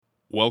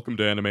Welcome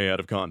to Anime Out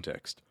of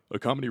Context, a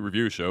comedy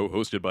review show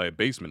hosted by a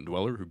basement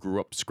dweller who grew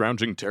up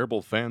scrounging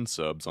terrible fan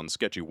subs on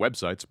sketchy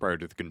websites prior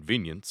to the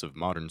convenience of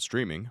modern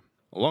streaming,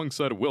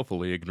 alongside a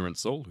willfully ignorant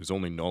soul whose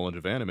only knowledge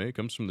of anime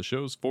comes from the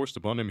shows forced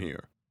upon him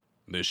here.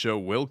 This show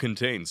will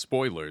contain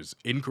spoilers,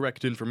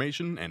 incorrect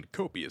information, and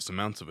copious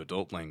amounts of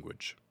adult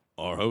language.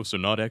 Our hosts are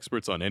not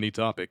experts on any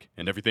topic,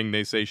 and everything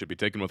they say should be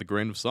taken with a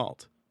grain of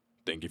salt.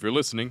 Thank you for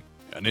listening,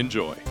 and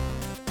enjoy.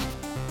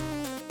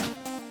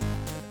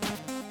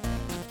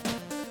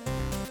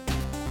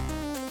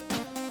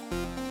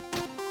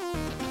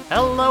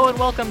 Hello and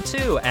welcome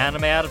to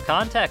Anime Out of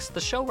Context, the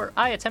show where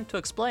I attempt to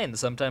explain the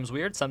sometimes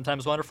weird,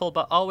 sometimes wonderful,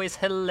 but always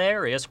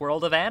hilarious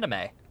world of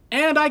anime.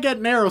 And I get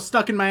an arrow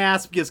stuck in my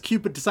ass because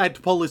Cupid decided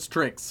to pull his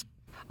tricks.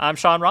 I'm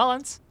Sean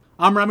Rollins.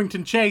 I'm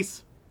Remington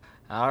Chase.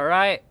 All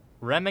right,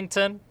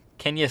 Remington,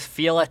 can you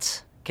feel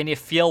it? Can you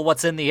feel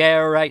what's in the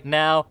air right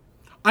now?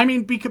 I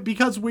mean,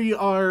 because we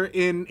are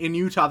in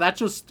Utah, that's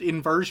just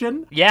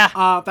inversion.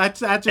 Yeah.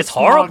 That's just it's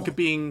smog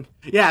horrible.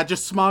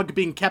 just smog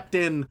being kept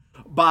in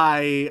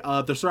by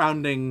the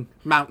surrounding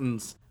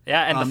mountains.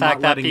 Yeah, and the not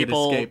fact that letting it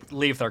people escape.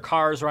 leave their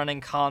cars running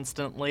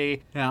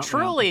constantly. Yeah,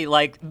 Truly,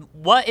 like,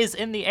 what is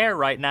in the air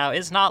right now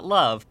is not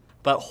love,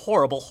 but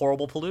horrible,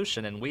 horrible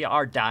pollution, and we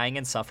are dying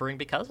and suffering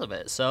because of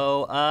it.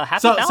 So,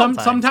 happy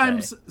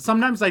Valentine's Day.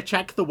 Sometimes I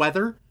check the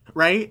weather,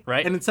 right?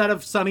 Right. And instead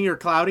of sunny or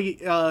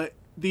cloudy,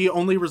 the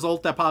only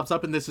result that pops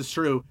up, and this is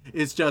true,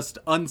 is just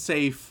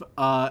unsafe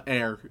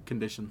air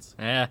conditions.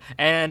 Yeah,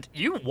 and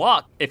you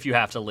walk if you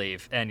have to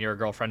leave, and your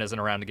girlfriend isn't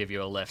around to give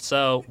you a lift.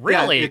 So,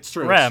 really, yeah, it's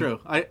true. Rem, It's true.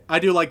 I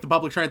do like the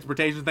public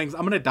transportation things.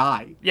 I'm gonna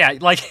die. Yeah,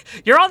 like,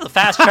 you're on the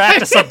fast track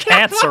to some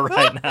cancer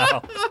right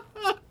now.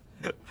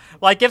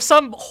 Like, if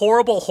some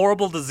horrible,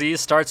 horrible disease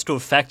starts to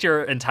affect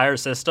your entire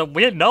system,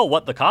 we know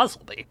what the cause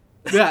will be.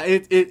 Yeah,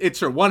 it's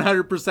true.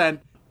 100%.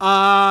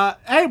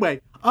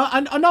 Anyway.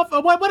 Enough.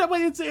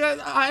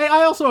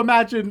 I also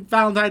imagine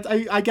Valentine's.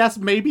 I guess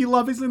maybe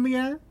love is in the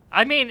air.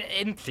 I mean,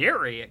 in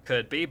theory, it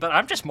could be, but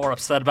I'm just more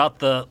upset about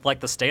the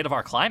state of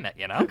our climate,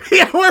 you know?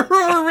 Yeah, we're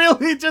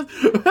really just.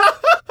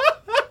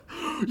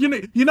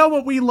 You know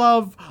what we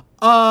love?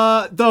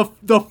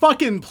 The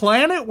fucking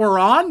planet we're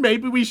on.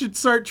 Maybe we should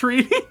start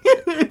treating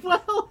it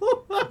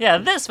well. Yeah,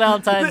 this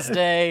Valentine's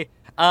Day,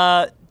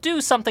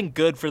 do something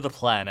good for the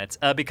planet,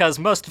 because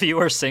most of you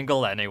are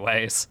single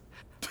anyways.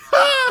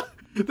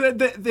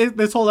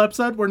 This whole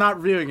episode, we're not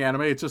reviewing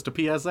anime. It's just a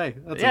PSA.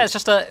 That's Yeah, it's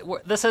just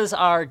this is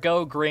our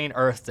Go Green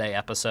Earth Day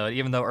episode,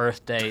 even though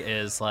Earth Day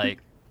is, like,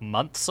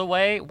 months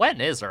away.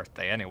 When is Earth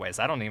Day, anyways?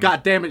 I don't even...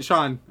 God damn it,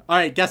 Sean. All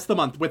right, guess the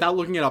month. Without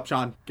looking it up,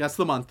 Sean. Guess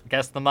the month.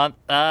 Guess the month.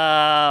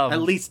 At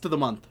least to the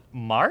month.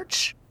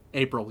 March?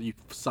 April, you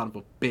son of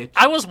a bitch.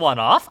 I was one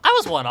off.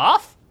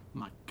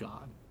 My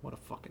God, what a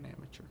fucking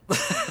amateur.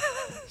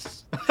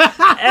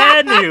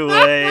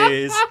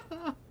 Anyways...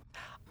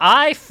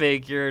 I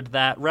figured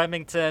that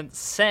Remington,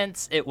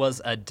 since it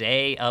was a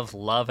day of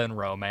love and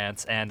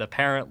romance and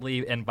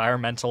apparently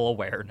environmental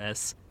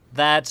awareness,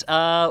 that,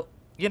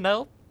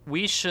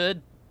 we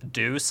should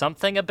do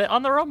something a bit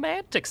on the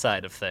romantic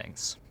side of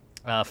things.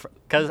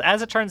 Because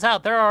as it turns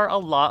out, there are a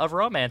lot of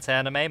romance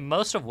anime,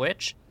 most of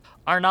which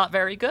are not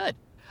very good.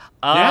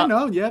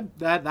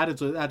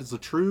 That is a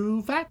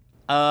true fact.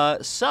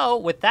 So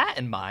with that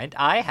in mind,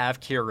 I have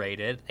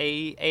curated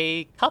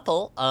a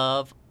couple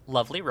of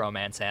lovely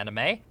romance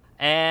anime,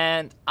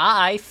 and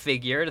I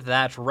figured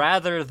that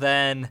rather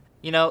than,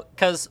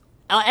 because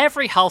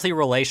every healthy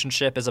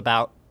relationship is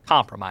about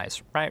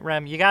compromise, right,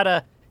 Rem? You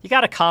gotta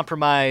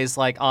compromise,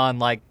 like, on,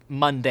 like,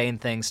 mundane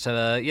things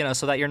to,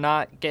 so that you're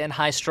not getting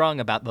high-strung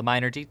about the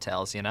minor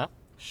details,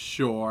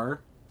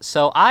 Sure.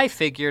 So I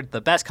figured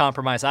the best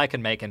compromise I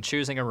could make in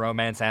choosing a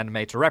romance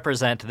anime to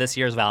represent this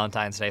year's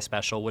Valentine's Day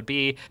special would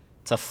be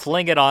to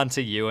fling it onto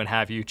you and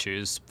have you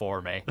choose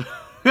for me.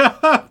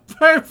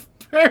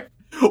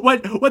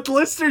 What the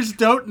listeners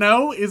don't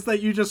know is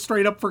that you just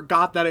straight up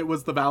forgot that it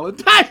was the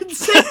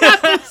Valentine's Day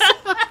episode.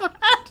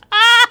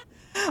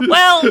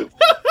 Well,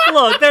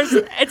 look,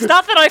 it's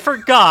not that I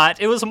forgot.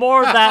 It was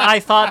more that I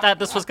thought that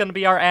this was going to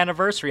be our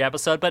anniversary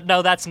episode, but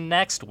no, that's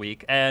next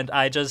week, and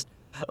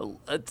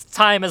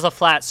time is a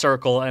flat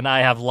circle, and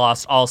I have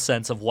lost all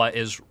sense of what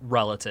is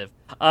relative.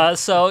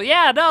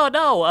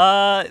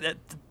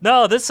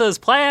 No, this is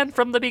planned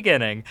from the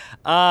beginning.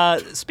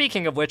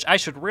 Speaking of which, I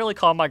should really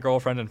call my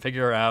girlfriend and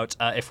figure out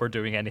if we're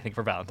doing anything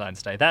for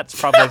Valentine's Day. That's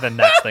probably the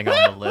next thing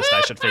on the list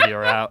I should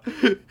figure out.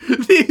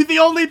 The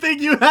only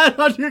thing you had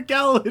on your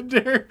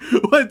calendar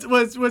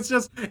was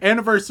just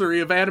anniversary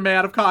of Anime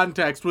Out of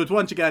Context, which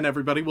once again,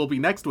 everybody, will be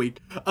next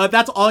week.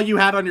 That's all you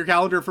had on your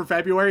calendar for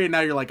February, and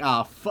now you're like,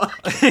 fuck.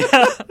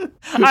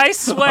 I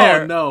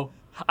swear. Oh, no.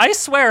 I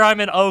swear I'm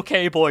an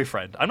okay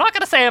boyfriend. I'm not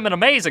going to say I'm an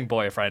amazing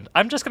boyfriend.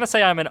 I'm just going to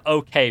say I'm an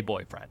okay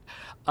boyfriend.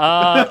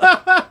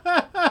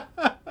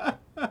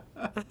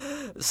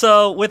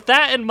 So with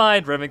that in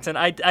mind, Remington,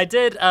 I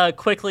did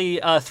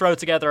quickly throw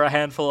together a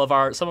handful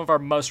of some of our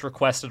most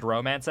requested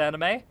romance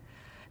anime.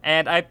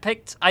 And I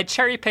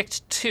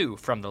cherry-picked two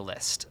from the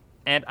list.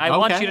 And I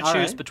want you to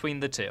choose between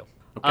the two.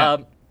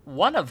 Okay.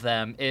 one of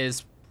them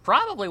is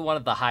probably one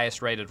of the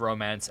highest rated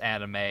romance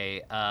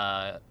anime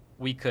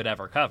we could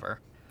ever cover.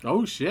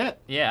 Oh shit.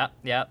 Yeah,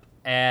 yep.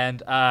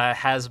 And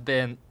has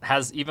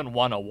even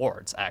won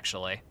awards,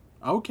 actually.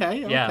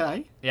 Okay.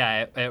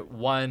 Yeah, it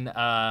won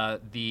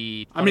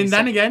the... I mean,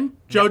 then again,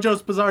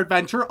 JoJo's Bizarre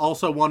Adventure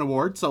also won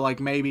awards, so like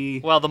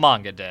maybe... Well, the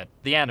manga did.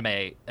 The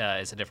anime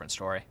is a different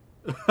story.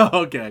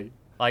 Okay.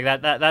 Like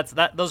that's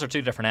those are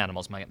two different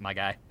animals, my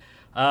guy.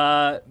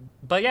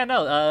 But yeah,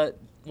 no,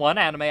 one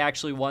anime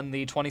actually won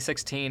the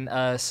 2016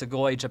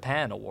 Sugoi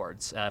Japan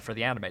Awards for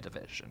the anime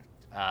division.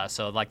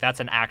 So like that's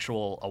an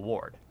actual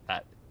award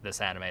that this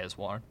anime has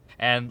won.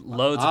 And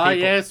loads of people...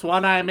 yes,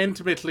 one I'm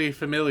intimately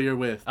familiar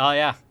with. Oh,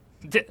 yeah.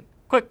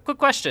 Quick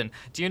question.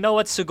 Do you know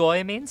what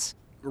Sugoi means?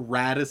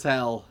 Rad as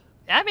hell.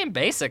 I mean,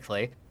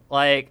 basically.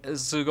 Like,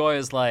 Sugoi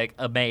is, like,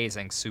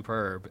 amazing,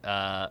 superb,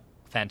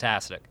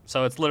 fantastic.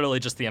 So it's literally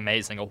just the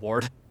amazing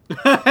award.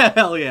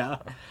 Hell yeah.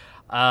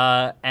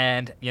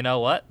 And you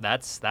know what?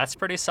 That's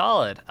pretty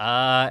solid.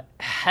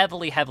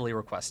 Heavily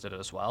requested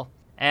as well.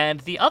 And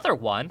the other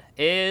one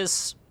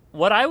is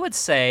what I would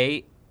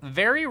say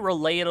very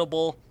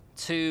relatable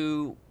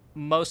to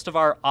most of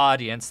our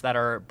audience that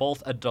are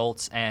both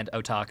adults and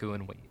otaku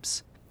and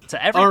weebs. So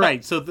all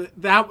right, so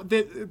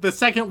the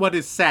second one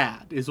is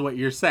sad, is what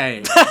you're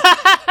saying.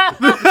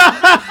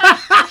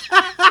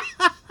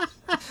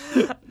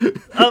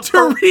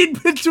 To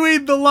read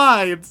between the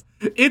lines,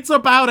 it's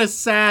about a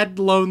sad,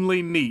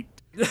 lonely NEET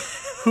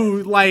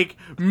who, like,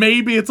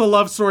 maybe it's a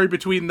love story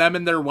between them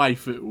and their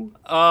waifu.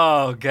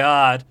 Oh,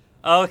 God.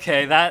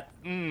 Okay,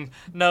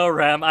 no,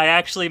 Rem, I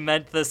actually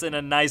meant this in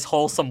a nice,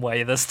 wholesome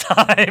way this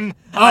time.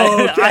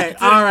 Oh, okay,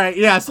 all right,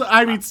 yeah, so,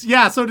 I mean,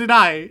 yeah, so did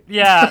I.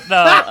 Yeah,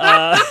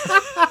 no,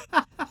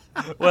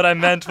 what I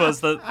meant was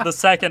the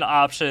second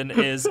option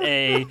is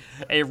a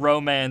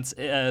romance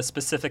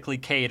specifically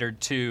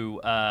catered to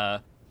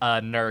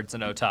nerds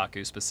and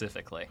otaku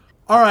specifically.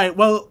 All right,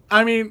 well,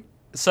 I mean,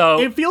 so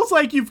it feels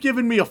like you've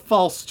given me a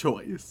false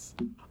choice.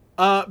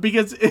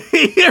 Because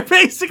you're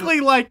basically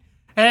like,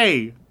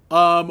 hey,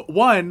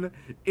 one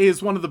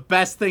is one of the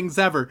best things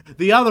ever.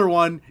 The other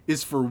one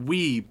is for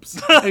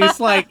weebs. And it's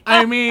like,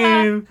 I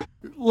mean,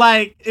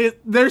 like,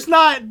 there's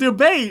not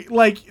debate.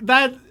 Like,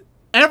 that,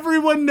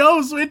 everyone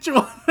knows which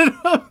one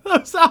of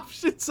those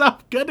options I'm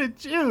gonna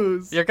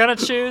choose. You're gonna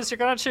choose the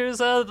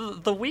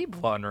weeb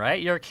one,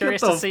 right? You're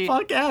curious Get to see. the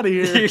fuck out of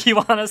here. You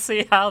want to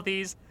see how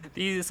these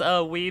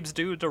weebs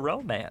do to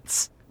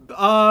romance.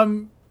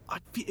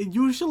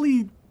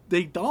 Usually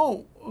they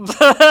don't.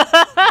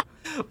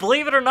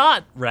 Believe it or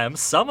not, Rem,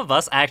 some of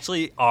us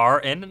actually are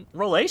in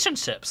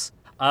relationships.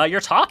 You're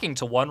talking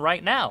to one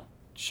right now.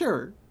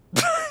 Sure.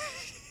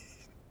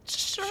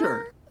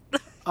 Sure.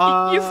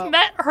 You've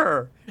met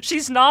her.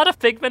 She's not a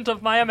figment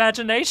of my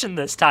imagination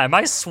this time,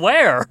 I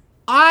swear.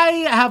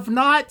 I have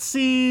not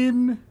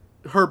seen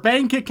her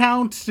bank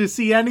account to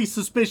see any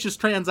suspicious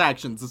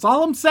transactions. That's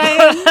all I'm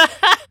saying.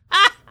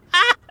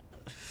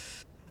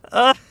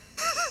 You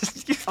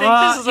think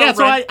this is yeah,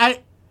 so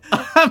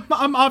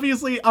I'm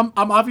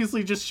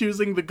obviously just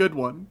choosing the good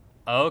one.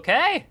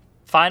 Okay.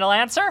 Final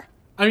answer?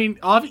 I mean,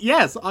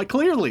 yes,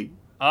 clearly.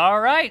 All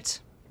right.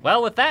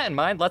 Well, with that in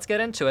mind, let's get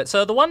into it.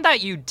 So the one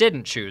that you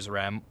didn't choose,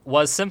 Rem,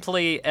 was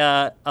simply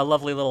a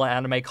lovely little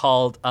anime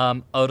called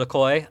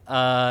Otakoi.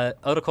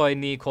 Otakoi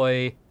ni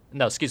Koi...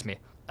 No, excuse me.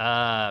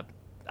 I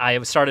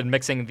started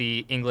mixing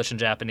the English and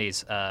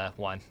Japanese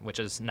one, which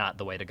is not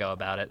the way to go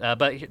about it.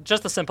 But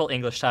just the simple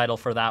English title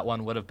for that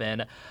one would have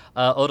been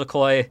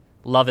Otakoi,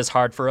 Love is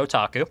Hard for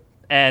Otaku.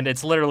 And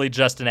it's literally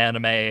just an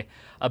anime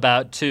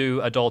about two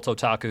adult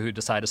otaku who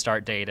decide to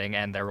start dating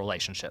and their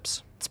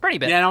relationships. It's pretty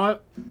big. Yeah, no,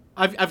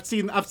 I've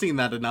seen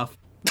that enough.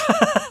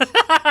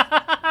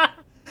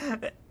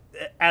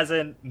 As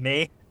in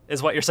me,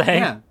 is what you're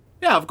saying?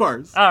 Yeah, of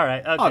course. All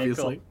right, okay,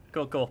 obviously.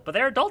 Cool. But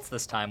they're adults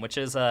this time, which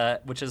is a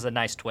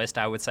nice twist,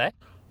 I would say.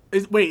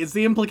 Wait, is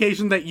the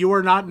implication that you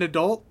are not an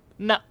adult?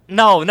 No,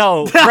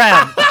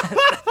 Rem.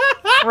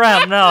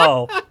 Rem,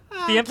 no.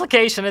 The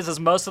implication is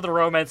most of the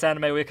romance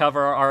anime we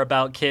cover are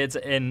about kids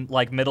in,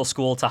 like, middle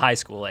school to high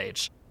school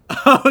age.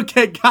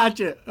 Okay,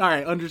 gotcha. All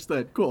right,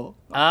 understood. Cool.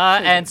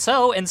 And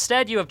so,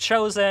 instead, you have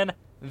chosen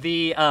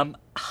the one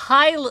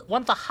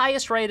of the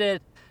highest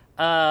rated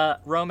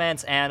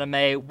romance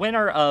anime,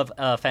 winner of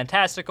a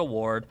Fantastic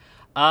Award.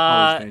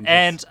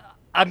 And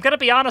I'm going to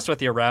be honest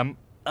with you, Rem.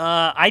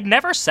 I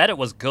never said it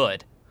was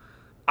good.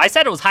 I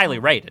said it was highly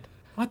rated.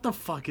 What the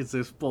fuck is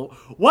this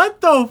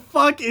What the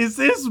fuck is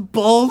this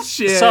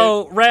bullshit?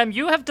 So, Rem,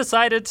 you have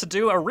decided to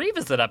do a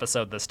revisit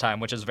episode this time,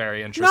 which is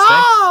very interesting.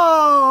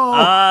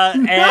 No!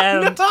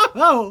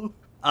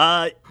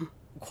 No!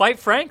 Quite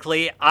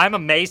frankly, I'm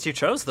amazed you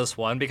chose this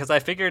one because I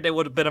figured it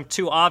would have been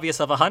too obvious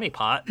of a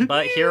honeypot,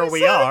 but here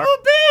we are. Son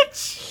of a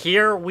bitch!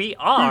 Here we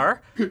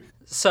are.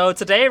 So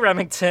today,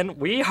 Remington,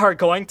 we are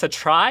going to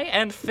try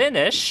and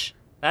finish.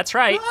 That's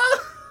right.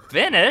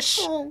 Finish.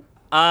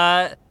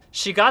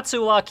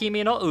 Shigatsu wa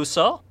Kimi no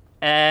Uso.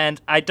 And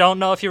I don't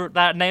know if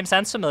that name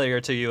sounds familiar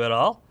to you at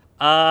all.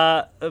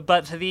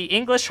 But the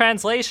English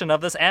translation of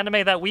this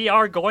anime that we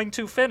are going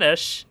to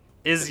finish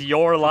is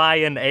Your Lie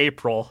in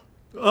April.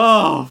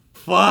 Oh,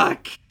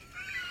 fuck.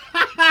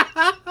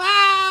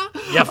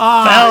 You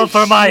fell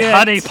for my shit.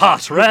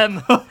 honeypot,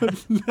 Rem.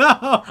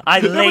 No. I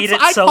laid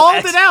it I so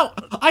called it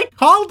out. I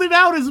called it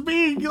out as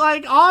being,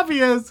 like,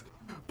 obvious.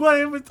 But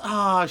it was,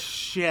 oh,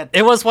 shit.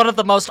 It was one of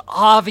the most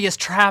obvious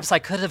traps I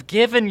could have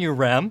given you,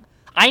 Rem.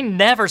 I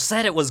never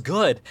said it was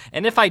good.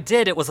 And if I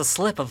did, it was a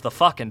slip of the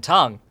fucking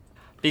tongue.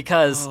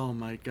 Because Oh,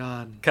 my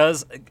God.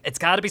 it's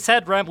got to be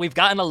said, Rem, we've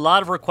gotten a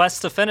lot of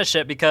requests to finish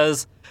it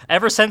because I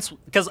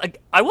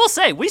will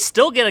say, we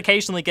still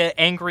occasionally get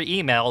angry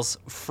emails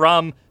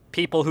from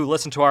people who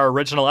listen to our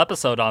original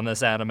episode on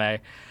this anime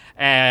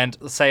and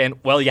saying,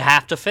 well, you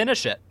have to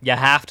finish it. You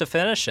have to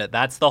finish it.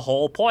 That's the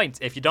whole point.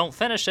 If you don't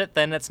finish it,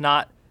 then it's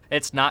not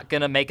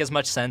going to make as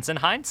much sense in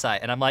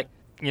hindsight. And I'm like,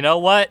 you know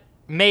what?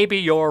 Maybe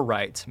you're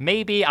right.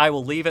 Maybe I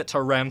will leave it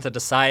to Rem to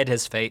decide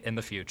his fate in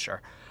the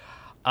future.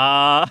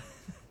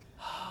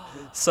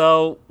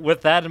 So,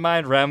 with that in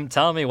mind, Rem,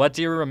 tell me, what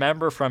do you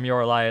remember from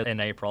Your Lie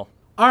in April?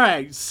 All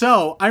right,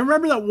 so I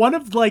remember that one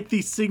of, like,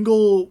 the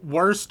single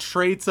worst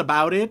traits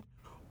about it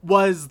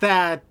was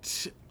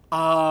that,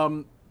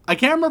 I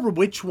can't remember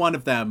which one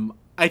of them.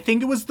 I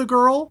think it was the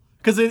girl,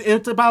 because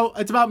it's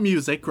about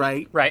music,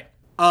 right? Right.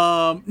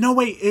 No,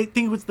 wait, I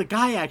think it was the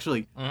guy,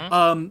 actually.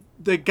 Mm-hmm.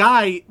 The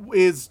guy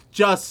is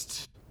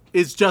just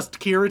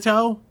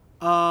Kirito.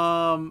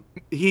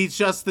 He's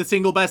just the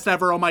single best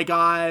ever, oh my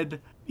god.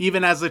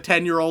 Even as a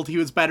 10-year-old, he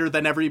was better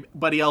than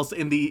everybody else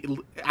in the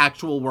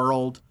actual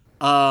world.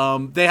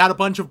 They had a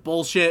bunch of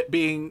bullshit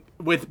being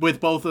with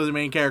both of the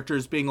main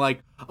characters being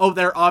like, oh,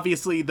 they're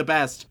obviously the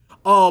best.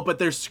 Oh, but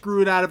they're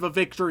screwed out of a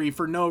victory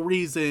for no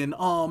reason.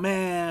 Oh,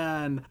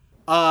 man.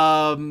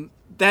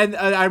 Then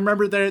I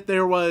remember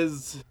there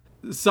was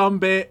some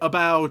bit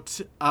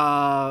about,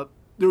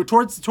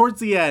 towards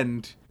the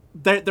end,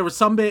 there was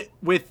some bit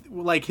with,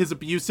 like, his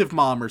abusive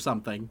mom or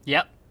something.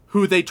 Yep.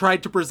 Who they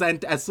tried to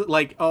present as,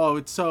 like, oh,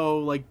 it's so,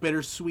 like,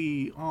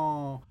 bittersweet,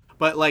 oh.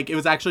 But, like, it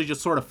was actually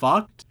just sort of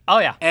fucked. Oh,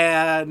 yeah.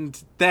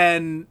 And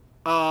then,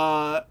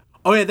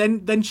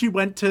 then she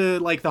went to,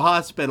 like, the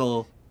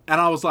hospital, and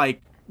I was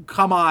like,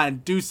 come on,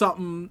 do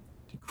something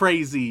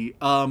crazy.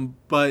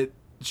 But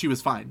she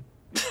was fine.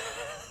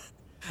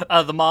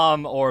 The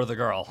mom or the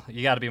girl?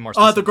 You gotta be more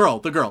specific.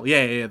 The girl.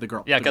 Yeah, the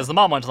girl. Yeah, because the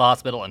mom went to the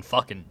hospital and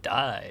fucking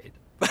died.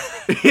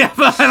 Yeah,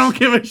 but I don't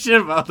give a shit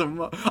about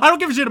them. I don't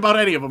give a shit about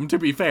any of them, to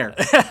be fair.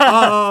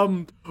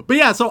 But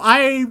yeah, so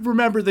I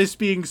remember this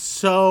being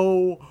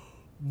so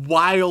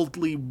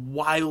wildly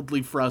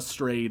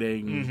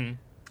frustrating. Mm-hmm.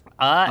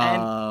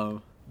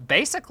 And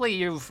basically,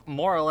 you've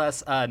more or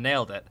less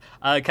nailed it.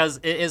 Because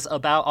it is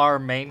about our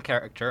main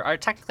character,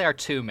 technically our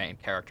two main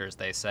characters,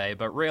 they say,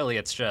 but really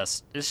it's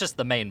just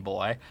the main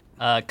boy,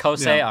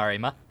 Kosei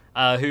Arima,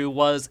 who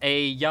was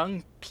a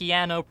young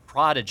piano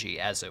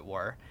prodigy, as it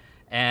were.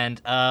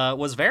 And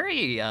was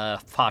very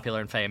popular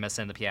and famous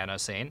in the piano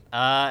scene.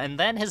 And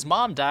then his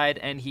mom died,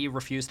 and he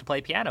refused to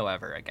play piano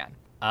ever again.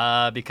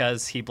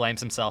 Because he blames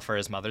himself for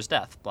his mother's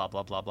death, blah,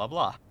 blah, blah, blah,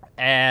 blah.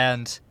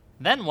 And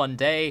then one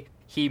day,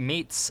 he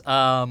meets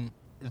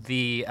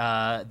the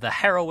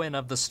heroine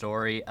of the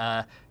story,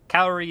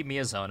 Kaori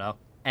Miyazono.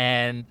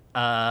 And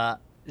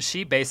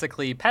she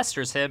basically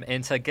pesters him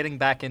into getting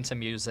back into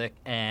music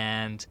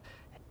and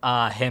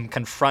him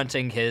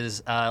confronting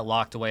his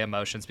locked away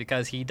emotions,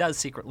 because he does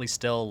secretly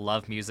still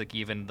love music,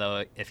 even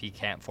though if he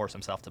can't force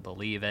himself to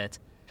believe it.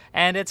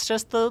 And it's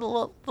just the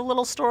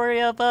little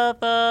story of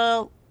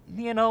the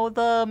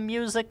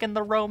music and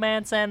the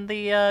romance and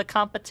the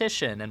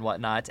competition and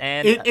whatnot.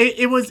 And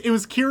it was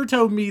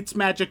Kirito meets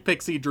Magic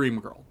Pixie Dream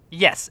Girl.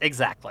 Yes,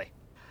 exactly.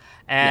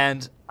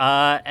 And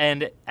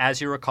and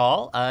as you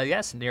recall,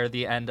 yes, near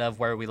the end of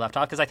where we left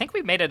off, because I think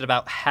we made it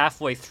about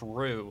halfway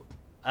through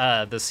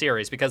the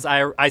series, because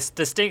I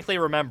distinctly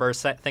remember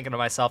thinking to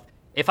myself,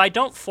 if I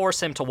don't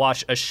force him to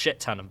watch a shit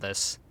ton of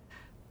this,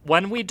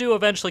 when we do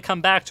eventually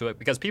come back to it,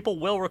 because people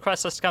will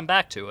request us to come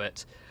back to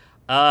it,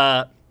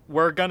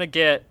 we're gonna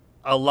get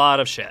a lot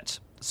of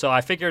shit. So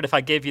I figured if I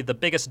gave you the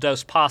biggest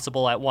dose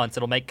possible at once,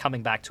 it'll make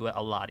coming back to it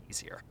a lot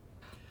easier.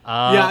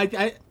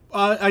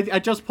 I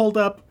just pulled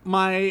up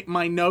my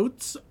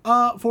notes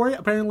for it.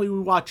 Apparently we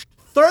watched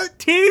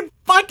 13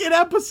 fucking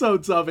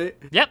episodes of it.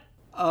 Yep.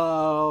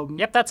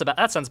 Yep,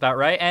 that sounds about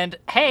right. And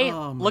hey,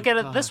 look at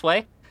it this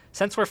way.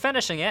 Since we're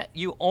finishing it,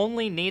 you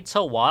only need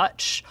to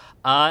watch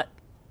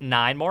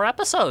 9 more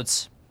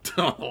episodes.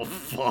 Oh,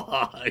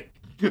 fuck.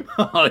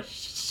 Oh,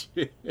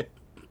 shit.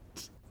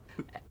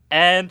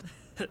 And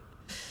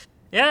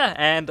yeah,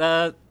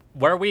 and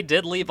where we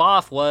did leave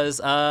off was,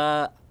 if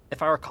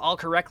I recall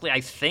correctly, I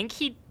think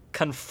he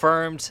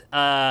confirmed,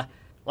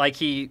 like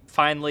he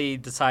finally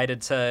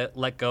decided to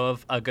let go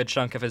of a good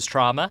chunk of his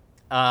trauma.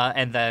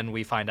 And then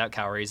we find out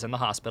Kaori's in the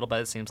hospital,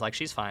 but it seems like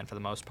she's fine for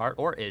the most part.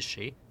 Or is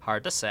she?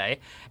 Hard to say.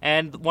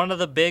 And one of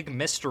the big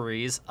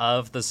mysteries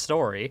of the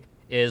story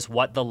is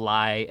what the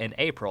lie in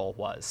April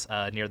was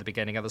near the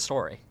beginning of the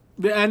story.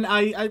 And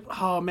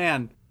oh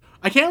man.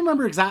 I can't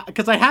remember exactly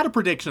because I had a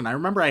prediction. I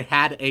remember I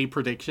had a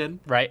prediction.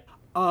 Right.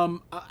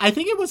 I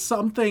think it was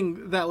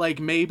something that like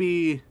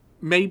maybe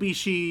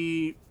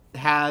she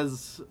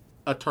has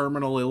a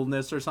terminal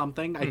illness or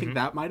something. I think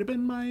that might have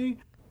been my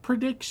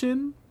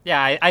prediction.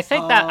 Yeah, I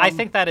think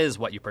that is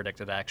what you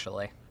predicted,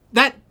 actually.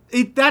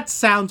 That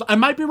sounds, I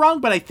might be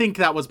wrong, but I think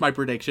that was my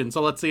prediction.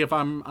 So let's see if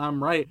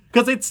I'm right,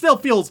 because it still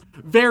feels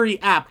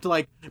very apt.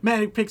 Like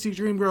Manic Pixie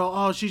Dream Girl,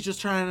 oh, she's just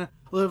trying to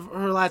live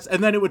her last,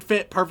 and then it would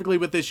fit perfectly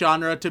with this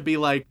genre to be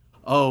like,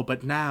 oh,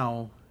 but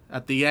now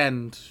at the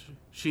end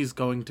she's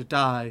going to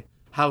die.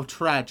 How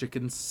tragic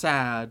and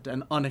sad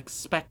and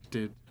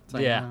unexpected. It's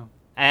like, Yeah. wow.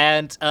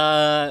 And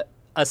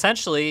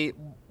essentially,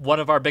 one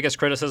of our biggest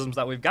criticisms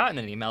that we've gotten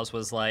in emails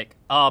was like,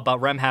 oh, but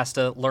Rem has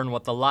to learn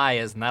what the lie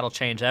is, and that'll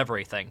change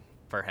everything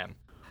for him.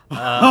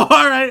 All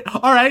right.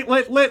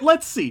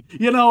 Let's see.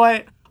 You know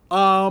what?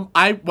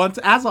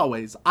 As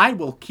always, I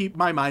will keep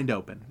my mind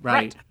open,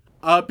 right?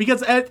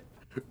 Because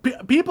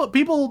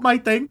people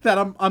might think that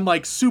I'm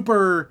like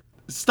super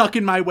stuck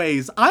in my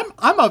ways.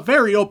 I'm a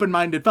very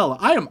open-minded fella.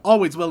 I am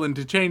always willing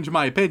to change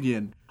my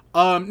opinion.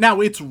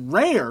 Now it's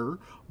rare,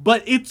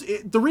 but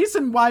the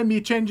reason why me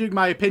changing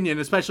my opinion,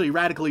 especially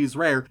radically, is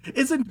rare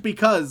isn't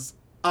because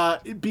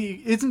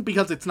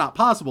it's not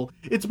possible.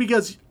 It's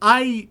because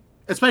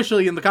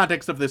especially in the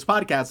context of this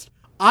podcast,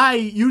 I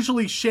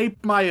usually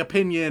shape my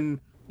opinion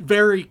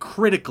very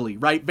critically,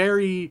 right?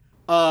 Very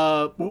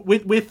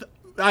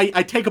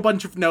I take a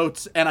bunch of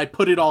notes and I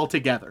put it all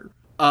together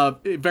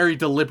very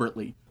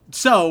deliberately.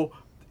 So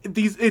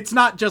it's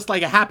not just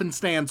like a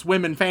happenstance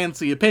women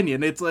fancy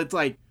opinion. It's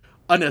like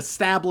an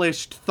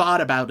established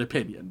thought about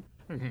opinion.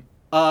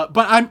 But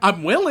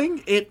I'm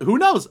willing. Who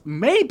knows?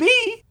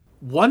 Maybe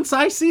once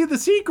I see The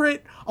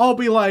Secret, I'll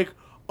be like,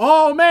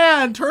 oh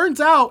man,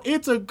 turns out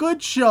it's a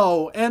good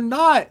show and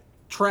not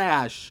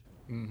trash.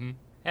 Yep.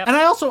 And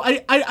I also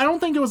I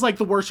don't think it was like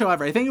the worst show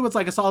ever. I think it was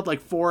like a solid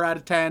like 4 out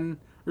of 10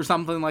 or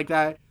something like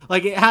that.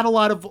 Like it had a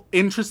lot of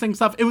interesting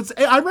stuff.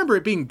 I remember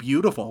it being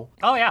beautiful.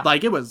 Oh yeah.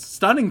 Like it was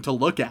stunning to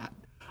look at.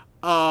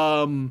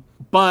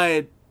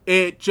 But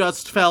it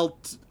just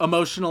felt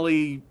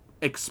emotionally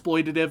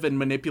exploitative and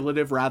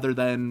manipulative rather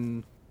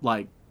than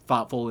like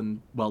thoughtful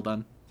and well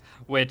done.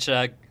 Which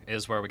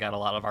is where we got a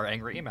lot of our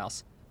angry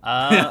emails.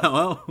 Yeah,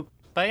 well.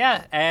 But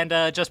yeah,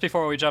 and just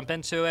before we jump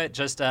into it,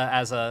 just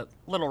as a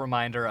little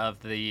reminder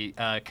of the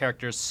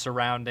characters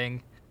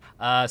surrounding.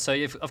 So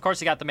of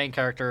course you got the main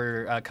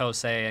character,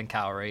 Kosei and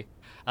Kaori.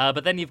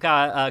 But then you've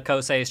got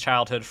Kosei's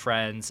childhood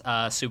friends,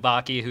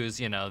 Tsubaki, who's,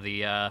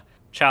 the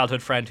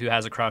childhood friend who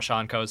has a crush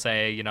on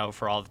Kosei,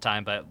 for all the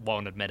time, but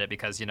won't admit it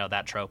because,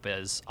 that trope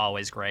is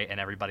always great and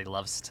everybody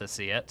loves to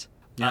see it.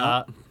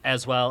 Yeah.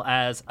 As well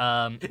as...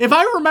 if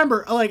I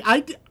remember, like,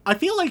 I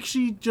feel like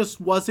she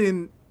just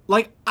wasn't...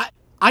 Like,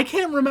 I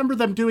can't remember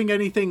them doing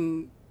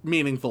anything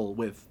meaningful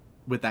with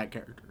that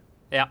character.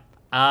 Yeah.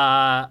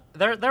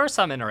 There are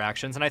some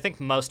interactions, and I think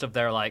most of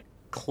their, like,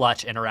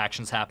 clutch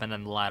interactions happen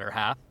in the latter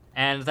half.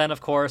 And then, of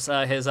course,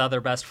 his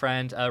other best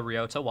friend,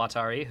 Ryota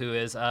Watari, who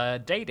is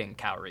dating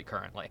Kaori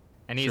currently.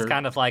 And he's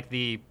kind of like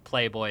the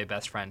playboy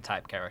best friend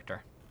type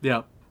character.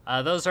 Yeah.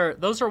 Those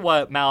are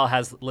what Mal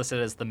has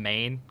listed as the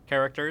main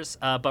characters,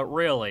 but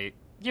really,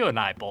 you and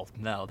I both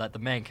know that the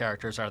main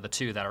characters are the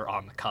two that are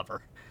on the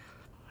cover.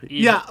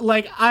 Yeah,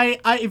 like, I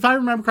if I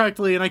remember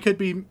correctly, and I could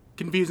be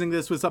confusing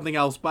this with something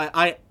else,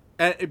 but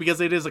because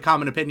it is a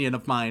common opinion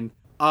of mine,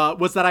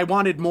 was that I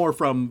wanted more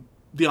from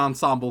the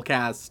ensemble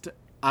cast.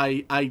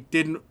 I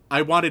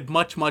wanted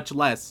much, much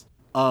less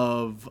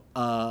of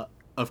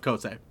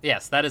Kosei.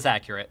 Yes, that is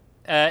accurate.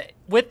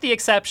 With the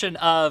exception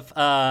of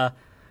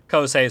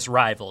Kosei's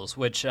rivals,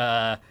 which,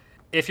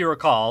 if you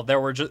recall, there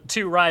were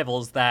two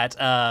rivals that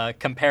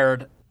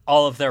compared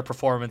all of their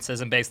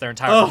performances and based their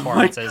entire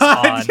performances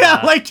on...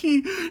 Yeah, like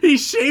he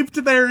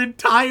shaped their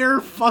entire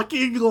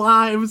fucking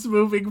lives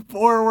moving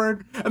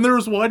forward. And there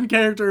was one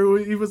character who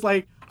he was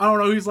like, I don't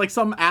know, he was like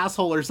some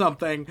asshole or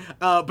something.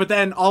 But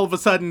then all of a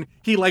sudden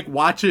he like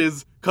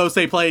watches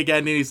Kosei play again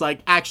and he's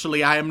like,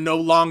 actually, I am no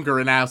longer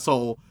an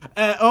asshole.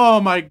 Oh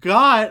my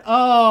god.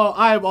 Oh,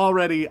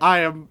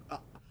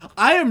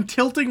 I am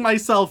tilting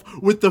myself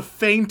with the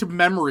faint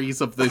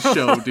memories of this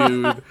show,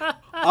 dude.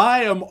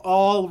 I am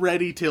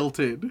already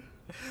tilted.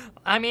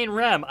 I mean,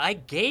 Rem, I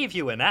gave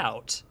you an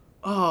out.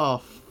 Oh,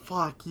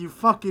 fuck. You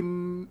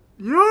knew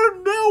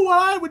what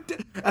I would do.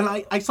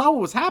 And I saw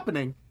what was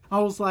happening. I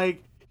was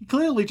like, he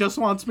clearly just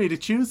wants me to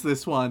choose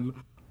this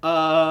one.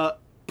 But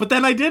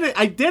then I did it.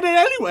 I did it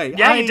anyway.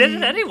 Yeah, you did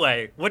it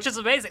anyway, which is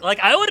amazing. Like,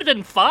 I would have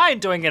been fine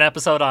doing an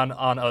episode on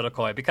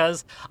Otakoi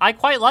because I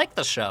quite like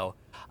the show.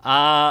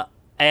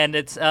 And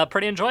it's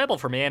pretty enjoyable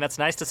for me, and it's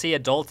nice to see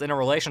adults in a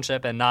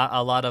relationship and not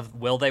a lot of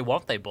will they,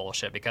 won't they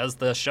bullshit, because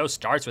the show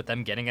starts with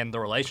them getting in the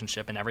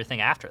relationship and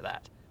everything after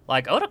that.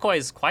 Like, Otakoi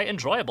is quite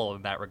enjoyable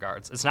in that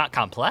regards. It's not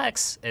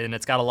complex, and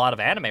it's got a lot of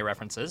anime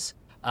references,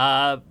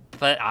 but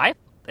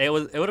it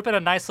would have been a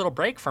nice little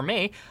break for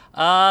me.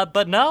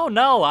 But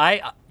no,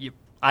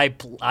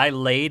 I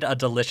laid a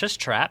delicious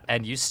trap,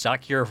 and you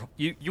stuck you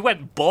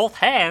went both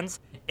hands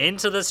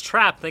into this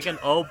trap thinking,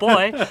 oh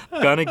boy,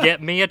 gonna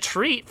get me a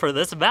treat for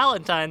this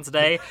Valentine's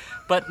Day.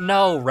 But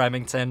no,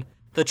 Remington.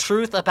 The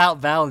truth about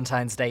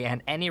Valentine's Day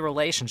and any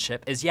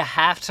relationship is you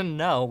have to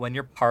know when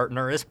your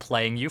partner is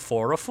playing you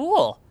for a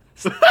fool.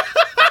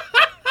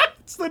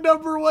 It's the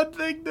number one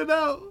thing to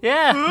know.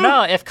 Yeah,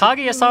 no, if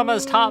Kaguya-sama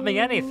has taught me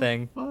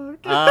anything,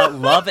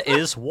 love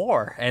is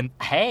war. And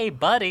hey,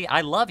 buddy,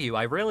 I love you,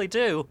 I really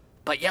do.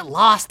 But you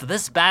lost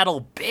this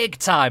battle big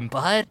time,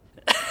 bud.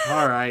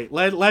 All right,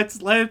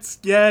 let's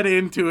get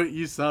into it,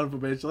 you son of a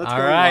bitch. Let's All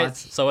go right, watch.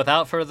 so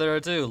without further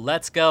ado,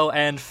 let's go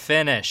and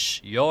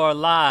finish Your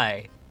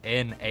Lie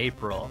in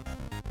April.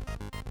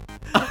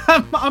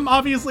 I'm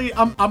obviously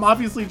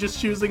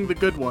just choosing the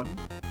good one.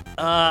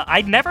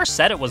 I never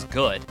said it was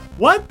good.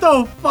 What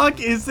the fuck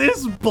is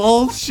this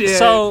bullshit?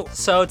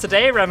 So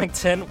today,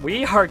 Remington,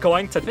 we are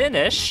going to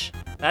finish.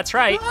 That's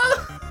right.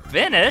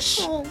 Finish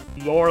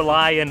Your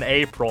Lie in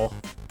April.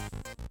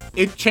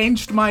 It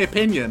changed my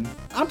opinion.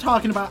 I'm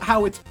talking about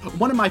how it's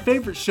one of my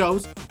favorite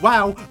shows.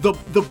 Wow, the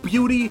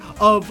beauty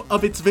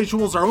of its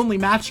visuals are only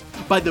matched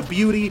by the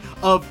beauty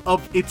of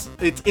its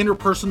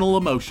interpersonal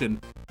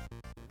emotion.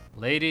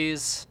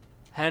 Ladies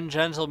and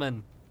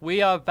gentlemen,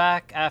 we are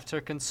back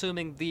after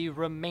consuming the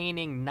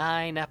remaining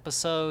 9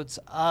 episodes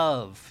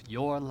of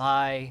Your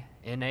Lie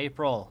in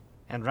April.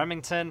 And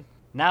Remington,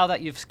 now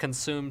that you've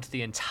consumed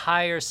the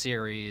entire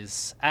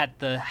series at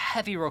the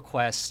heavy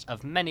request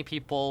of many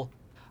people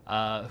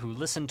who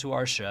listen to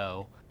our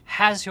show,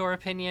 has your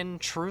opinion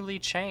truly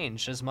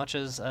changed as much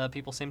as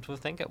people seem to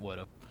think it would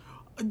have?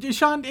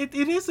 Sean, it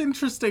is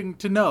interesting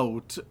to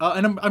note,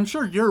 and I'm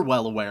sure you're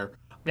well aware,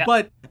 Yeah.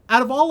 but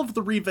out of all of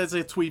the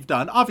revisits we've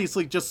done,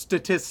 obviously just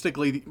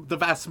statistically, the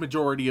vast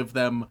majority of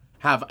them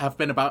have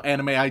been about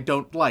anime I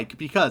don't like,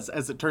 because,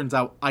 as it turns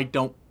out, I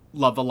don't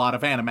love a lot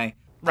of anime.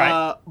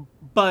 Right.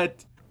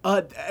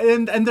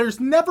 And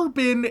there's never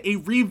been a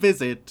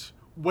revisit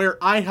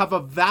where I have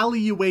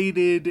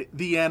evaluated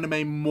the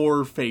anime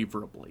more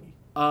favorably.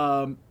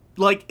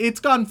 Like, it's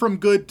gone from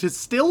good to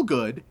still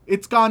good.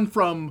 It's gone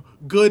from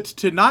good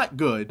to not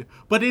good,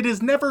 but it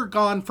has never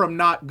gone from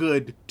not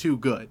good to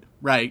good,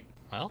 right?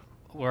 Well,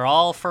 we're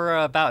all for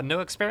about new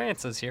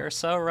experiences here,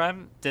 so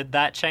Rem, did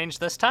that change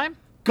this time?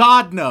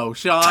 God, no,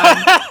 Sean.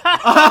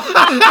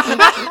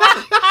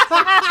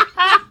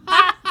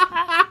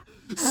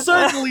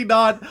 Certainly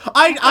not.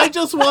 I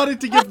just wanted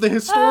to give the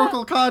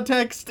historical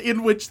context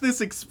in which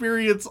this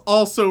experience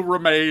also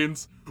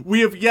remains.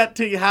 We have yet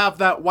to have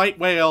that white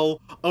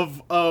whale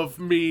of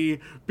me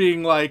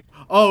being like,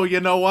 oh, you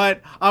know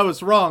what? I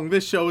was wrong.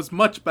 This show is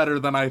much better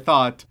than I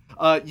thought.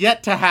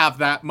 Yet to have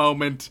that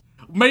moment.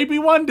 Maybe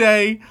one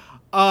day.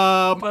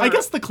 I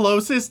guess the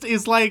closest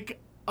is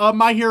like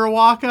My Hero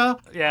Waka.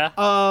 Yeah.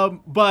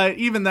 But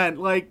even then,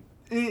 like,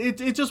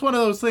 it's just one of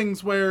those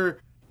things where,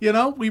 you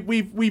know,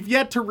 we've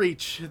yet to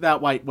reach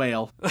that white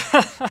whale.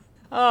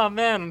 Oh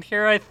man,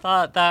 here I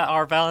thought that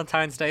our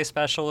Valentine's Day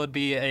special would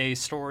be a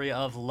story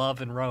of love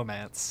and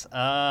romance.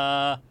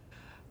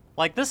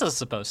 Like this is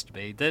supposed to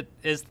be. Did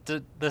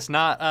this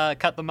not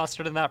cut the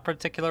mustard in that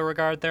particular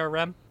regard there,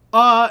 Rem?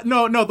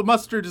 No, the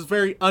mustard is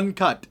very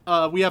uncut.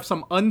 We have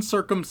some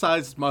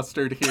uncircumcised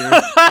mustard here.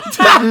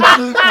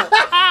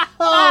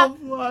 Oh,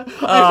 boy.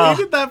 I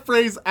hated that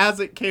phrase as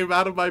it came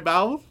out of my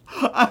mouth.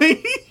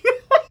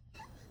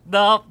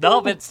 No,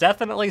 it's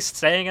definitely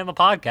staying in the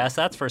podcast,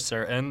 that's for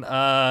certain.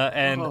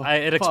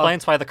 It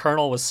explains why the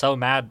Colonel was so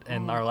mad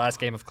in our last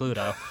game of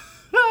Cluedo.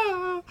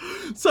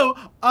 So,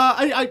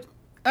 I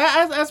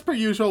as per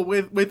usual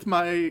with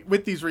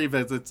these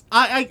revisits,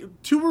 I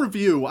to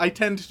review, I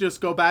tend to just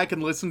go back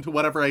and listen to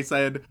whatever I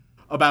said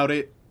about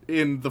it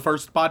in the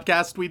first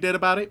podcast we did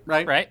about it,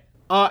 right? Right.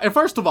 And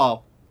first of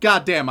all,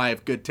 goddamn, I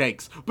have good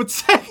takes. But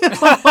second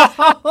of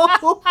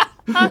all,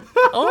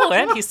 Oh,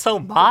 and he's so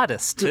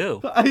modest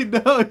too. I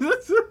know,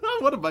 that's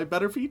one of my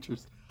better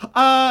features.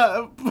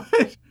 But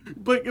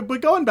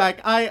going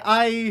back,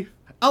 I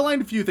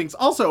outlined a few things.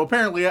 Also,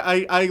 apparently,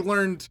 I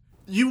learned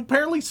you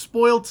apparently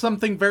spoiled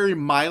something very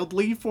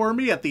mildly for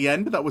me at the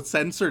end that was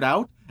censored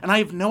out, and I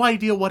have no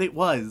idea what it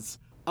was.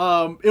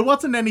 It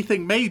wasn't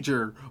anything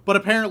major, but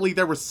apparently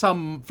there was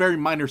some very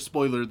minor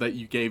spoiler that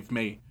you gave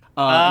me.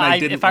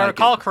 If I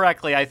recall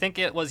correctly, I think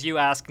it was you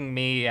asking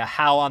me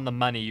how on the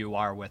money you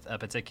are with a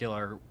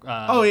particular.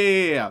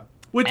 Yeah.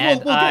 Which we'll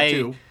get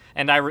to.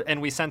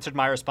 And we censored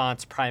my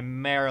response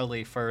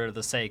primarily for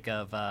the sake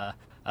of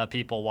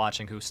people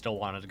watching who still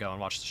wanted to go and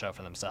watch the show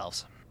for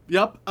themselves.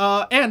 Yep.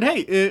 And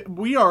hey,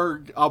 we're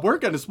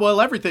going to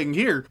spoil everything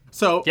here.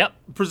 So yep.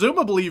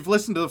 Presumably you've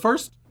listened to the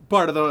first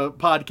part of the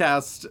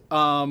podcast.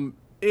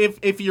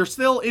 If you're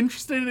still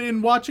interested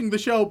in watching the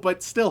show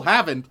but still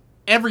haven't,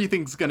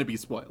 everything's going to be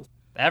spoiled.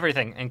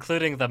 Everything,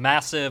 including the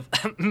massive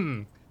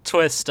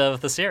twist of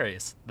the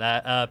series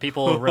that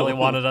people really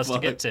wanted us to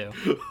get to.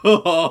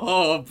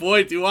 Oh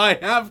boy, do I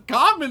have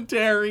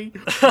commentary!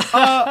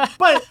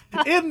 But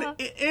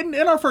in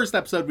our first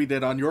episode we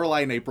did on Your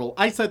Lie in April,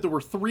 I said there were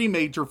 3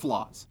 major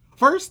flaws.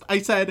 First, I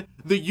said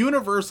the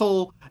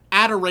universal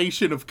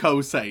adoration of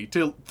Kosei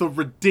to the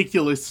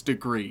ridiculous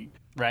degree.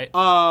 Right.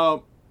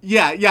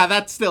 Yeah,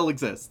 that still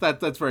exists.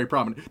 That's very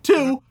prominent.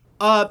 2,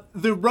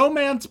 the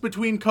romance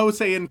between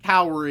Kosei and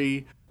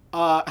Kaori,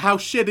 how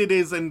shit it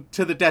is and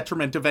to the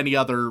detriment of any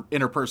other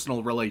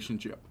interpersonal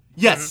relationship.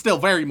 Yes, still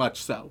very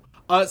much so.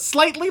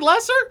 Slightly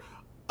lesser,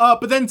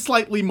 but then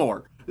slightly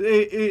more.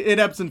 It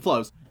ebbs and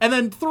flows. And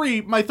then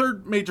 3, my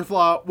third major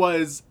flaw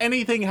was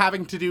anything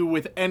having to do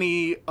with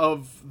any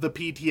of the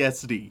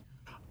PTSD,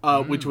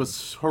 which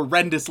was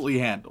horrendously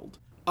handled.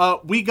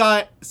 We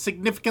got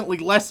significantly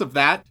less of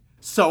that,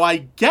 so I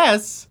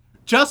guess,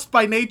 just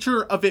by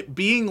nature of it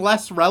being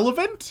less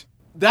relevant,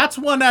 that's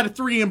 1 out of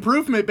 3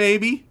 improvement,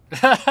 baby.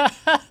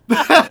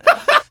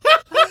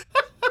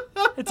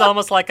 It's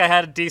almost like I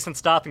had a decent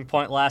stopping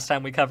point last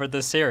time we covered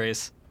this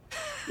series.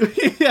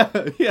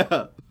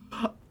 yeah.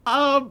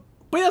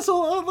 But yeah,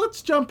 so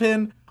let's jump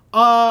in.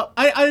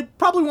 I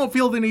probably won't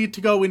feel the need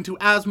to go into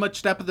as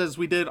much depth as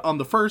we did on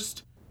the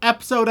first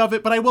episode of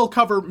it, but I will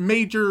cover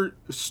major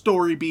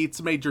story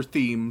beats, major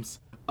themes.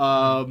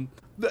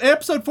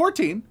 Episode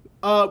 14,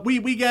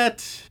 we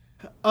get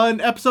an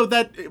episode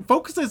that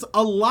focuses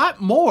a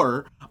lot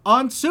more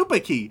on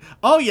Tsubaki.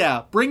 Oh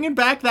yeah, bringing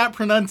back that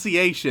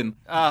pronunciation.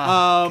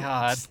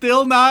 God.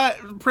 Still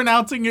not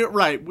pronouncing it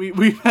right. We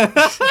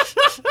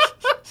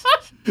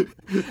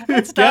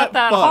It's not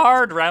that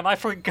hard, Rem. I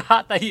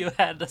forgot that you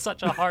had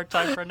such a hard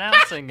time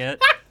pronouncing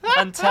it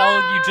until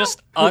you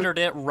just uttered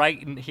it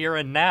right here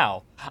and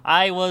now.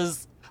 I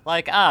was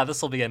like,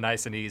 this will be a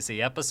nice and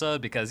easy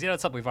episode because,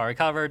 it's something we've already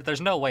covered.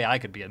 There's no way I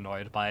could be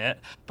annoyed by it.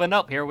 But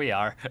nope, here we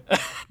are.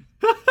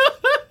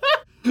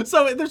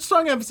 So there's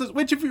strong emphasis,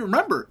 which if you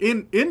remember,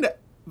 in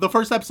the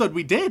first episode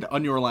we did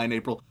on Your Lie in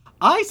April,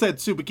 I said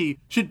Tsubaki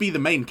should be the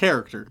main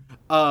character.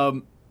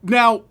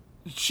 Now,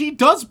 she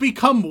does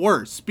become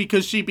worse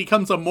because she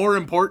becomes a more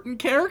important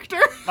character.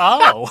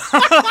 Oh.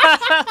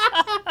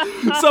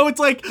 So it's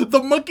like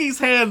the monkey's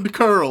hand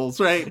curls,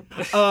 right?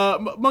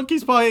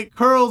 Monkey's paw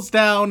curls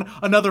down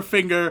another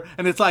finger,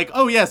 and it's like,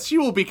 oh yes, she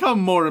will become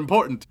more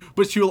important,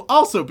 but she will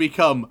also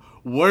become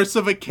worse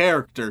of a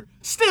character.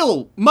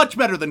 Still much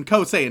better than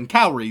Kosei and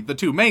Kaori, the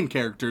 2 main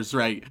characters,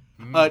 right?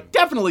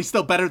 Definitely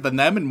still better than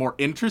them and more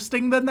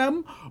interesting than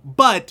them,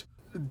 but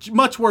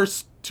much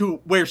worse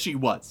to where she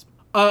was.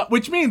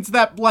 Which means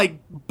that, like,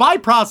 by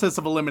process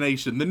of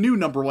elimination, the new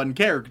number 1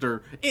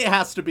 character, it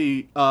has to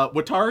be,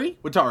 Watari?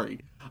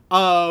 Watari.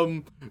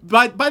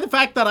 By the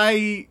fact that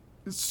I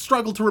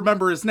struggle to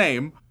remember his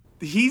name,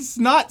 he's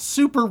not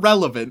super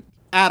relevant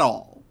at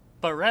all.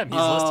 But Rem,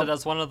 he's listed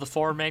as one of the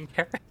 4 main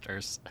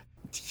characters.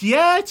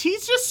 Yeah,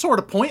 he's just sort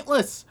of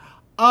pointless.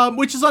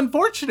 Which is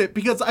unfortunate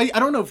because I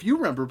don't know if you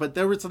remember, but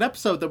there was an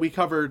episode that we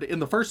covered in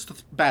the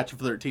first batch of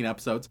 13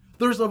 episodes.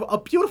 There's a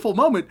beautiful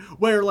moment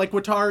where, like,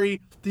 Watari,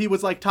 he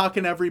was, like,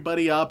 talking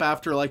everybody up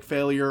after, like,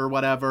 failure or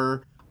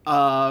whatever,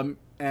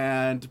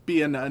 and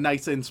being a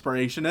nice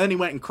inspiration. And then he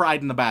went and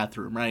cried in the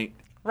bathroom, right?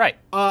 Right.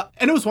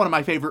 And it was one of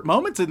my favorite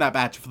moments in that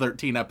batch of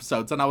 13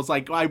 episodes. And I was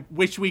like, I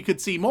wish we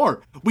could see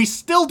more. We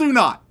still do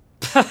not.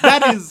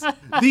 That is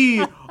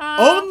the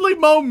only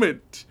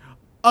moment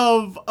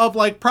of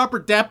like, proper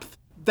depth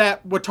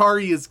that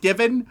Watari is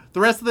given. The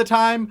rest of the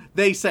time,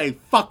 they say,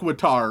 fuck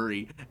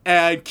Watari.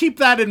 And keep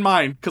that in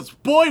mind, because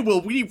boy,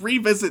 will we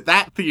revisit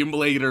that theme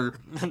later.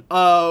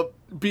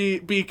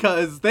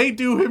 Because they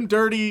do him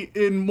dirty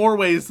in more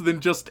ways than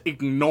just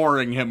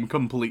ignoring him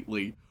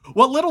completely.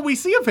 What little we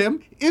see of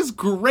him is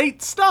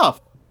great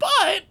stuff.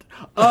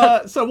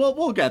 But, so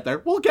we'll get there.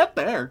 We'll get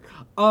there.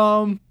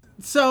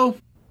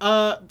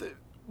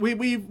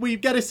 We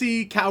get to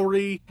see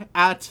Kaori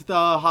at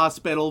the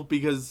hospital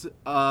because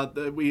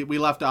we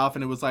left off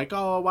and it was like,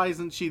 oh, why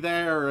isn't she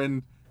there?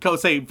 And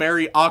Kosei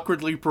very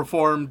awkwardly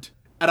performed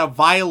at a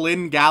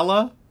violin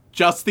gala,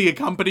 just the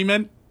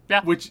accompaniment.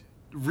 Yeah. Which,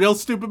 real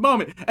stupid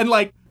moment. And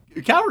like,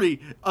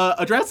 Kaori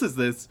addresses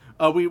this.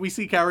 We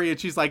see Kaori and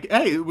she's like,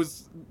 hey, it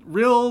was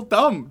real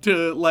dumb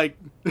to like,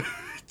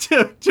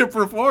 to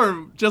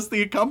perform just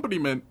the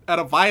accompaniment at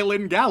a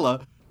violin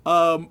gala.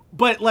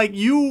 But like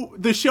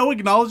the show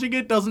acknowledging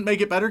it doesn't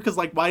make it better because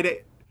like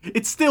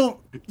it's still,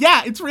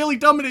 yeah, it's really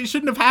dumb and it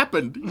shouldn't have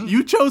happened.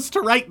 You chose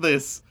to write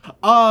this.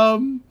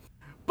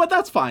 But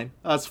that's fine.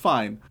 That's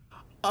fine.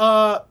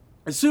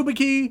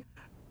 Tsubaki,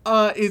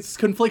 is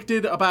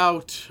conflicted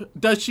about,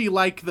 does she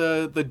like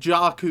the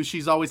jock who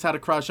she's always had a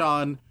crush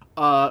on,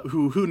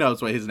 who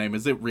knows what his name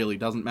is. It really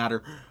doesn't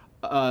matter.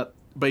 But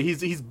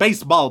he's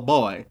Baseball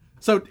Boy.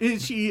 So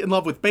is she in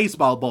love with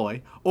Baseball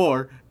Boy,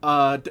 or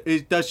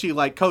does she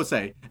like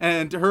Kosei?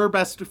 And her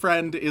best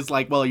friend is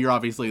like, well, you're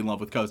obviously in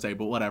love with Kosei,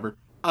 but whatever.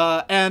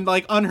 And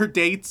like on her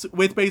dates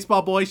with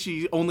Baseball Boy,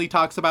 she only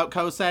talks about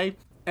Kosei,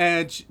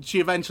 and she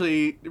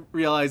eventually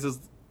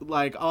realizes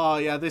like, oh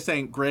yeah, this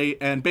ain't great.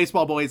 And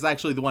Baseball Boy is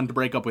actually the one to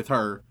break up with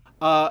her.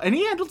 And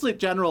he handles it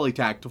generally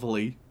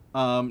tactfully,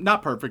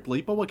 not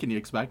perfectly, but what can you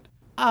expect?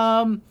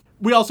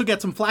 We also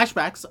get some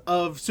flashbacks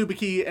of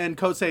Tsubaki and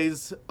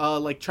Kosei's,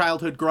 like,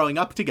 childhood growing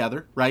up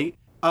together, right?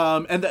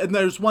 And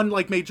there's one,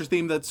 like, major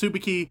theme that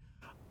Tsubaki,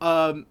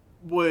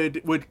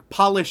 would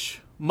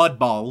polish mud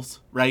balls,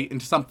 right,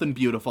 into something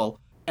beautiful.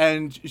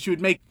 And she would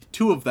make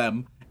 2 of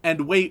them.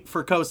 and wait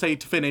for Kosei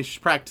to finish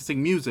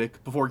practicing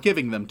music before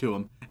giving them to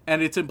him.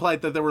 And it's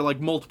implied that there were like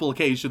multiple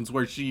occasions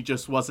where she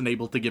just wasn't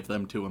able to give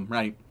them to him,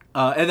 right?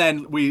 And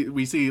then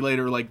we see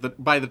later, like,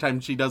 by the time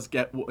she does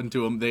get one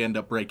to him, they end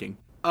up breaking.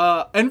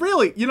 And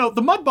really, you know,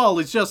 the mud ball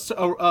is just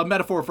a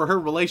metaphor for her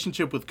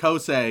relationship with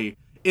Kosei,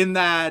 in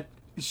that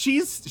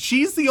she's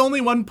the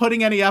only one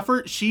putting any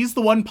effort. She's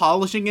the one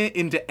polishing it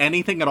into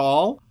anything at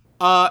all.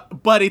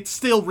 But it's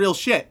still real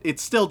shit.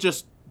 It's still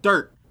just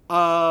dirt.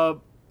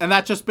 And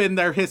that's just been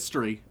their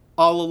history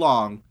all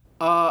along.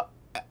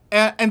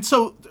 And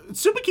so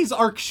Tsubuki's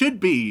arc should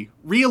be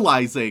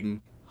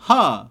realizing,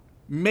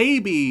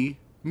 maybe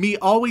me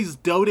always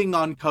doting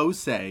on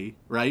Kosei,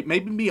 right?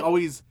 Maybe me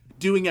always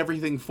doing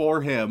everything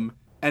for him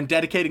and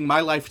dedicating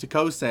my life to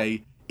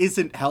Kosei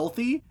isn't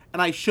healthy,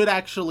 and I should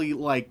actually,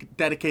 like,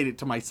 dedicate it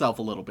to myself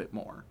a little bit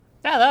more.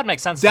 Yeah, that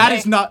makes sense. That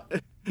is not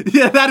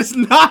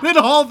at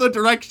all the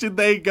direction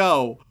they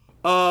go.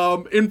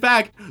 In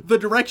fact, the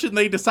direction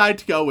they decide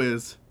to go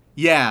is,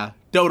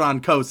 dote on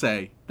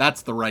Kosei.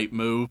 That's the right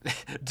move.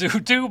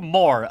 do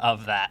more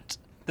of that.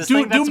 This do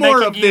thing that's more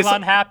making of you this.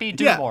 unhappy,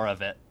 do more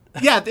of it.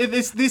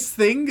 This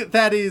thing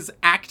that is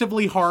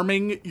actively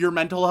harming your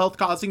mental health,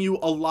 causing you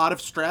a lot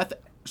of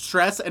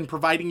stress and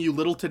providing you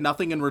little to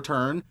nothing in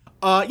return.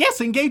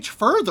 Yes, engage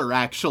further,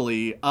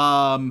 actually.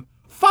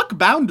 Fuck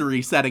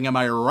boundary setting, am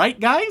I right,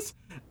 guys?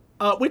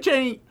 Which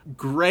ain't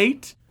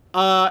great.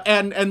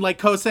 And like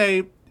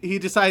Kosei, he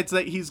decides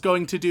that he's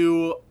going to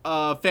do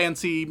a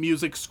fancy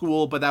music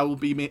school, but that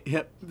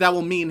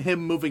will mean him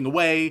moving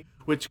away,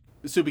 which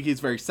Tsubuki's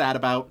very sad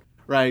about,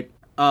 right?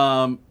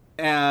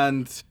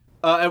 And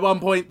at one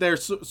point they're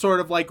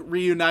sort of like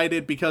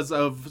reunited because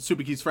of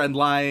Tsubuki's friend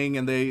lying,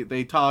 and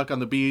they talk on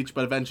the beach,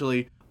 but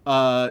eventually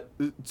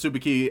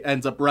Tsubuki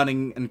ends up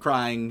running and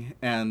crying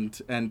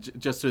and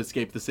just to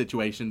escape the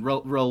situation.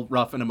 Real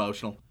rough and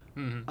emotional.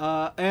 Mm-hmm.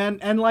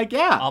 And like,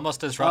 yeah.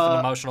 Almost as rough and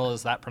emotional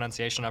as that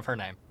pronunciation of her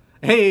name.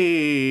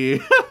 Hey!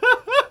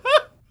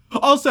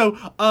 Also,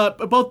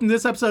 both in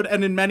this episode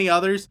and in many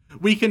others,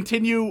 we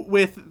continue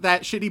with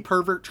that shitty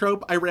pervert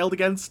trope I railed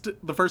against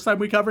the first time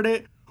we covered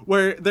it,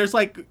 where there's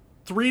like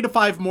 3 to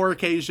 5 more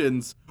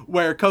occasions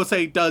where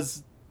Kosei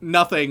does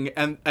nothing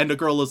and a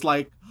girl is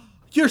like,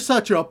 "You're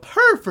such a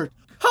pervert,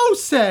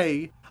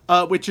 Kosei!"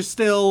 Which is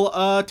still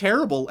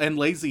terrible and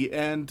lazy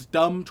and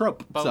dumb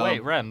trope. But so.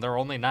 Wait, Ren, there are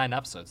only 9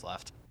 episodes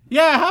left.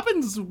 Yeah, it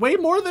happens way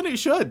more than it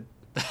should.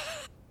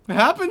 It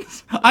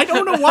happens. I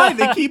don't know why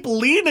they keep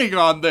leaning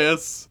on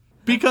this.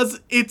 Because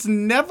it's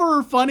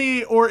never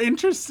funny or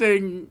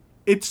interesting.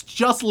 It's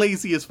just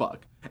lazy as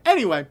fuck.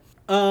 Anyway,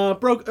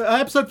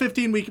 episode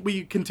 15,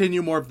 we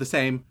continue more of the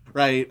same,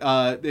 right?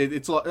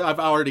 I've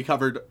already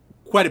covered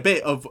quite a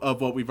bit of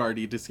what we've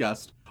already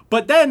discussed.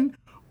 But then,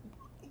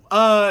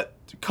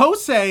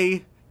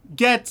 Kosei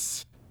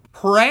gets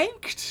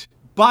pranked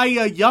by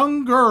a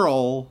young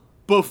girl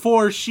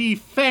before she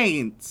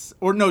faints.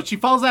 Or no, she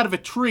falls out of a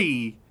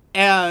tree,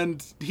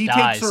 and he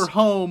dies. takes her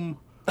home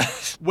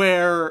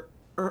where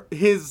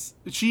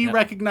she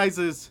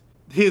recognizes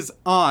his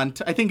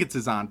aunt. I think it's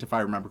his aunt, if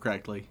I remember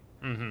correctly.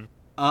 Mm-hmm.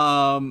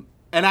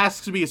 And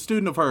asks to be a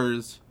student of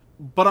hers.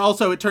 But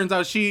also, it turns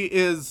out she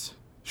is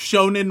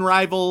shonen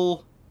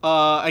rival.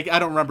 I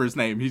don't remember his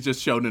name. He's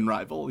just shonen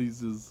rival.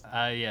 He's his...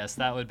 Yes,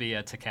 that would be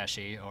a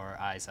Takeshi or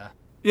Aiza.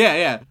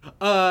 Yeah.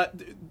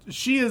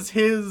 She is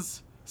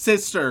his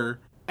sister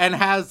and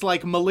has,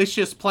 like,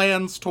 malicious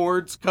plans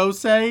towards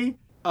Kosei.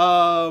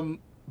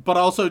 But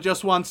also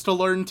just wants to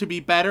learn to be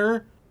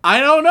better. I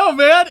don't know,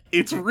 man.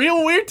 It's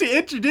real weird to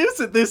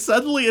introduce it this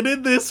suddenly and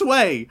in this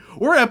way.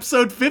 We're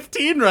episode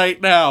 15 right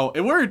now,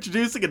 and we're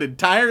introducing an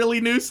entirely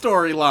new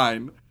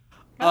storyline.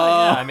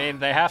 Yeah, I mean,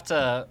 they have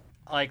to,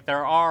 like,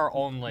 there are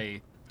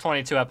only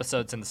 22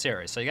 episodes in the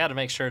series, so you got to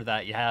make sure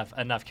that you have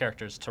enough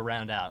characters to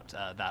round out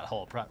that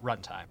whole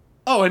runtime.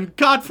 Oh, and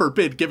God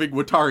forbid giving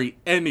Watari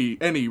any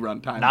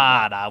runtime.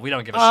 Nah, we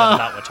don't give a shit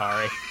about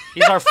Watari.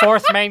 He's our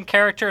 4th main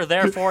character,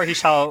 therefore he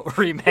shall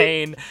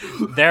remain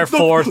their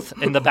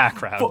 4th in the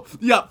background.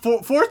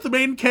 Fourth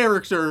main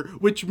character,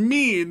 which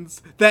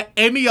means that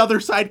any other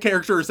side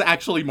character is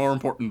actually more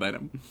important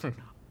than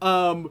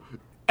him.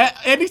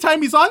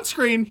 Anytime he's on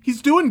screen,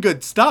 he's doing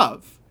good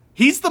stuff.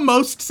 He's the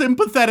most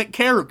sympathetic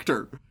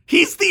character.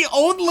 He's the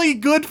only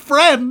good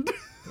friend.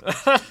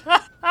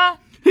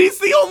 He's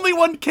the only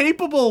one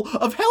capable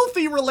of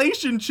healthy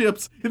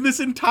relationships in this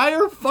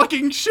entire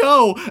fucking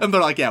show. And they're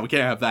like, yeah, we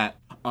can't have that.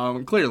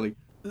 Clearly.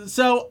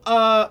 So,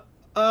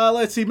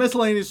 let's see.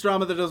 Miscellaneous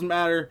drama that doesn't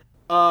matter.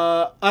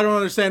 I don't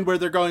understand where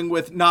they're going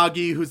with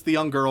Nagi, who's the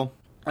young girl.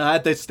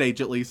 At this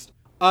stage, at least.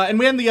 And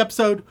we end the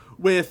episode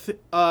with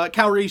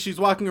Kaori. She's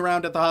walking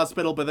around at the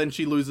hospital, but then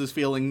she loses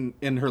feeling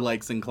in her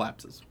legs and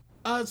collapses.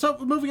 So,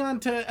 moving on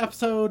to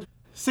episode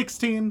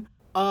 16.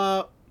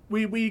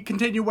 We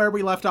continue where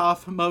we left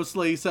off,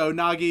 mostly. So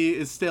Nagi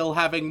is still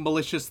having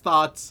malicious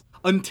thoughts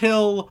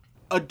until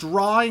a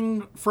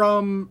drawing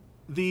from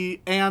the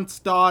aunt's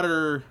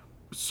daughter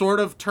sort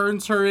of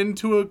turns her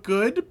into a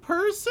good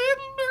person.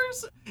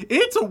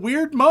 It's a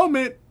weird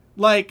moment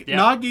Like, Yeah.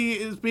 Nagi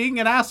is being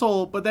an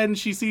asshole, but then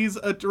she sees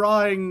a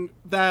drawing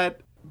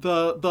that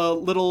the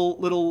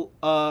little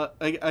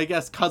I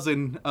guess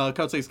cousin,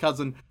 Kosei's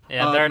cousin.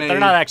 Yeah, they're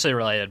not actually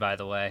related, by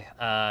the way.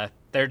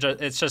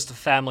 It's just a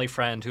family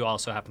friend who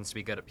also happens to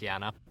be good at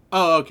piano.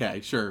 Oh,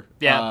 okay, sure.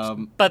 Yeah,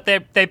 but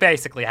they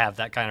basically have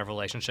that kind of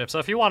relationship. So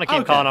if you want to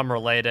keep Okay. calling them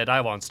related,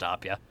 I won't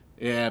stop you.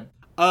 Yeah.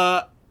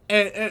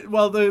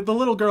 Well, the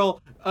little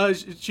girl,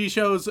 she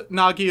shows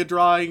Nagi a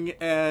drawing,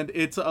 and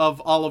it's of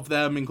all of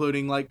them,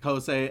 including, like,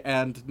 Kosei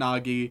and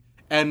Nagi.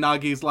 And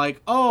Nagi's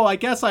like, oh, I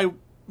guess I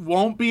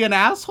won't be an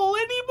asshole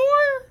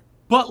anymore?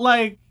 But,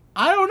 like,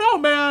 I don't know,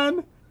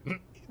 man.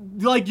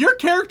 Like, your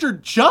character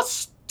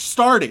just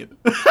started.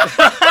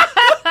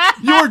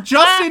 You were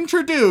just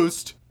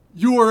introduced.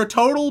 You were a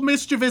total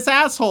mischievous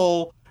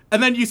asshole.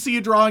 And then you see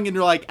a drawing and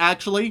you're like,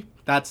 actually,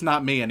 that's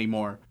not me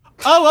anymore.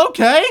 Oh,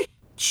 okay.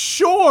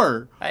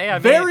 Sure. Hey, I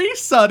mean- Very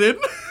sudden.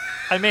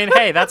 I mean,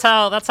 hey, that's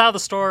how the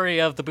story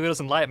of the Buddha's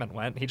enlightenment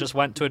went. He just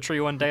went to a tree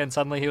one day and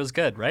suddenly he was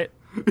good, right?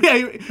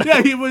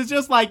 He was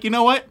just like, you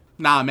know what?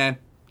 Nah, man.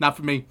 Not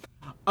for me.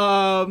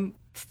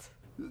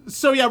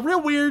 So yeah,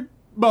 real weird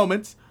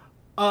moments.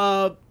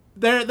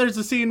 There's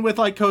a scene with,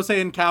 like,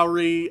 Kosei and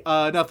Kaori.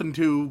 Nothing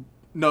too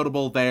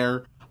notable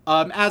there.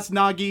 As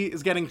Nagi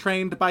is getting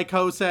trained by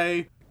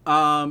Kosei,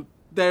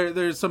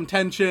 there's some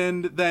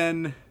tension.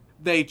 Then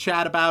they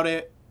chat about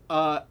it.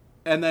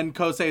 And then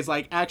Kosei's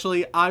like,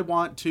 actually, I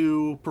want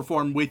to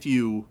perform with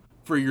you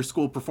for your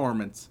school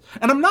performance.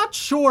 And I'm not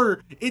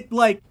sure,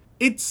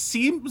 it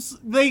seems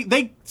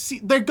they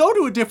go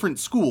to a different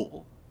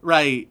school,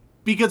 right?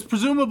 Because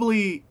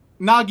presumably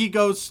Nagi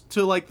goes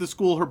to, like, the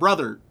school her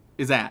brother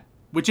is at,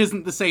 which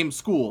isn't the same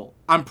school.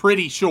 I'm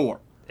pretty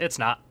sure. It's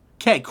not.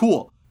 Okay,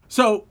 cool.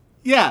 So,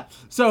 yeah.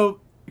 So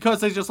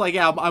Kosei's just like,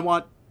 yeah, I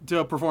want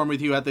to perform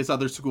with you at this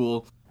other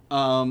school.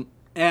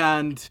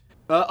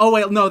 Oh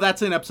wait, no,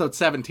 that's in episode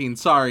 17.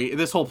 Sorry,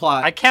 this whole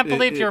plot. I can't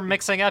believe you're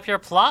mixing up your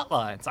plot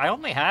lines. I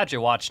only had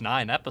you watch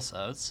 9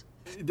 episodes.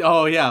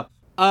 Oh yeah.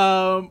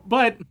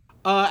 But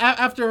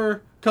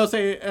after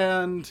Kosei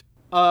and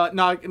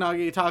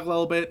Nagi talk a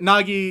little bit,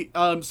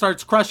 Nagi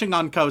starts crushing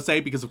on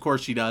Kosei because of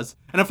course she does.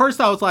 And at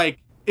first I was like,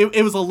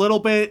 it was a little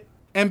bit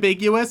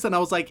ambiguous, and I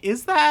was like,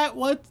 is that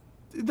what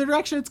the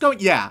direction it's going?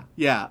 Yeah.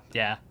 Yeah.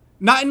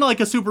 Not in, like,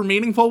 a super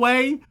meaningful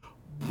way,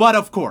 but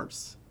of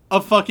course.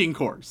 Of fucking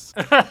course.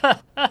 You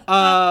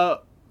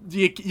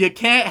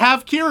can't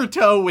have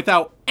Kirito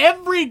without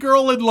every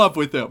girl in love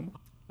with him.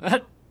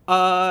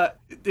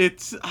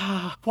 It's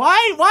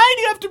why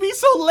do you have to be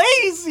so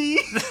lazy?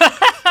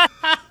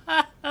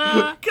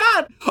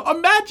 God,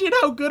 imagine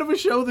how good of a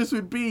show this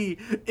would be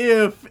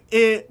if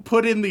it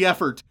put in the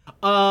effort.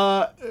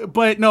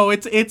 But no,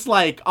 it's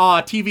like,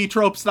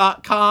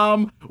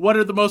 TVtropes.com. What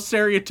are the most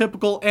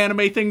stereotypical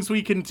anime things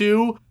we can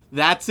do?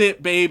 That's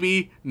it,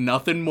 baby.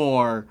 Nothing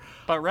more.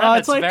 But Rev,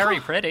 it's like, very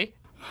pretty.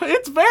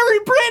 It's very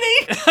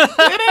pretty.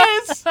 It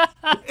is.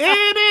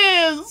 It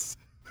is.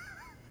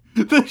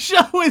 The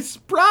show is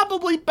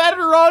probably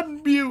better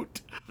on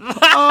mute.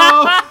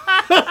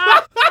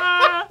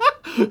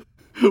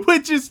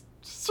 Which is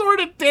sort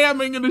of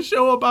damning in a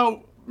show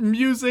about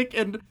music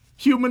and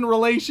human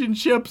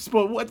relationships,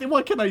 but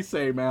what can I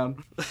say, man?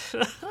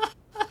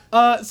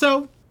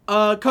 So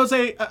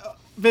Kosei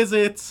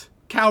visits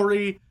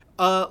Kaori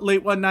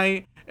late one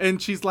night,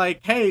 and she's like,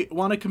 hey,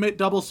 want to commit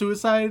double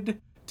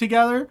suicide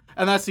together?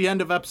 And that's the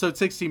end of episode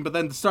 16, but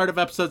then the start of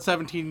episode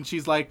 17,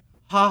 she's like,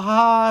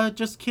 haha,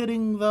 just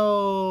kidding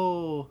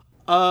though.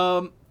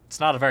 It's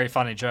not a very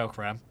funny joke,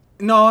 Rem.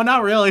 No,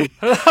 not really.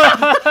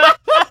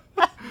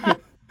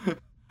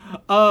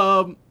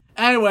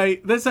 Anyway,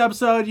 this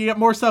episode, you get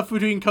more stuff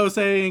between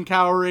Kosei and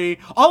Kaori.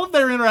 All of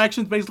their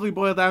interactions basically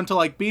boil down to,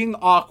 like, being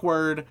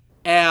awkward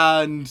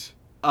and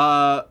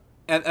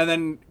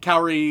then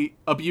Kaori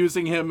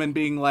abusing him and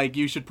being like,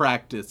 you should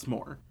practice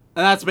more.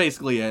 And that's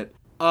basically it.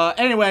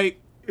 Anyway,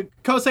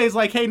 Kosei's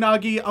like, hey,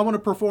 Nagi, I want to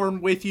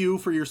perform with you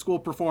for your school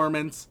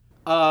performance.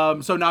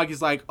 So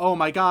Nagi's like, oh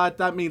my god,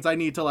 that means I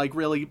need to, like,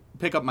 really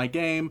pick up my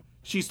game.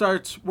 She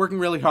starts working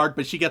really hard,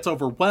 but she gets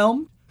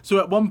overwhelmed. So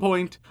at one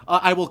point,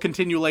 I will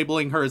continue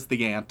labeling her as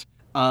the aunt.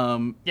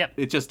 Yep.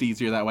 It's just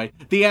easier that way.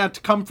 The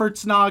aunt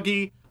comforts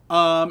Nagi,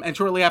 and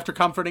shortly after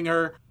comforting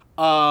her,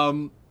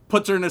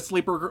 puts her in a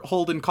sleeper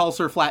hold and calls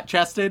her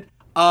flat-chested,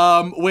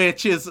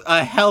 which is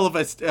a hell of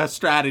a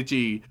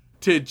strategy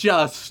to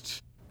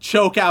just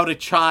choke out a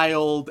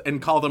child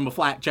and call them a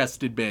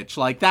flat-chested bitch.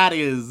 Like, that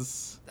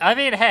is... I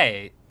mean,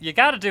 hey, you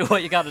gotta do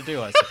what you gotta do,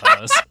 I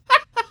suppose.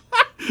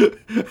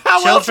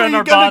 How else are Children you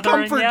are gonna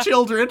bothering comfort ya?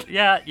 children?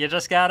 Yeah, you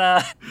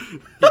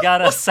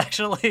gotta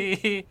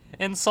sexually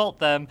insult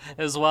them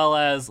as well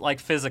as, like,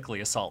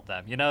 physically assault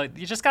them. You know,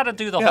 you just gotta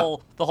do the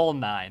whole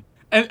 9.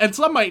 And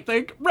some might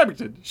think,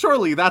 Remington,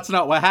 surely that's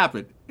not what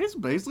happened. It's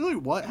basically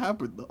what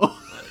happened, though.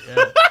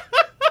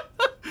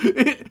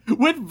 Yeah.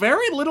 With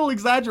very little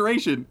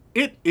exaggeration,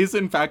 it is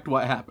in fact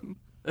what happened.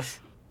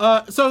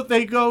 So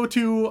they go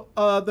to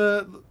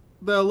the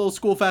little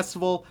school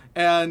festival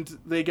and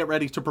they get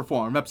ready to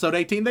perform. Episode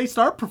 18, they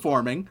start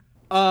performing.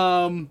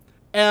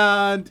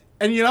 And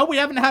we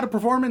haven't had a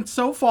performance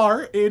so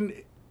far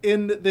in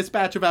this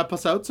batch of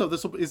episodes, so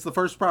this is the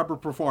first proper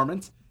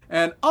performance.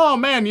 And oh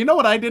man, you know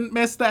what I didn't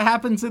miss that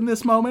happens in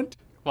this moment?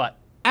 What?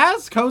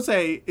 As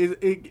Kosei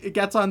it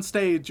gets on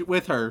stage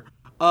with her,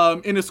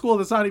 in a school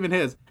that's not even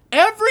his,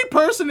 every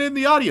person in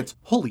the audience,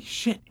 holy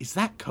shit, is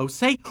that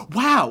Kosei?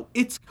 Wow,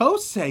 it's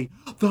Kosei.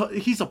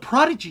 He's a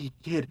prodigy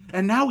kid,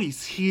 and now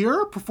he's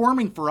here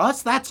performing for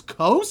us? That's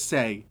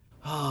Kosei.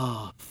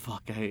 Oh,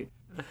 fuck, I hate.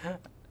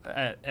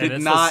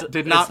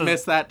 Did not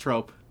miss that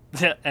trope.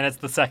 And it's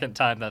the second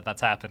time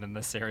that's happened in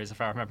this series, if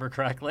I remember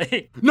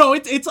correctly. No,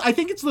 it's I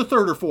think it's the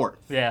third or fourth.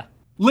 Yeah.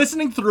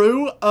 Listening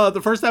through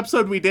the first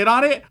episode we did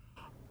on it,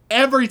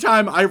 every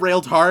time I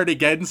railed hard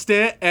against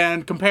it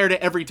and compared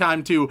it every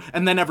time to,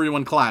 and then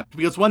everyone clapped.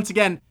 Because once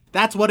again,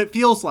 that's what it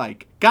feels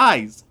like.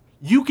 Guys,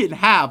 you can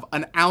have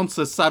an ounce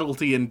of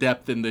subtlety and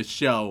depth in this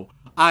show.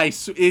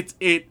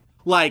 It'll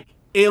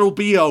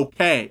be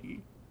okay.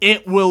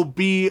 It will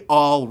be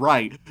all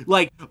right.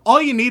 Like,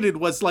 all you needed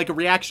was like a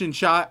reaction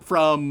shot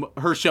from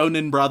her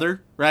shonen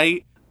brother,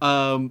 right?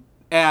 And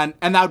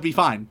that would be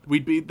fine.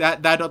 We'd be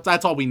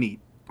that's all we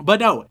need. But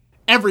no,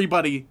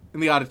 everybody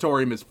in the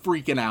auditorium is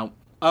freaking out.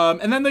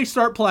 And then they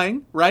start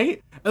playing,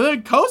 right? And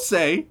then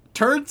Kosei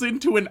turns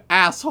into an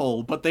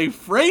asshole, but they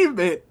frame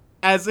it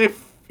as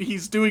if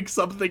he's doing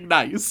something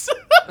nice.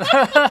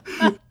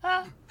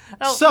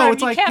 So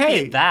it's like,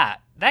 hey,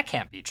 that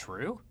can't be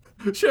true.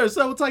 Sure.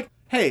 So it's like,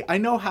 hey, I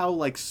know how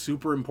like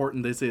super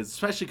important this is,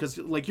 especially because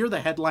like you're the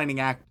headlining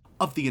act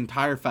of the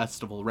entire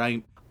festival,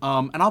 right?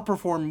 And I'll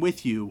perform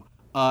with you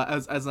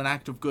as an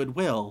act of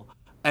goodwill,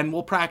 and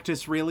we'll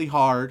practice really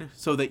hard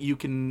so that you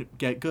can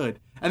get good.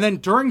 And then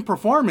during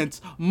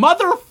performance,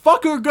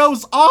 motherfucker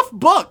goes off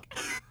book.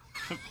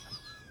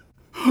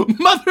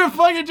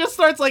 Motherfucker just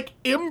starts like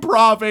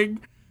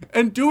improving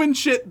and doing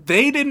shit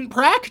they didn't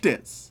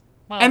practice.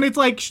 Wow. And it's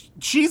like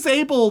she's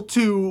able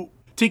to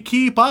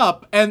keep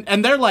up,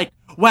 and they're like,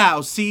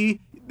 wow,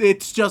 see,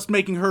 it's just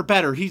making her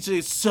better. He's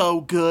just so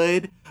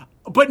good.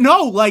 But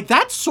no, like,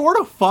 that's sort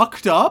of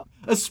fucked up,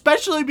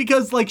 especially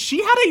because, like,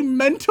 she had a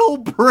mental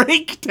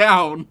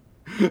breakdown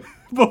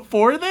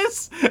before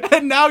this,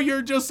 and now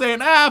you're just saying,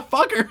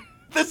 fuck her.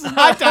 This is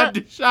my time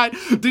to shine.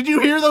 Did you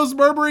hear those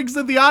murmurings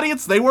in the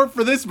audience? They weren't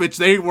for this bitch,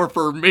 they were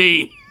for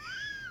me.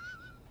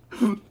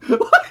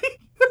 Like,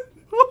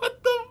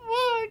 what the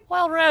fuck?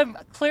 Well, Rem,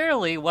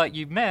 clearly what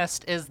you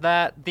missed is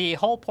that the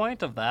whole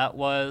point of that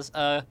was,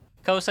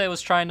 Kosei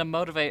was trying to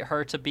motivate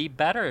her to be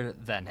better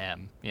than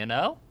him, you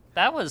know?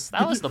 That was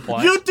the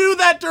point. You do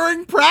that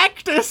during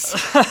practice!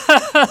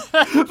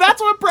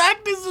 That's what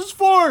practice is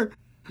for!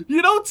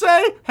 You don't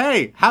say,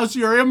 hey, how's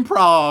your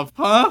improv,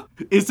 huh?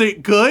 Is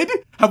it good?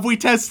 Have we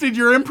tested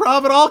your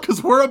improv at all?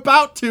 Because we're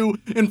about to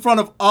in front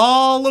of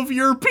all of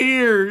your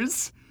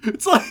peers.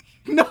 It's like,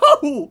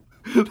 no!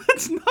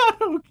 That's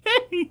not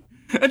okay!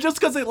 And just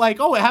because it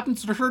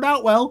happens to turn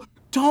out well,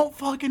 don't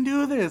fucking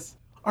do this.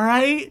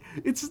 Alright?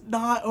 It's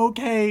not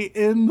okay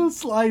in the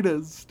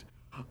slightest.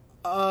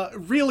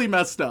 Really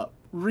messed up.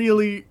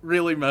 Really,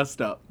 really messed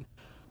up.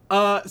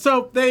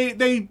 So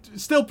they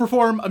still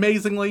perform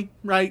amazingly,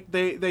 right?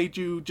 They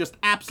do just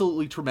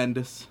absolutely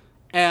tremendous.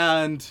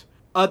 And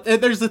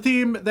there's a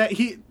theme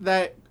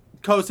that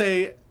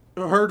Kosei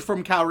heard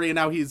from Kaori, and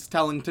now he's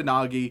telling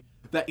Tanagi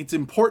that it's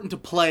important to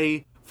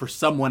play for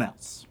someone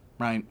else,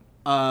 right?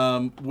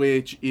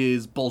 Which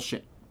is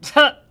bullshit.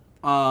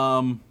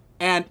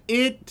 And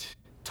it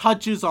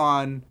touches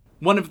on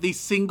one of the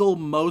single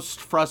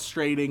most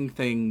frustrating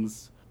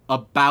things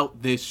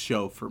about this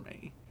show for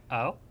me.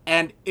 Oh?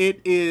 And it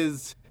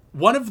is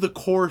one of the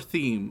core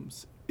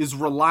themes is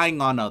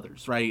relying on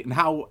others, right? And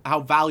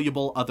how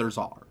valuable others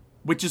are,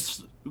 which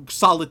is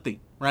solid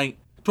theme, right?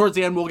 Towards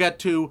the end, we'll get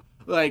to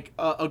like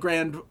a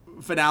grand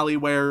finale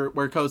where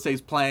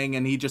Kosei's playing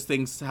and he just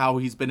thinks how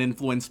he's been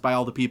influenced by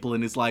all the people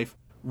in his life.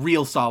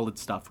 Real solid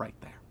stuff right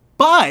there.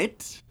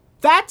 But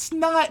that's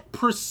not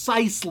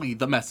precisely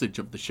the message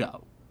of the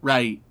show,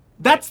 right?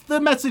 That's the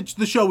message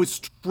the show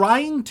is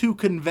trying to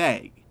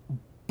convey.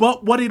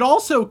 But what it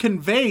also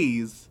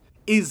conveys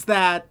is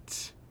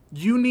that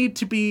you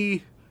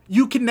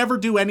can never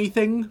do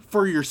anything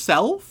for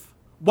yourself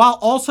while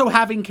also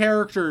having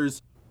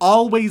characters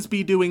always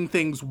be doing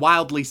things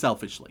wildly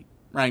selfishly,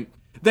 right?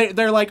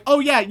 They're like, oh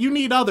yeah, you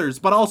need others,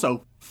 but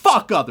also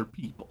fuck other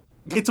people.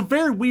 It's a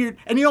very weird,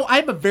 and I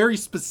have a very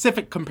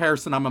specific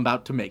comparison I'm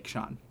about to make,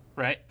 Sean.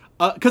 Right.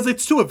 Because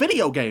it's to a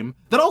video game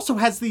that also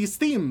has these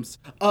themes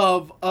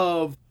of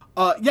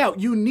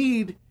you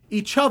need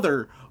each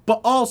other,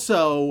 but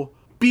also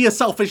be a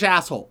selfish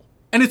asshole.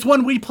 And it's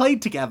one we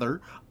played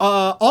together.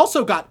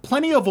 Also got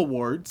plenty of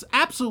awards,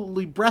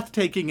 absolutely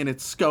breathtaking in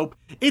its scope.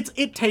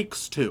 It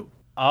Takes Two.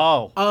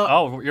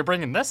 Oh, you're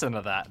bringing this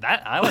into that.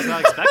 I was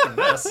not expecting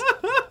this.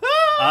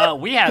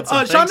 We had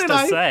some things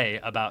to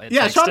say about it.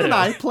 Yeah, Takes Sean Two. and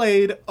I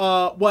played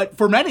what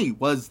for many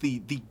was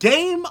the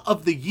game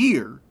of the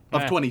year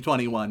of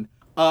 2021.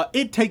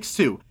 It Takes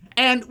Two.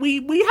 And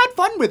we had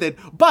fun with it,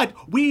 but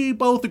we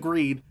both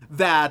agreed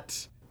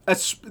that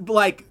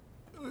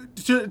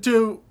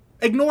to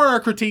ignore our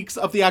critiques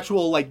of the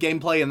actual, like,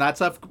 gameplay and that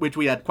stuff, which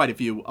we had quite a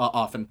few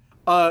often.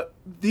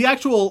 The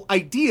actual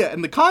idea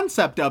and the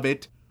concept of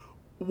it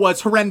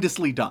was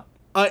horrendously done.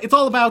 It's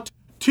all about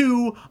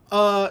two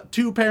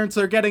parents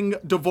that are getting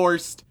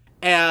divorced,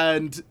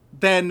 and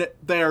then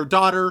their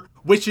daughter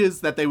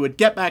wishes that they would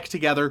get back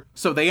together,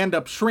 so they end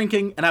up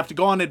shrinking and have to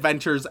go on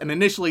adventures, and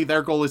initially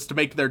their goal is to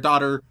make their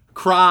daughter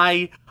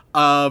cry,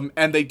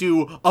 and they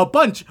do a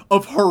bunch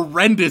of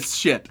horrendous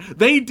shit.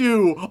 They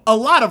do a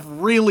lot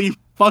of really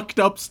fucked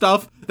up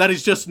stuff that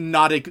is just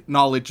not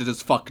acknowledged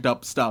as fucked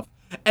up stuff.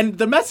 And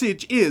the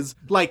message is,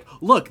 like,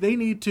 look, they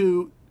need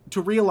to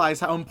realize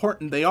how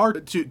important they are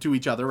to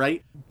each other,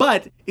 right?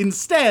 But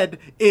instead,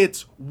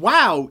 it's,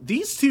 wow,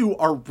 these two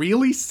are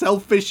really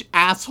selfish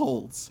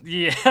assholes.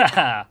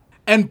 Yeah.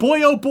 And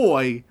boy, oh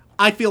boy,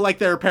 I feel like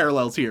there are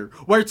parallels here,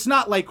 where it's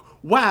not like,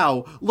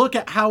 wow, look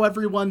at how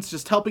everyone's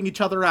just helping each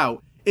other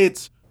out.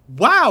 It's,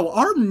 wow,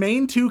 our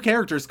main two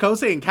characters,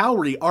 Kosei and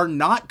Kaori, are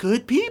not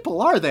good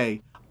people, are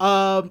they?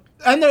 And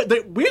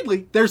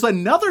weirdly, there's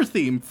another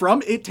theme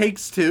from It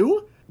Takes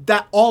Two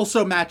that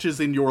also matches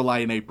in Your Lie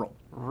in April.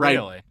 Right?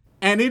 Really?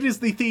 And it is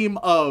the theme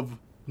of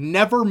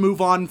never move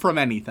on from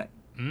anything.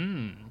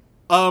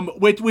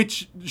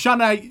 Which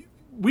Sean and I,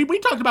 we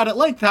talked about at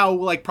length how,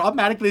 like,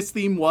 problematic this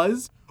theme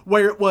was,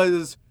 where it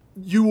was,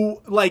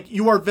 you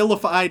are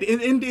vilified,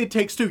 in It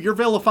Takes Two, you're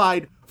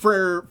vilified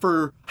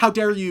for how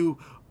dare you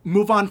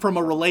move on from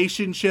a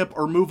relationship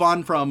or move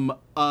on from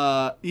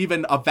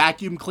even a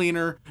vacuum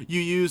cleaner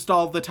you used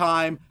all the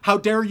time. How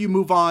dare you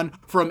move on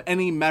from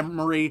any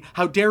memory?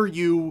 How dare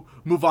you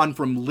move on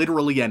from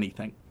literally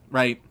anything,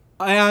 right?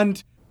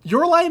 And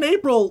Your Lie in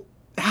April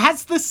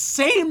has the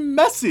same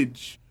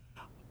message.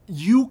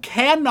 You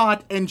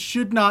cannot and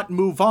should not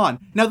move on.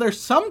 Now, there's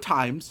some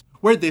times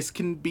where this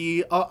can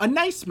be a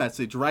nice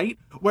message, right?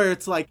 Where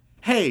it's like,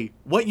 hey,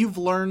 what you've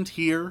learned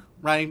here,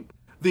 right?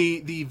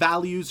 The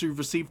values you've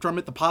received from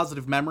it, the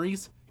positive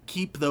memories,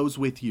 keep those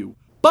with you.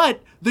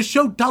 But the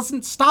show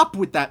doesn't stop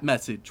with that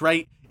message,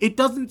 right? It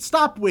doesn't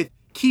stop with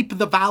keep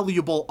the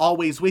valuable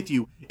always with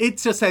you. It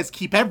just says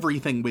keep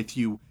everything with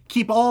you.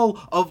 Keep all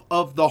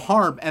of the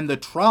harm and the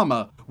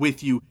trauma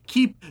with you.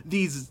 Keep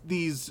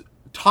these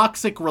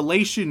toxic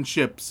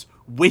relationships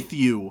with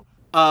you,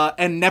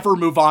 and never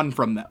move on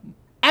from them.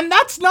 And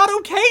that's not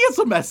okay as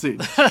a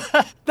message.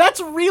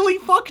 That's really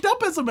fucked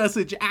up as a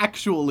message,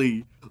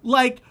 actually.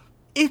 Like,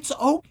 it's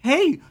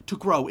okay to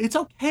grow. It's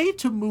okay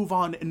to move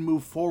on and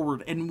move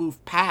forward and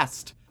move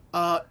past.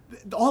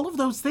 All of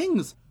those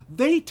things,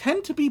 they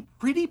tend to be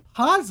pretty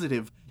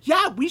positive.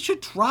 Yeah, we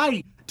should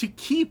try to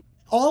keep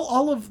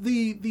all of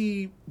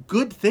the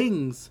good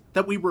things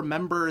that we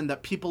remember and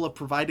that people have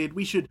provided.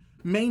 We should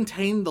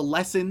maintain the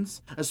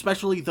lessons,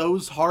 especially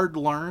those hard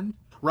learned,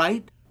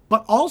 right?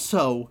 But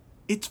also,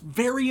 it's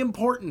very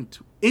important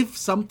if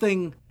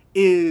something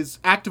is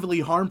actively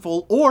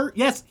harmful, or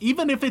yes,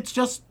 even if it's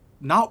just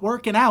not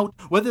working out,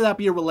 whether that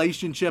be a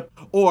relationship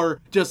or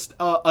just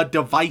a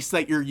device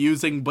that you're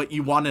using but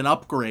you want an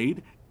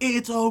upgrade,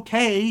 it's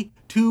okay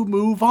to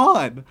move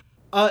on.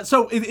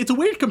 So it's a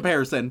weird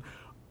comparison,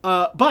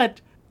 but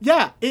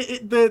yeah,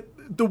 the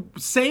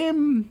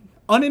same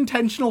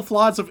unintentional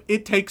flaws of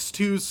It Takes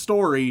Two's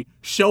story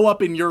show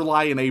up in Your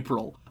Lie in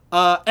April.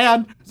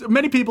 And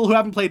many people who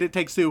haven't played It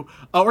Takes Two,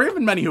 or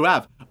even many who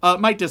have,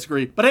 might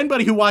disagree. But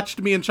anybody who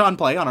watched me and Sean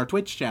play on our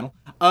Twitch channel,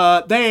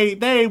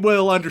 they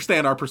will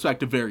understand our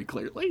perspective very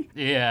clearly.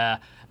 Yeah,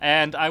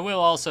 and I will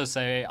also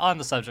say, on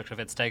the subject of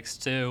It Takes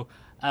Two,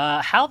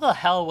 how the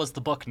hell was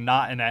the book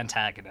not an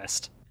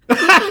antagonist?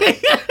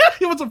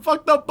 It was a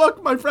fucked up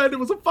book, my friend. It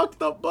was a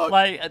fucked up book.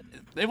 Like,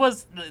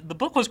 the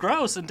book was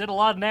gross and did a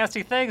lot of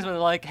nasty things, but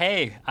like,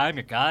 hey, I'm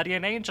your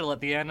guardian angel at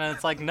the end, and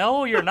it's like,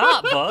 no, you're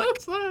not, book.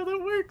 That's not how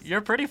that works.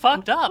 You're pretty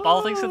fucked up,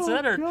 all things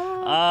considered.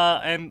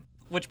 God. And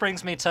which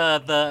brings me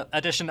to the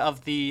addition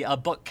of the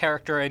book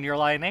character in Your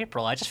Lie in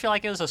April. I just feel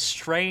like it was a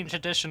strange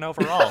addition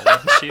overall,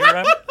 wouldn't you,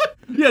 Rem?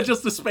 Yeah,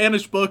 just a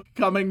Spanish book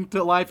coming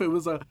to life. It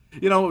was a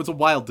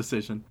wild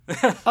decision.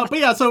 But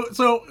yeah,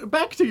 so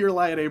back to Your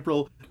Lie in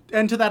April,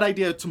 and to that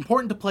idea, it's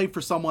important to play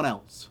for someone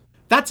else.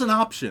 That's an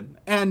option.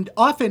 And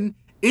often,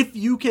 if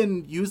you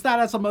can use that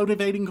as a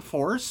motivating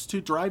force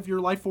to drive your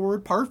life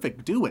forward,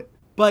 perfect, do it.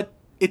 But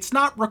it's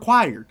not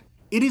required.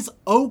 It is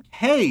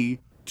okay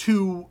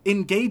to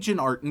engage in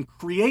art and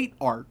create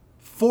art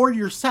for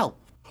yourself,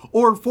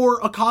 or for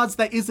a cause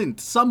that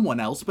isn't someone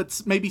else,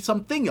 but maybe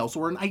something else,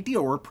 or an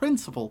idea, or a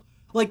principle.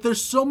 Like,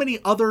 there's so many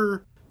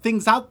other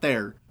things out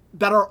there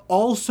that are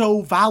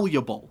also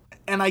valuable.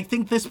 And I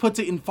think this puts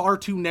it in far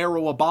too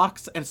narrow a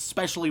box,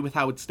 especially with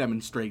how it's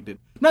demonstrated.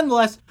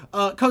 Nonetheless,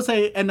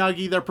 Kosei and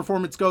Nagi, their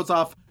performance goes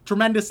off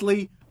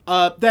tremendously.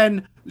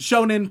 Then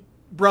Shonen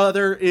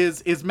brother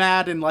is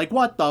mad and like,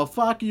 what the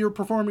fuck? You're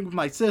performing with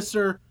my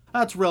sister?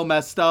 That's real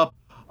messed up.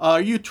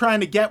 Are you trying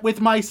to get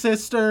with my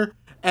sister?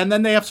 And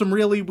then they have some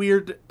really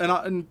weird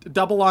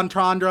double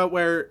entendre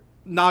where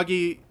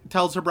Nagi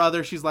tells her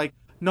brother, she's like,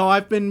 no,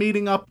 I've been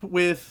meeting up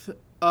with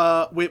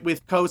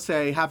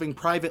Kosei, having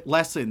private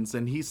lessons,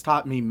 and he's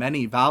taught me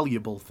many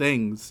valuable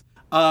things.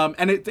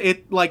 And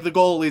it like the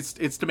goal is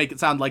to make it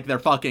sound like they're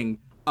fucking.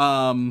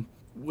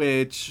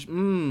 Which,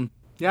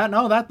 yeah,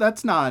 no,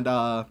 that's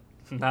not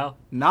No.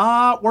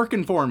 not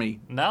working for me.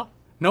 No.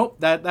 Nope,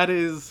 that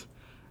is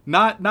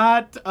not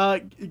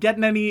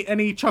getting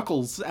any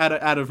chuckles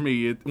out of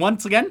me.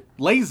 Once again,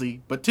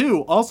 lazy, but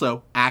two,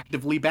 also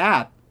actively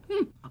bad.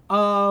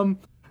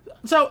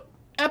 So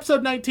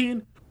episode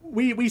 19,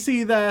 we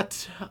see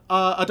that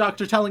a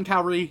doctor telling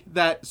Kaori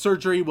that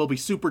surgery will be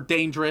super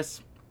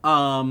dangerous.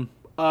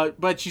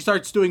 But she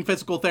starts doing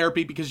physical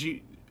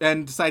therapy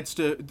and decides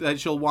that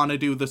she'll want to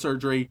do the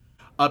surgery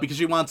because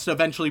she wants to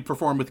eventually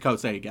perform with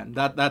Kosei again.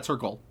 That's her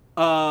goal.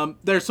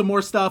 There's some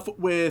more stuff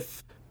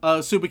with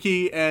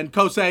Tsubaki and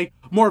Kosei,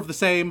 more of the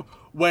same,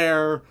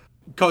 where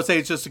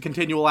Kosei is just a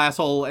continual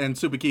asshole and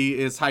Tsubaki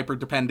is hyper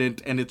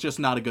dependent, and it's just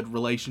not a good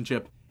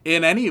relationship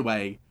in any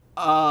way.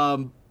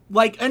 And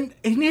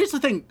here's the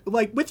thing,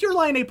 like with your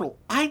line, April,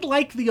 I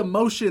like the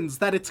emotions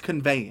that it's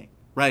conveying,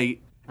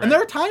 right? And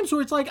there are times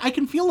where it's like, I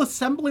can feel a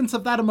semblance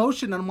of that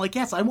emotion, and I'm like,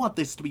 yes, I want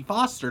this to be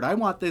fostered. I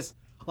want this,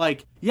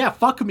 like, yeah,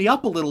 fuck me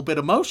up a little bit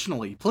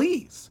emotionally,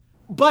 please.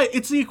 But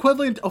it's the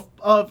equivalent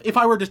of if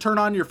I were to turn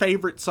on your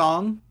favorite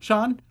song,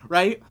 Sean,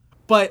 right?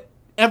 But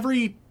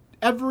every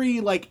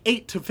like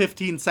 8 to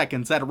 15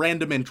 seconds at a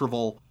random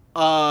interval,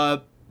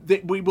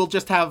 we will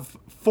just have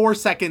 4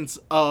 seconds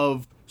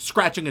of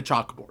scratching a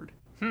chalkboard.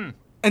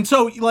 And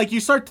so, like, you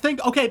start to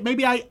think, okay,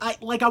 maybe I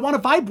want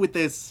to vibe with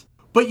this,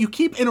 but you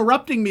keep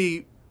interrupting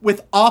me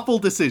with awful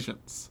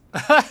decisions.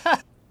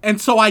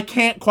 And so I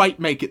can't quite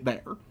make it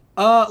there.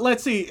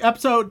 Let's see,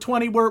 episode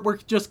 20, we're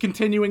just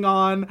continuing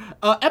on.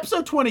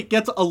 Episode 20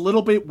 gets a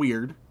little bit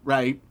weird,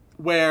 right?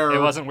 Where... It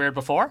wasn't weird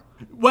before?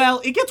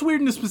 Well, it gets weird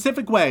in a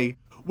specific way,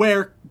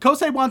 where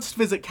Kosei wants to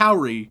visit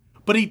Kaori,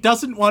 but he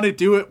doesn't want to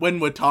do it when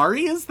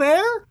Watari is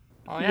there.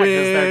 Oh yeah, because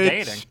they're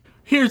dating.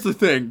 Here's the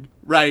thing,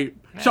 right?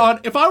 Yeah. Sean,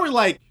 if I were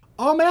like,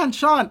 oh man,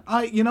 Sean,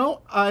 I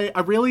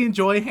really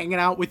enjoy hanging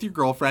out with your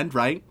girlfriend,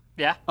 right?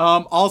 Yeah.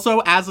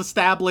 Also, as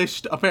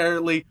established,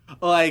 apparently,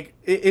 like,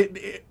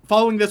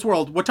 following this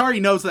world,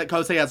 Watari knows that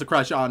Kosei has a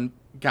crush on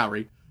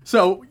Kaori.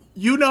 So,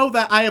 you know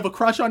that I have a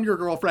crush on your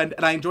girlfriend,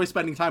 and I enjoy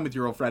spending time with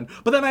your girlfriend.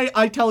 But then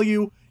I tell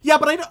you, yeah,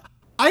 but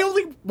I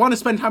only want to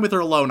spend time with her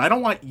alone. I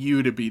don't want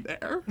you to be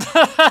there.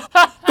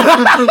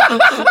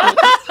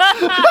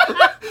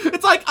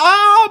 It's like,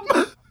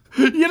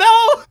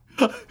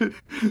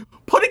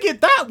 putting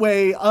it that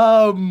way,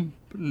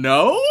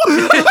 no?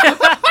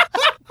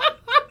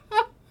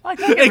 Like,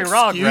 don't get me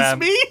wrong, Excuse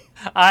me?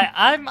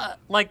 I'm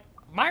like,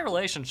 my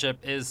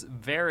relationship is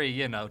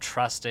very,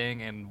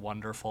 trusting and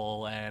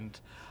wonderful, and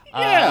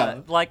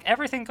like,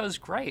 everything goes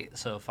great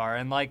so far.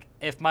 And like,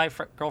 if my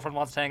girlfriend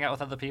wants to hang out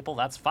with other people,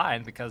 that's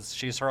fine, because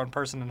she's her own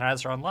person and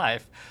has her own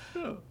life.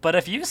 But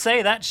if you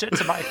say that shit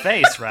to my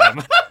face,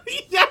 Rem...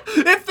 Yeah,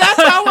 if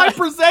that's how I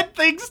present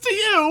things to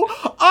you,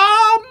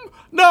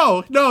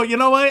 no, you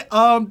know what?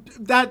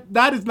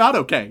 That is not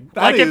okay.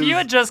 If you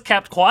had just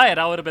kept quiet,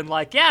 I would have been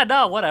like, yeah,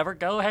 no, whatever,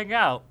 go hang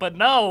out. But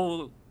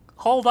no,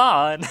 hold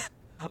on.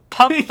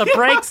 Pump the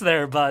brakes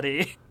there,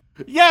 buddy.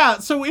 Yeah,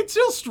 so it's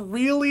just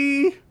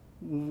really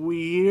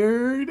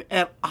weird,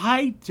 and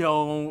I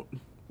don't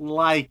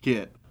like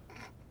it.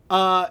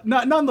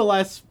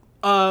 Nonetheless,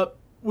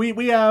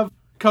 we have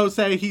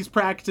Kosei. He's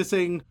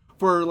practicing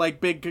for, like,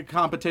 big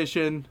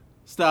competition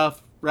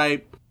stuff,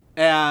 right?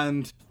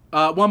 And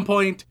at one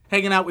point,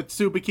 hanging out with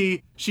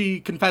Tsubaki, she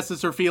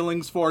confesses her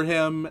feelings for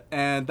him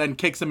and then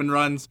kicks him and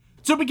runs.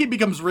 Tsubaki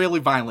becomes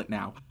really violent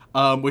now,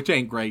 which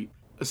ain't great.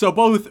 So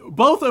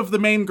both of the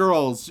main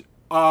girls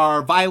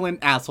are violent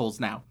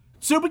assholes now.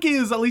 Tsubaki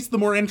is at least the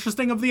more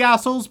interesting of the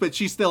assholes, but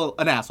she's still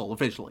an asshole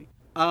officially.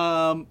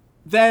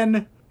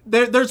 Then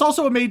there's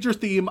also a major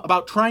theme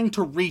about trying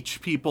to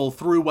reach people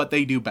through what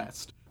they do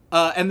best.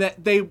 And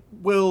that they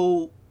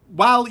will,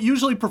 while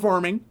usually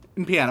performing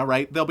in piano,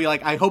 right, they'll be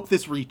like, I hope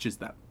this reaches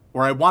them,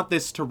 or I want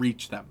this to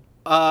reach them.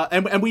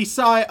 And we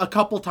saw it a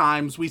couple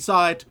times. We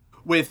saw it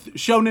with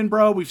Shonen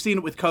Bro, we've seen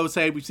it with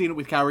Kosei, we've seen it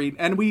with Kaori,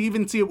 and we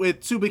even see it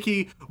with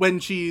Tsubaki when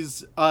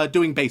she's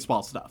doing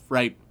baseball stuff,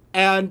 right?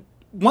 And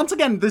once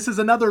again, this is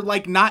another,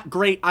 like, not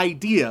great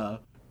idea,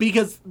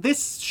 because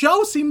this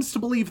show seems to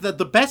believe that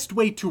the best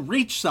way to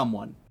reach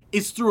someone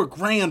is through a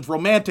grand,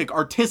 romantic,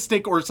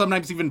 artistic, or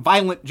sometimes even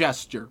violent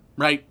gesture,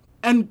 right?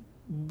 And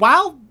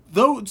while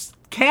those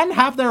can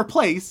have their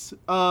place,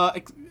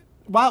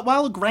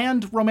 while a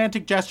grand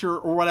romantic gesture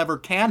or whatever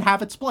can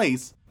have its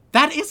place,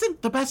 that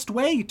isn't the best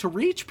way to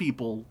reach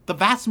people the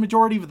vast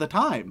majority of the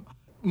time.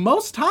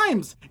 Most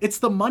times, it's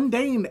the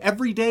mundane,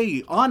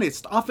 everyday,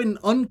 honest, often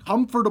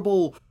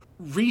uncomfortable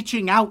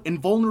reaching out and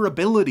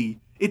vulnerability.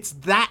 It's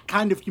that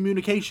kind of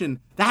communication.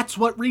 That's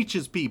what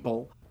reaches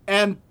people.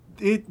 And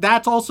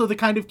that's also the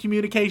kind of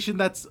communication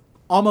that's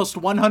almost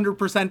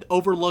 100%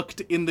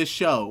 overlooked in this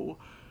show,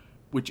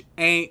 which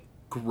ain't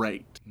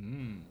great.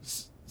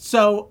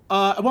 So,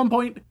 at one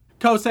point,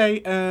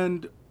 Kosei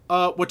and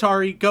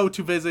Watari go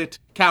to visit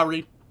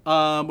Kaori.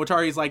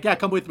 Watari's like, yeah,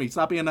 come with me,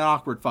 stop being an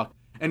awkward fuck.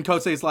 And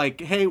Kosei's like,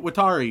 hey,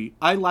 Watari,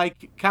 I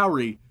like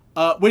Kaori.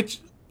 Which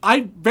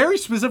I very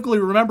specifically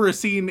remember a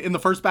scene in the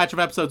first batch of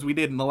episodes we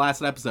did in the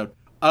last episode,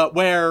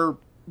 where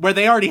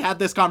they already had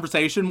this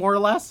conversation, more or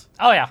less.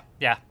 Oh,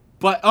 yeah.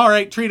 But, all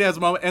right, treat it as a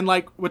moment. And,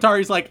 like,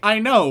 Watari's like, I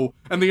know.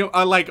 And, the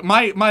like,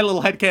 my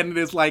little headcanon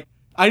is like,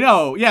 I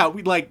know. Yeah,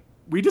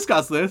 we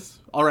discussed this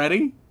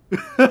already.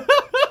 But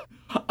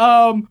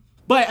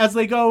as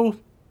they go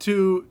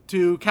to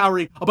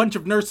Kaori, a bunch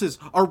of nurses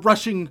are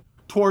rushing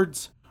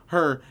towards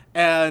her,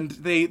 and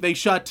they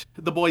shut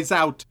the boys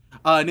out.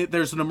 And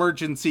there's an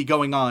emergency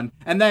going on.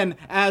 And then,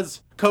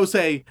 as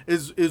Kosei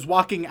is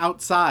walking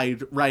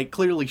outside, right,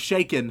 clearly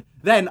shaken,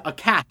 then a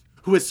cat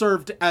who has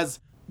served as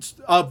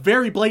a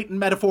very blatant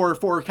metaphor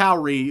for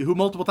Kaori, who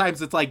multiple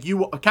times it's like,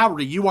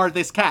 Kaori, you are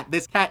this cat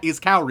is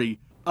Kaori,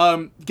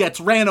 gets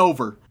ran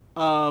over.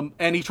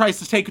 And he tries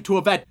to take it to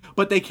a vet,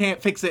 but they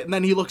can't fix it. And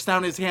then he looks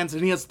down his hands,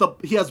 and he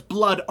has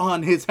blood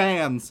on his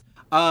hands.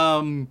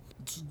 All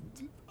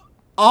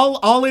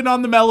in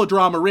on the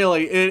melodrama,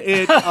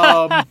 really.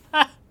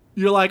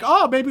 You're like,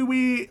 oh, maybe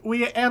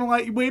we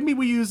analyze, maybe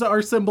we use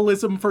our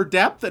symbolism for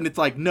depth, and it's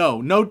like,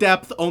 no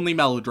depth, only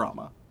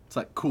melodrama. It's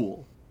like,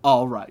 cool,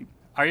 all right.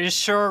 Are you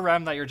sure,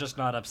 Rem, that you're just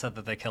not upset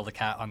that they killed a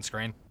cat on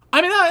screen?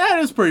 I mean, that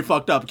is pretty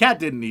fucked up. Cat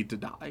didn't need to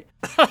die.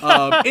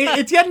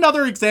 It's yet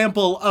another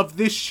example of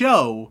this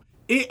show.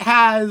 It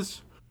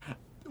has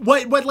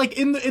what like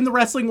in the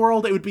wrestling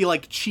world, it would be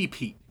like cheap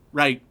heat,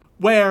 right?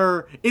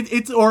 Where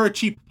it's or a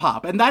cheap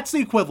pop, and that's the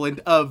equivalent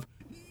of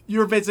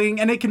you're visiting,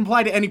 and it can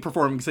apply to any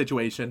performing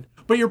situation.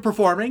 But you're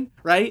performing,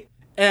 right?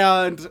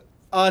 And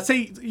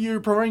say you're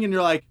performing, and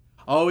you're like,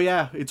 oh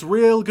yeah, it's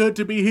real good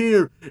to be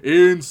here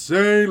in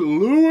St.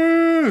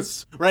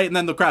 Louis, right? And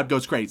then the crowd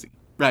goes crazy.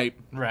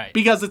 Right.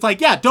 Because it's like,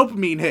 yeah,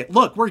 dopamine hit.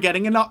 Look, we're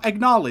getting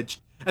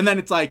acknowledged. And then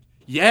it's like,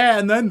 yeah,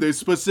 and then this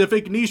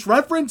specific niche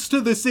reference to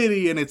the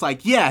city. And it's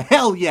like, yeah,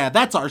 hell yeah,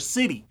 that's our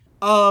city.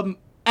 And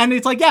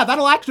it's like, yeah,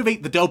 that'll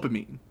activate the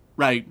dopamine.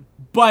 Right.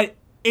 But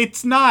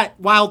it's not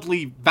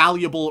wildly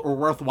valuable or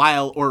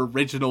worthwhile or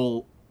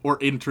original or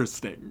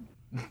interesting.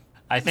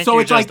 I think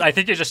you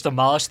just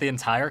demolished the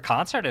entire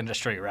concert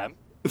industry, Rem.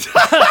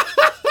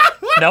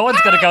 No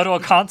one's gonna go to a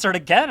concert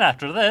again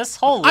after this.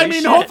 Holy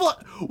shit. Hopefully,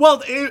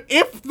 well,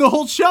 if the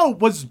whole show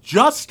was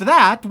just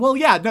that, well,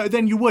 yeah, no,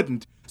 then you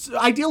wouldn't. So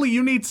ideally,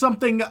 you need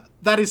something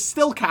that is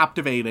still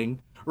captivating,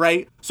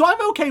 right? So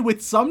I'm okay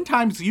with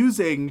sometimes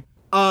using,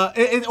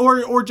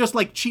 or just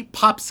like cheap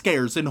pop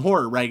scares in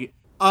horror, right?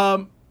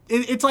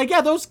 It's like,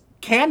 yeah, those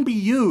can be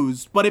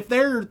used, but if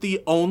they're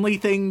the only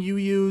thing you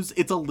use,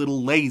 it's a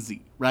little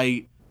lazy,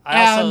 right?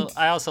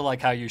 I also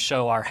like how you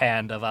show our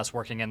hand of us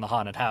working in the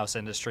haunted house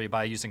industry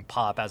by using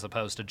pop as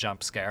opposed to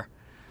jump scare.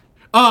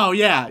 Oh,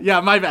 yeah,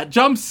 my bad.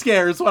 Jump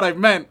scare is what I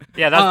meant.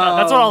 Yeah,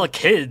 that's what all the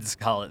kids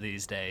call it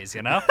these days,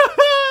 you know?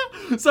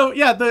 So,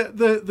 yeah,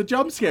 the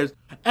jump scares.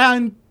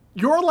 And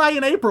Your Lie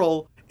in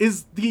April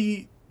is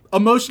the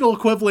emotional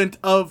equivalent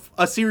of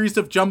a series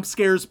of jump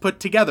scares put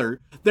together.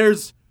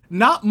 There's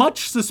not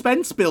much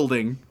suspense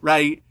building,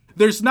 right?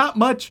 There's not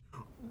much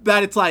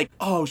that it's like,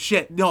 oh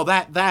shit, no,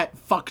 that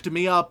fucked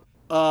me up,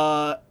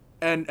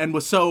 and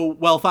was so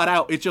well thought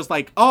out. It's just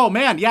like, oh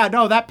man, yeah,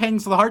 no, that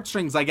pangs the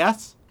heartstrings, I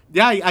guess.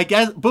 Yeah, I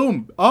guess,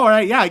 boom. All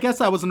right, yeah, I guess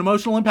that was an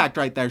emotional impact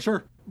right there,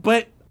 sure.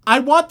 But I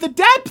want the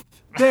depth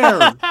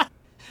there.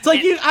 It's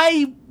like,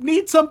 I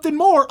need something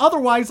more,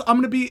 otherwise I'm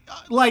gonna be,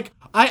 like,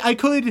 I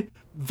could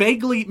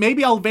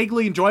maybe I'll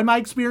vaguely enjoy my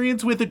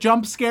experience with a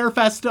jump scare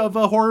fest of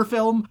a horror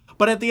film,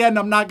 but at the end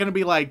I'm not gonna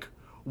be like,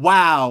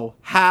 wow,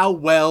 how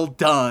well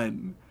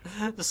done.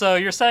 So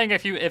you're saying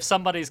if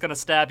somebody's gonna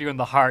stab you in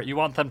the heart, you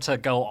want them to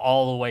go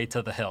all the way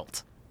to the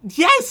hilt?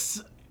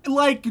 Yes,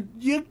 like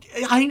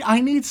I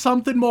need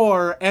something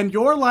more. And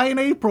Your Lie in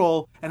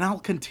April, and I'll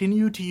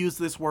continue to use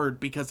this word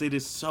because it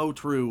is so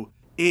true.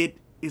 It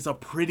is a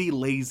pretty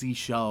lazy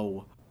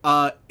show.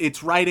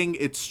 It's writing,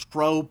 it's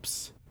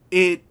tropes.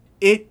 It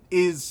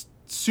is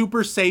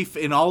super safe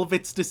in all of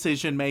its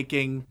decision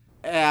making,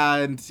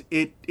 and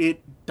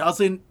it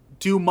doesn't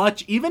do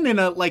much, even in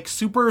a like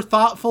super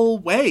thoughtful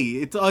way.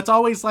 It's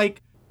always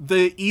like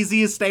the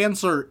easiest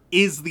answer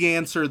is the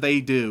answer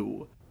they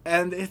do,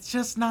 and it's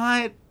just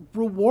not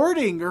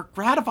rewarding or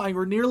gratifying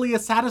or nearly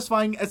as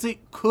satisfying as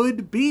it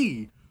could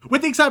be,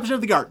 with the exception of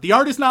the art. The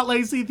art is not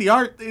lazy. The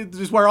art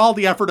is where all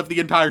the effort of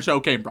the entire show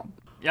came from.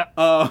 Yep.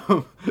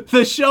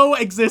 The show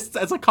exists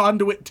as a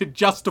conduit to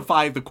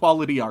justify the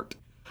quality art.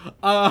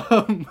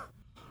 But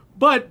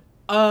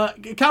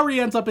Kaori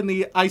ends up in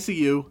the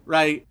ICU,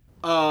 right?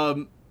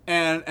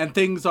 And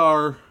things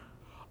are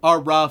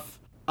rough.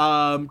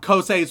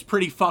 Kosei is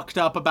pretty fucked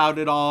up about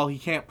it all. He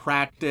can't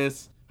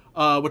practice.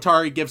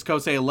 Watari gives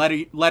Kosei a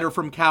letter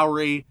from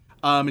Kaori,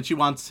 and she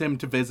wants him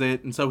to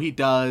visit, and so he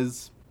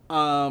does.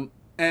 And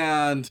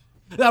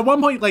at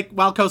one point, like,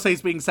 while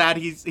Kosei's being sad,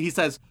 he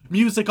says,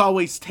 music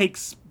always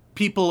takes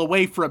people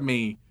away from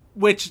me,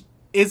 which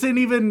isn't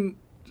even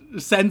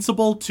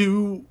sensible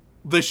to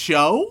the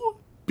show,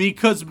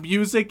 because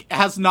music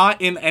has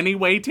not in any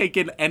way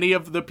taken any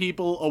of the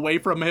people away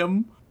from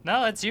him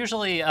No, it's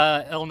usually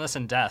illness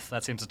and death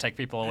that seems to take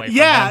people away from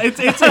Yeah, them.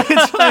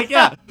 it's like,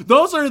 yeah,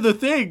 those are the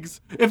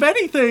things. If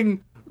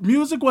anything,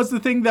 music was the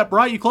thing that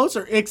brought you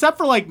closer, except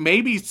for like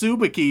maybe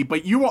Tsubaki,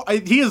 but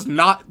he is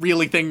not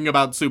really thinking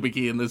about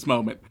Tsubaki in this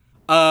moment.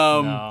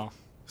 No.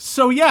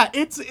 So yeah,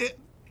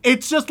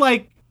 it's just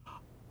like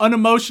an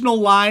emotional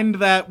line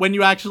that when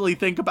you actually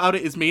think about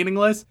it is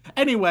meaningless.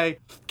 Anyway,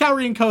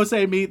 Kaori and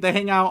Kosei meet, they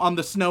hang out on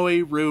the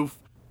snowy roof,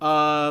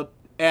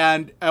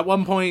 and at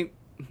one point,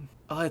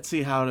 let's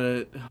see how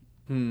to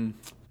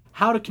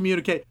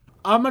communicate.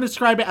 I'm going to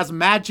describe it as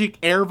magic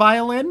air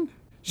violin.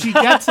 She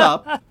gets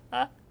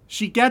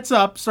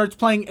up, starts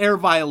playing air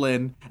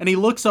violin, and he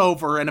looks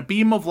over, and a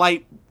beam of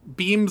light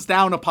beams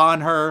down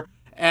upon her,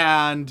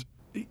 and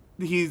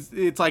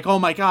it's like, oh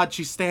my god,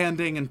 she's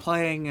standing and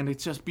playing, and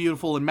it's just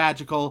beautiful and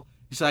magical.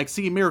 He's like,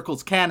 see,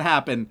 miracles can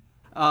happen.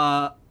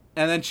 And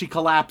then she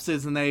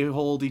collapses, and they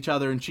hold each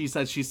other, and she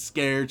says she's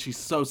scared. She's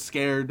so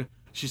scared.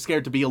 She's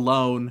scared to be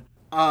alone.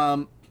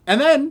 And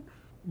then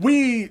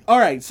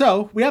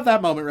so we have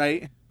that moment,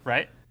 right?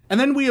 Right. And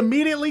then we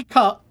immediately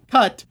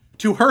cut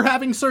to her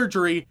having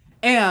surgery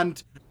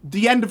and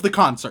the end of the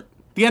concert,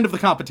 the end of the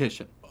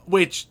competition,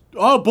 which,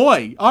 oh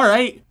boy, all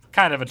right.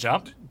 Kind of a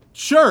jump.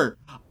 Sure.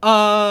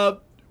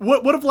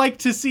 Would have liked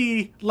to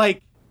see,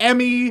 like,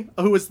 Emmy,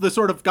 who is the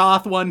sort of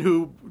goth one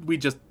who we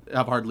just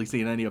have hardly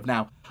seen any of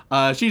now.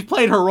 She's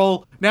played her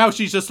role. Now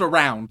she's just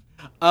around.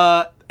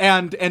 And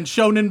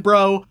Shonen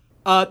Bro,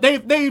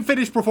 they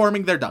finished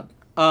performing. They're done.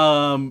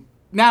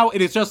 Now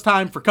it is just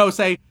time for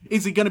Kosei.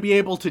 Is he going to be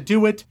able to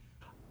do it?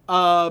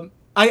 A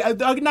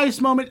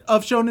nice moment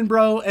of Shonen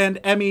Bro and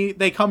Emmy,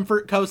 they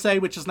comfort Kosei,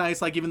 which is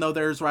nice. Like, even though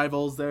there's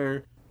rivals,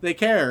 they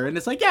care. And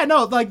it's like, yeah,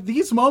 no, like,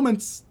 these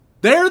moments,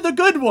 they're the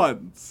good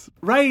ones,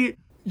 right?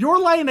 Your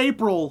Lie in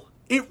April,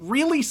 it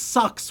really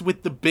sucks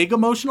with the big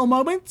emotional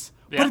moments,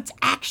 but it's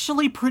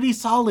actually pretty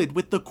solid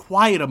with the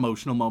quiet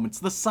emotional moments,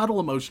 the subtle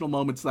emotional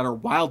moments that are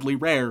wildly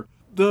rare,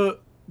 the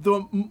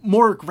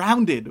more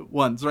grounded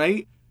ones,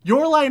 right?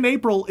 Your Lie in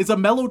April is a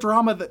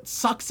melodrama that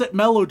sucks at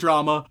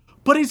melodrama,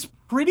 but is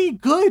pretty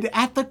good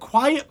at the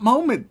quiet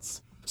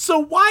moments. So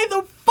why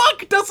the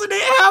fuck doesn't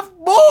it have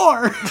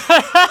more?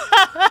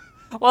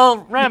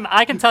 Well, Rem,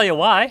 I can tell you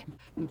why.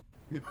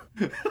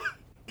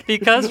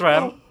 Because,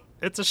 Rem,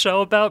 it's a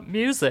show about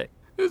music.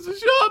 It's a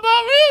show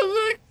about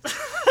music.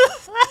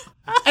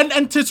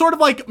 and to sort of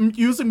like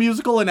use a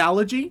musical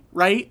analogy,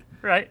 right?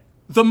 Right.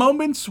 The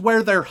moments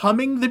where they're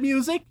humming the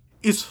music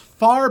is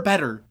far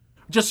better.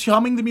 Just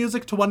humming the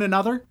music to one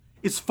another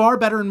is far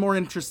better and more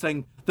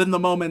interesting than the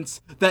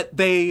moments that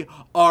they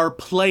are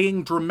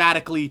playing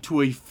dramatically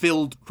to a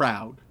filled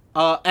crowd.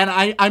 And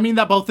I mean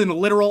that both in a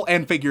literal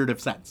and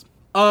figurative sense.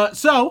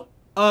 So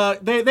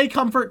they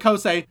comfort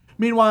Kosei.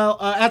 Meanwhile,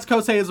 as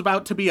Kosei is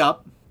about to be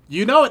up,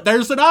 you know it,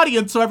 there's an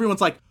audience, so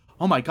everyone's like,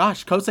 oh my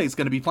gosh, Kosei's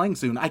going to be playing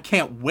soon. I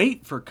can't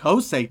wait for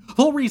Kosei. The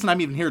whole reason I'm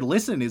even here to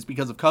listen is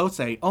because of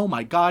Kosei. Oh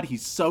my god,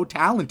 he's so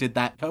talented,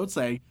 that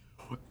Kosei.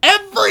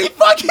 Every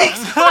fucking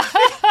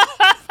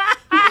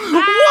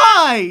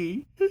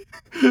why?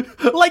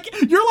 Like,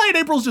 Your Lie in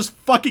April's just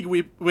fucking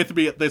with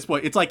me at this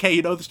point. It's like, hey,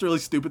 you know this really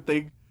stupid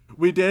thing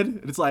we did?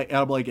 And it's like, and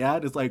I'm like, yeah.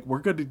 And it's like, we're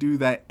going to do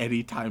that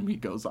anytime he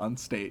goes on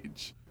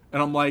stage.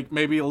 And I'm like,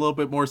 maybe a little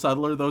bit more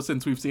subtler, though,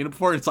 since we've seen it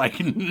before. It's like,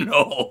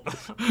 no.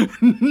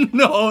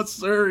 No,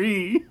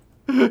 sorry.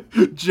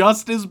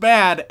 Just as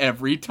bad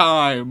every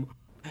time.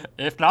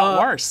 If not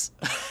worse.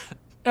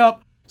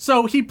 Yep.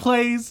 So he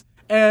plays,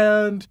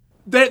 and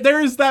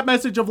there is that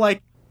message of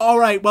like, all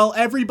right, well,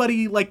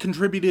 everybody like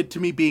contributed to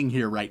me being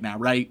here right now,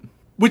 right?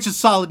 Which is a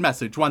solid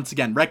message. Once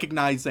again,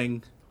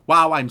 recognizing,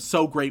 wow, I'm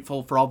so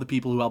grateful for all the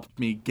people who helped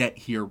me get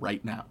here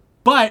right now.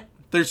 But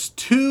there's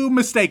two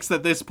mistakes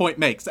that this point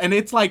makes, and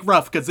it's like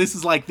rough because this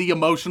is like the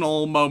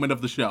emotional moment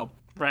of the show.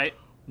 Right.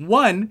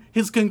 One,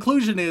 his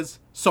conclusion is,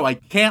 so I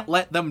can't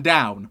let them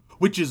down,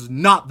 which is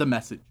not the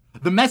message.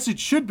 The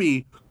message should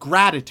be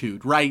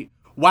gratitude, right?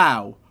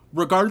 Wow,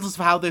 regardless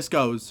of how this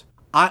goes,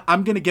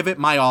 I'm going to give it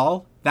my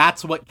all.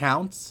 That's what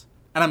counts.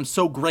 And I'm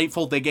so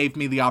grateful they gave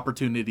me the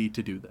opportunity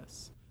to do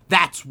this.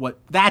 That's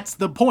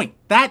the point.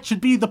 That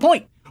should be the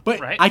point. But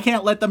right. I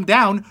can't let them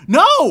down.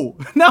 No,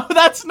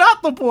 that's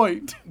not the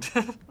point.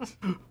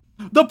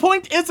 The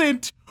point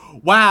isn't,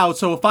 wow,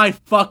 so if I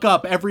fuck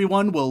up,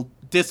 everyone will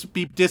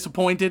be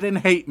disappointed and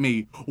hate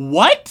me.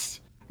 What?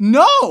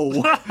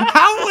 No.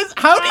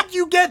 How did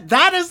you get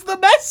that as the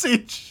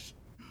message?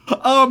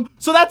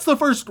 So that's the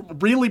first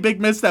really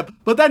big misstep.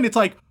 But then it's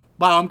like,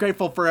 wow, I'm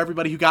grateful for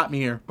everybody who got me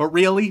here. But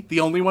really, the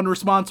only one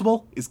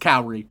responsible is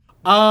Kaori.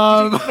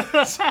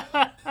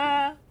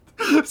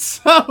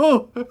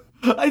 So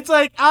it's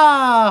like,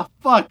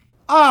 fuck.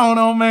 I don't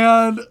know,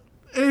 man.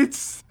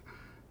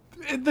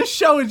 The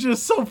show is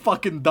just so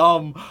fucking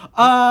dumb.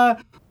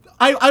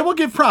 I will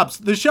give props.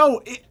 The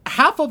show,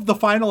 half of the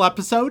final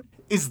episode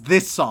is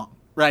this song,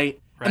 right?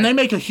 And they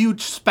make a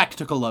huge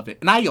spectacle of it.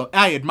 And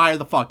I admire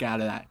the fuck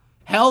out of that.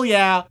 Hell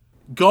yeah.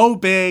 Go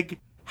big.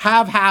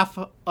 Have half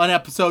an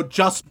episode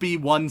just be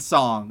one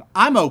song.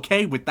 I'm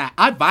okay with that.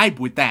 I vibe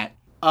with that.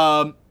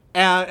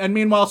 And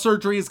meanwhile,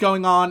 surgery is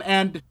going on,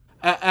 and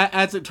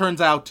as it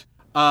turns out,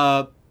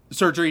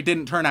 surgery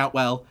didn't turn out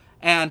well.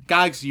 And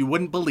guys, you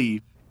wouldn't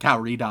believe,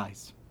 Kaori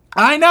dies.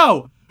 I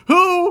know!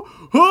 Who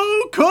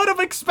could have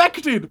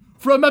expected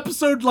from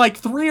episode like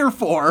 3 or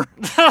 4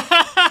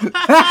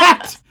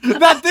 that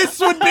this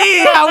would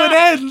be how it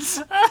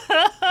ends?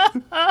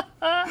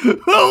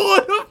 Who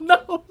would have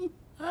known?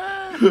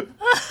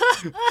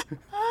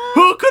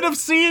 Who could have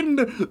seen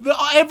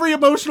every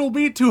emotional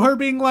beat to her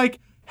being like,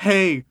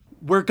 hey,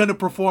 we're gonna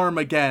perform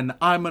again.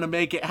 I'm gonna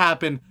make it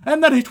happen.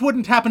 And then it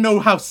wouldn't happen. Oh,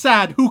 how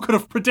sad. Who could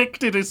have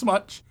predicted as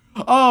much?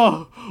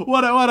 Oh,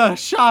 what a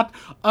shot.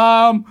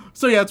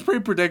 So yeah, it's pretty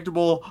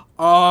predictable.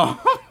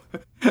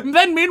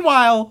 Then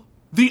meanwhile,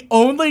 the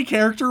only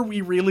character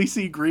we really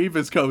see grieve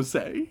is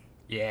Kosei.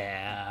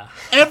 Yeah.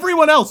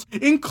 Everyone else,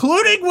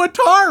 including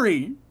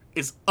Watari,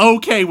 is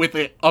okay with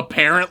it,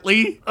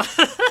 apparently.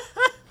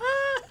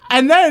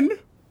 And then,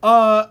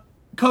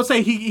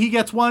 Kosei, he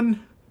gets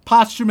one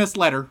posthumous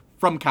letter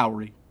from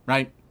Kaori,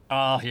 right?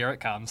 Oh, here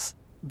it comes.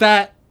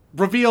 That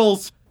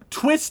reveals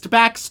twist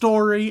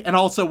backstory and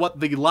also what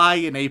the lie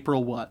in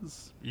April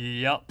was.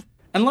 Yep.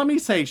 And let me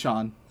say,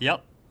 Sean.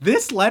 Yep.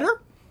 This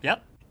letter,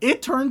 Yep.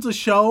 it turns a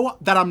show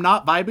that I'm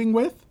not vibing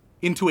with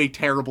into a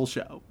terrible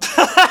show.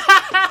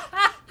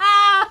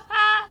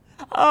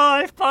 Oh,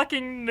 I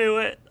fucking knew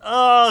it.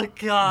 Oh,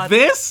 God.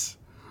 This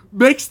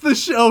makes the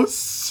show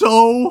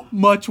so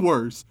much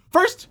worse.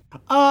 First,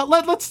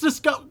 let's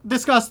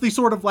discuss the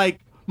sort of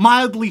like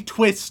mildly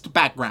twist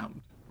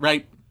background,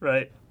 right?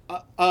 Right.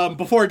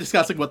 Before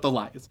discussing what the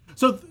lie is.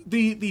 So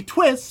the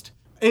twist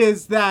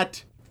is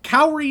that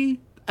Kaori,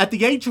 at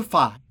the age of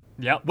 5,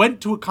 Yep. went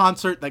to a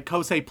concert that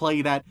Kosei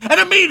played at and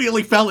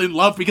immediately fell in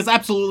love because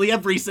absolutely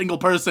every single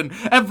person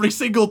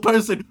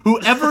who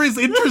ever is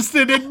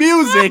interested in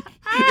music,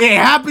 it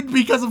happened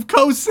because of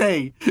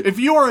Kosei. If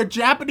you are a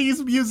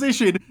Japanese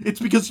musician,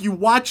 it's because you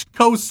watched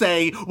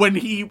Kosei when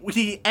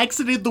he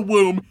exited the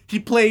womb. He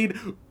played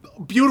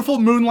Beautiful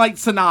Moonlight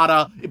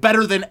Sonata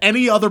better than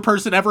any other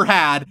person ever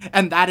had,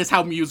 and that is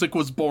how music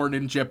was born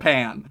in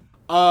Japan.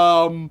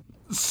 All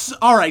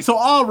right, so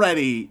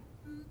already,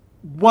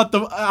 what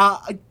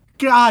the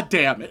God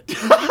damn it.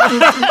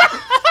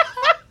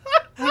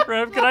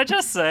 Rib, can I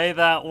just say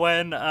that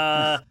when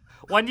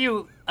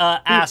you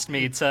asked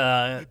me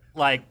to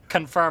like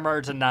confirm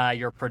or deny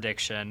your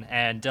prediction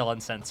and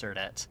Dylan censored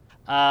it,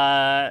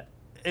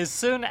 as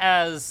soon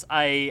as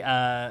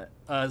I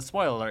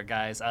spoiler alert,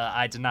 guys,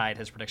 I denied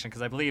his prediction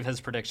because I believe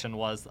his prediction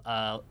was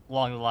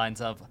along the lines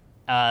of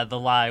the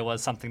lie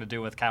was something to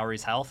do with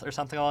Kaori's health or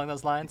something along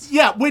those lines.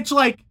 Yeah, which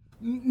like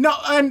no,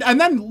 and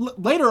then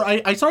later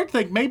I started to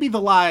think maybe the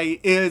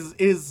lie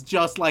is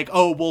just like,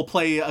 oh, we'll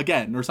play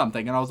again or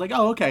something, and I was like,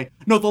 oh, okay.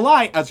 No, the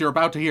lie, as you're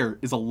about to hear,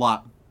 is a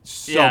lot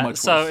much worse.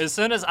 So as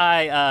soon as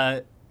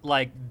I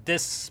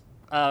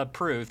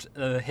disproved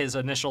his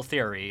initial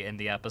theory in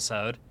the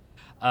episode,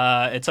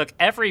 it took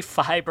every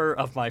fiber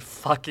of my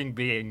fucking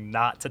being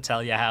not to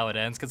tell you how it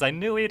ends because I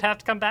knew we'd have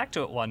to come back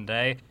to it one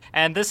day.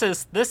 And this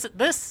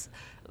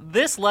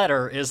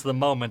letter is the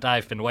moment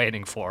I've been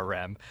waiting for,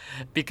 Rem,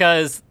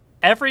 because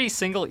every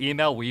single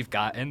email we've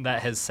gotten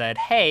that has said,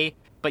 "Hey,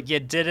 but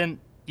you didn't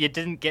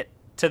get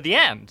to the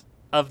end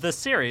of this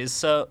series,"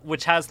 so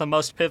which has the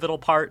most pivotal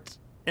part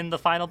in the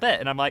final bit,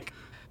 and I'm like,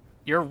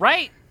 "You're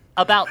right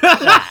about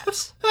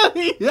that."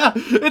 Yeah,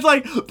 it's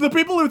like the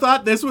people who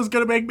thought this was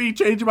gonna make me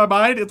change my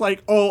mind. It's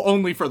like, oh,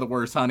 only for the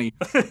worse, honey.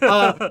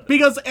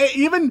 Because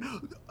even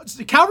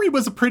Kaori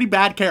was a pretty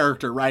bad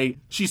character, right?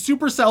 She's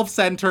super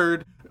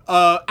self-centered,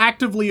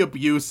 actively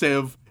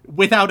abusive,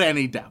 without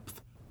any depth.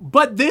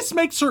 But this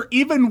makes her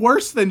even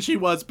worse than she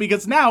was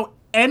because now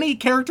any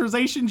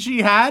characterization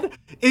she had,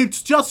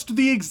 it's just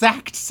the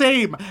exact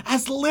same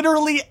as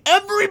literally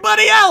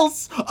everybody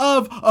else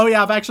of, oh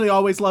yeah, I've actually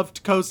always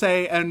loved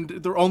Kosei and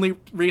the only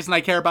reason I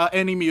care about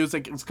any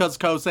music is because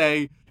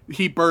Kosei,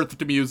 he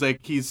birthed music.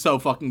 He's so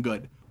fucking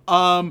good.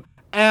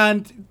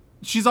 And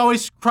she's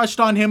always crushed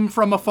on him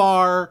from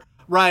afar,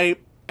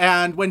 right?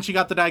 And when she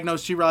got the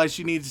diagnosis, she realized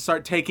she needed to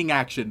start taking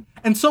action.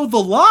 And so the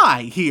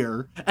lie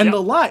here, and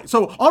the lie,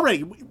 so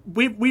already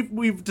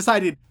we've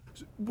decided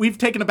we've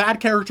taken a bad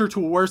character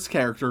to a worse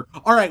character.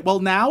 All right, well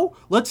now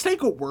let's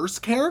take a worse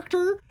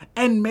character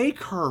and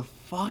make her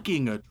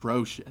fucking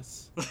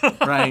atrocious,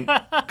 right?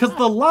 Because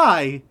the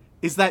lie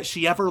is that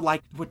she ever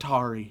liked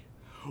Watari.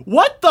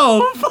 What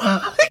the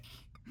fuck?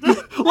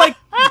 Like,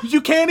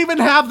 you can't even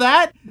have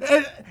that?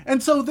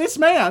 And so this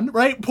man,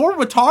 right, poor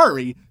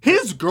Watari,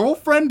 his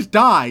girlfriend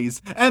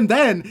dies, and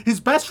then his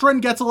best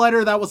friend gets a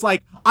letter that was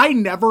like, I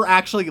never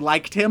actually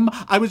liked him.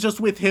 I was just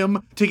with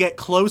him to get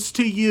close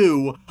to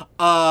you.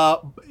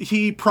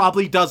 He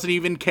probably doesn't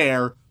even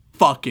care.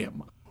 Fuck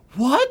him.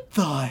 What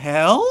the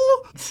hell?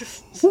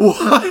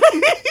 What?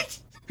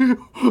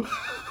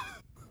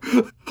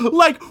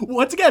 Like,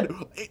 once again,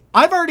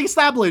 I've already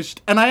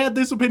established, and I had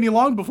this opinion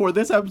long before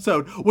this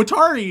episode,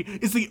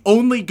 Watari is the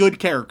only good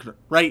character,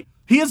 right?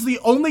 He is the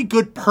only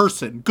good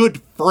person, good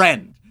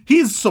friend. He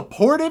is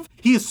supportive,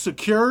 he is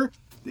secure.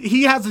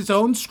 he has his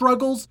own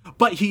struggles,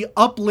 but he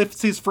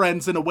uplifts his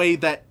friends in a way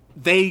that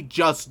they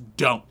just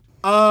don't.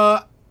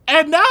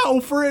 And now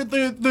for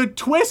the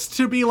twist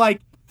to be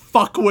like,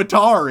 fuck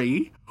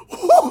Watari.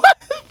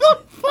 What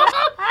the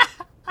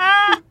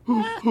fuck?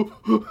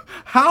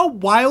 How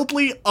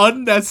wildly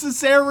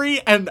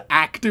unnecessary and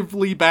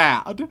actively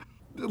bad.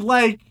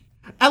 Like,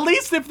 at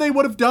least if they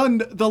would have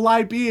done the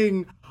lie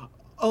being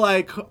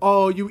like,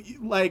 oh, you,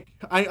 like,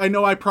 I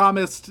know I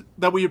promised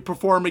that we would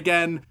perform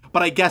again,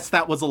 but I guess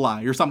that was a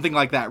lie, or something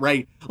like that,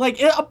 right? Like,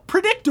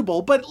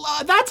 predictable, but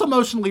that's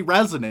emotionally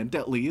resonant,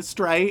 at least,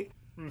 right?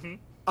 Mm-hmm.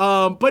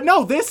 But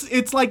no,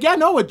 it's like, yeah,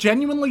 no, a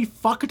genuinely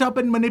fucked up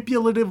and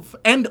manipulative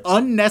and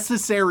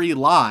unnecessary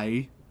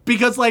lie.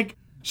 Because, like,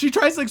 she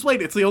tries to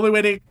explain it's the only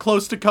way to get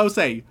close to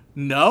Kosei.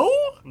 No?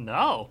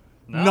 No.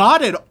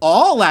 Not at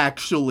all,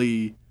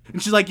 actually.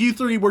 And she's like, you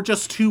three were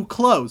just too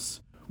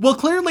close. Well,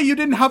 clearly you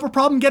didn't have a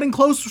problem getting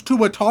close to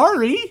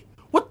Watari.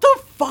 What the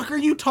fuck are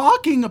you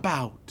talking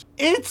about?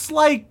 It's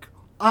like,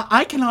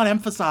 I cannot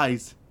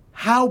emphasize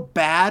how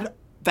bad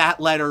that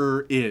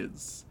letter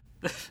is.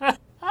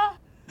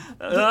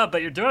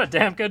 But you're doing a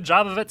damn good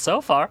job of it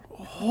so far.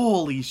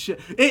 Holy shit.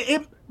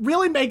 It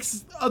really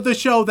makes the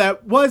show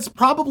that was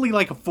probably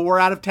like a 4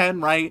 out of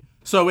 10, right?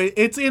 So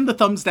it's in the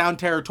thumbs down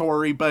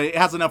territory, but it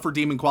has enough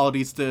redeeming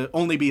qualities to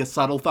only be a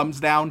subtle thumbs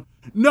down.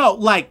 No,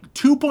 like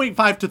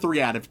 2.5 to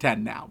 3 out of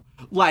 10 now.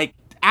 Like,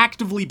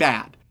 actively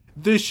bad.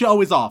 This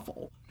show is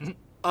awful.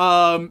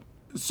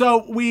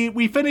 So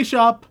we finish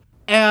up,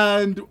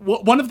 and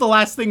one of the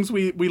last things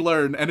we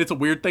learn, and it's a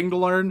weird thing to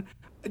learn,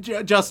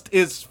 just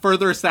is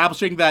further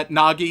establishing that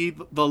Nagi,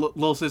 the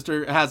little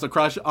sister, has a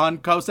crush on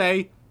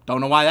Kosei. Don't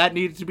know why that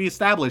needed to be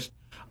established.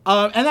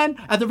 And then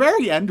at the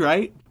very end,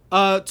 right,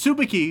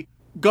 Tsubaki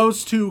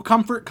goes to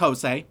comfort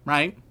Kosei,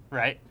 right?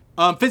 Right.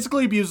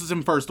 Physically abuses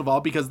him, first of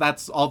all, because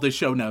that's all this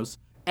show knows.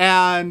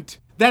 And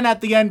then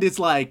at the end is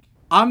like,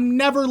 I'm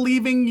never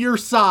leaving your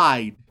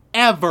side,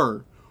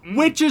 ever.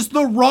 Which is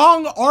the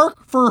wrong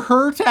arc for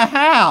her to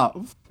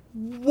have.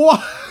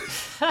 What?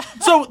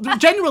 So,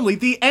 genuinely,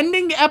 the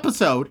ending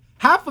episode,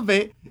 half of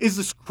it is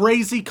this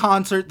crazy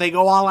concert. They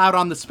go all out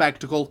on the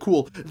spectacle.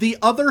 Cool. The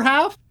other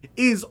half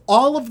is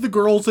all of the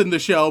girls in the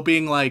show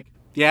being like,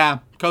 yeah,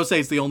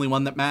 Kosei's the only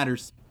one that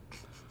matters.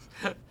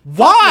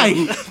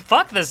 Why?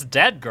 Fuck this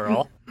dead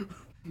girl.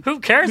 Who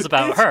cares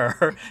about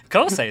her?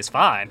 Kosei's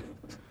fine.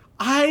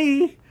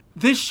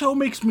 This show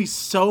makes me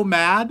so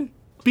mad.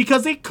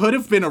 Because it could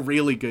have been a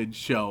really good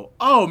show.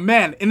 Oh,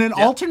 man. In an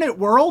alternate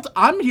world,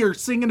 I'm here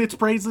singing its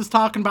praises,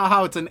 talking about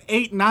how it's an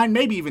 8, 9,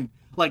 maybe even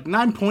like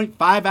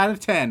 9.5 out of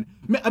 10.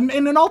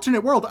 In an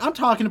alternate world, I'm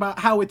talking about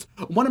how it's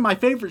one of my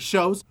favorite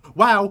shows.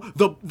 Wow,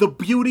 the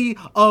beauty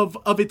of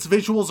its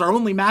visuals are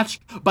only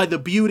matched by the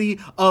beauty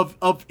of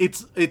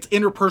its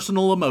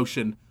interpersonal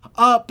emotion.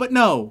 But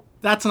no,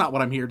 that's not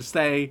what I'm here to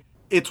say.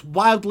 It's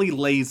wildly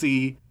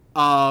lazy.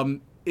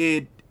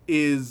 It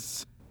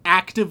is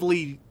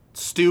actively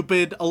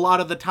stupid a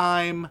lot of the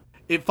time.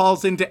 It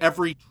falls into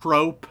every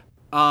trope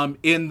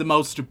in the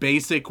most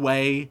basic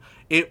way.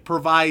 It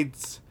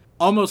provides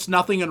almost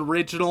nothing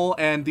original,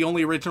 and the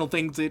only original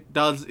things it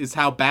does is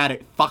how bad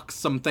it fucks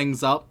some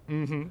things up.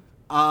 Mm-hmm.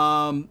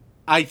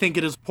 I think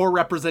it is poor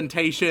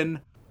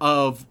representation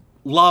of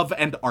love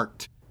and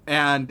art,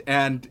 and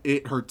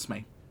it hurts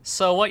me.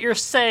 So what you're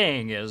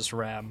saying is,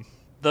 Rem,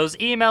 those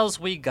emails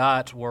we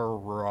got were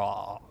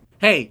wrong.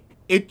 Hey,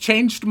 it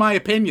changed my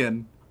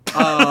opinion.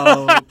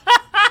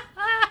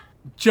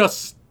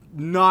 Just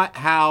not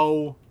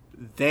how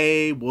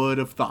they would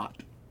have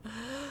thought.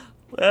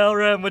 Well,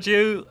 Rem, would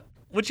you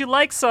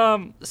like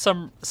some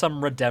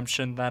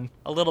redemption then?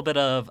 A little bit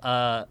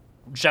of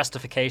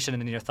justification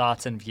in your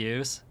thoughts and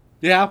views?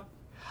 Yeah.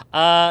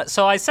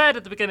 So I said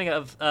at the beginning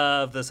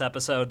of this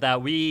episode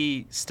that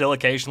we still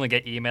occasionally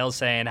get emails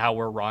saying how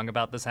we're wrong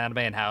about this anime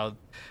and how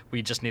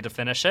we just need to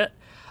finish it.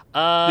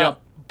 Yep.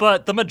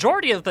 But the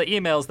majority of the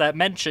emails that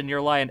mention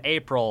Your Lie in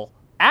April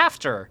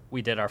after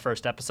we did our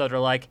first episode are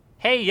like,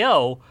 hey,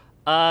 yo,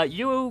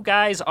 you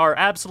guys are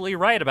absolutely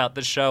right about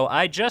this show.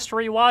 I just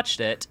rewatched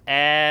it,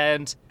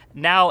 and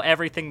now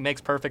everything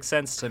makes perfect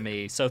sense to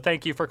me. So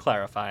thank you for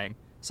clarifying.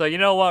 So you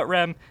know what,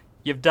 Rem?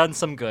 You've done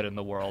some good in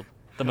the world.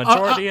 The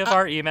majority of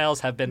our emails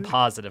have been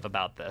positive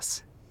about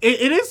this.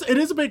 It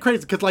is a bit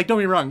crazy because, like, don't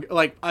get me wrong,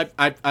 like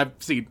I've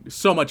seen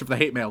so much of the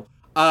hate mail.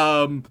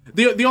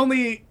 The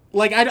only,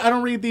 like, I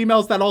don't read the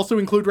emails that also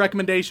include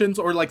recommendations,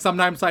 or like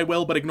sometimes I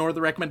will but ignore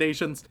the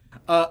recommendations.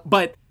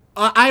 But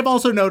I've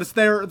also noticed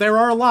there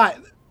are a lot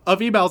of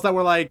emails that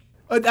were like,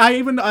 I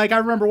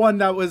remember one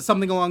that was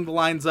something along the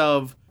lines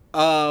of,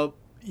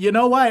 you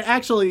know what,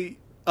 actually,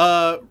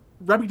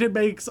 Remington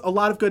makes a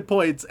lot of good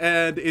points,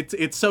 and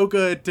it's so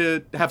good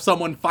to have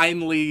someone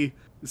finally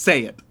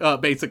say it,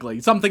 basically.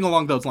 Something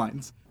along those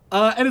lines.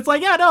 And it's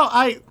like, yeah, no,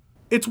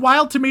 it's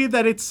wild to me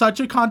that it's such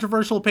a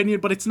controversial opinion,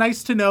 but it's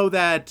nice to know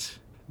that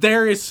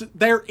there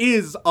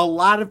is a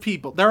lot of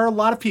people, there are a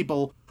lot of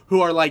people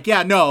who are like,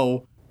 yeah,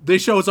 no,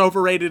 this show is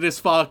overrated as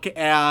fuck,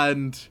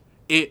 and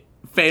it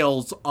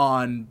fails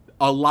on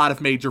a lot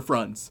of major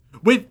fronts.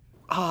 With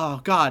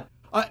oh god,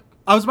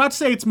 I was about to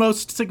say its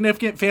most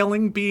significant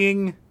failing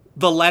being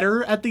the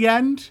letter at the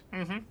end,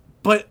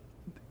 but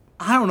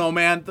I don't know,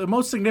 man. The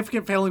most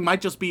significant failing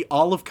might just be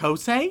all of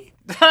Kosei.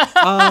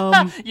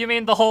 You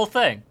mean the whole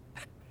thing?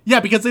 Yeah,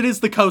 because it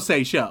is the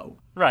Kosei show.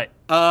 Right.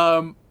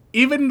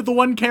 Even the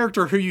one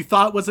character who you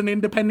thought was an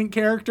independent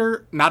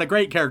character, not a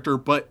great character,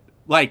 but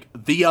like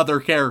the other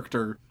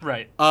character.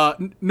 Right.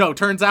 No,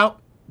 turns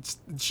out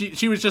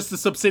she was just a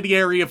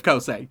subsidiary of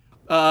Kosei.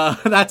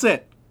 That's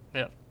it.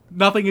 Yeah.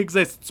 Nothing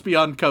exists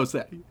beyond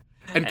Kosei.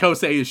 And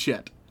Kosei is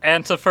shit.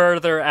 And to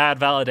further add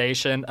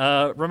validation,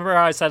 remember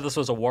how I said this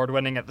was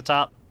award-winning at the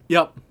top?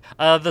 Yep.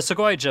 The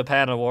Sugoi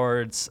Japan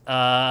Awards,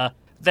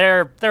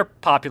 they're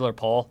popular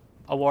poll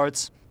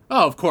awards.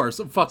 Oh, of course.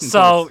 Fucking So,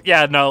 course.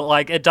 yeah, no,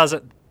 like, it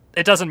doesn't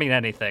mean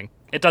anything.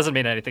 It doesn't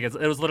mean anything. It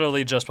was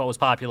literally just what was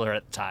popular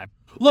at the time.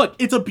 Look,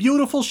 it's a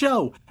beautiful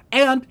show.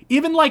 And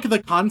even, like, the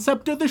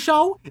concept of the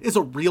show is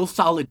a real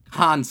solid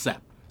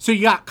concept. So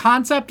you got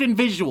concept and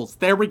visuals.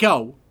 There we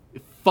go.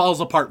 It falls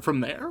apart from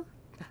there.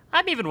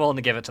 I'm even willing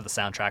to give it to the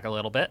soundtrack a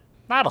little bit.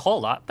 Not a whole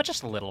lot, but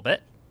just a little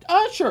bit.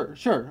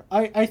 Sure.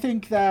 I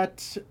think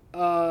that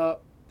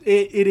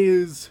it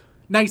is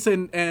nice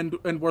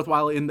and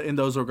worthwhile in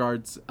those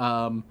regards.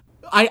 I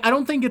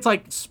don't think it's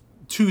like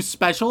too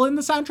special in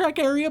the soundtrack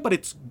area, but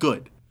it's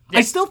good. Yeah.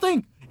 I still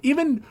think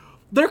even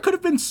there could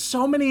have been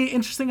so many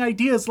interesting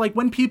ideas, like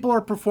when people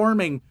are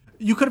performing,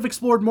 you could have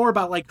explored more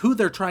about like who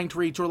they're trying to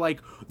reach or like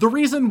the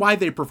reason why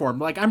they perform.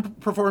 Like I'm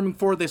performing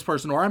for this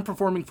person, or I'm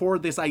performing for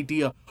this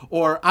idea,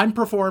 or I'm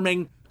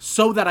performing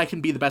so that I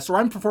can be the best, or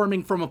I'm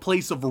performing from a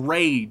place of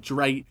rage,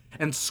 right?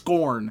 And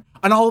scorn.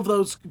 And all of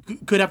those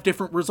could have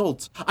different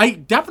results. I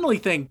definitely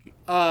think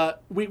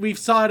we've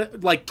saw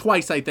it like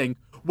twice, I think,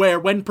 where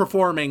when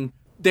performing,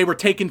 they were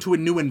taken to a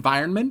new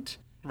environment.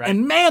 Right.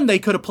 And man, they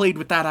could have played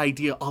with that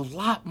idea a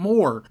lot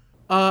more.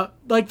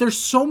 Like there's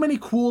so many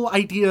cool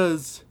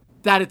ideas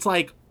that it's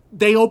like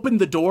they open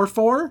the door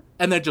for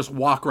and then just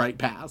walk right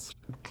past.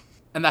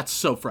 And that's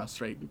so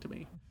frustrating to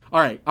me. All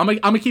right, I'm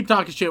gonna keep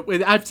talking shit.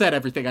 I've said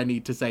everything I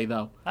need to say,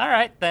 though. All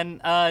right, then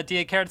do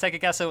you care to take a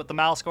guess at what the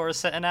MAL score is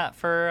sitting at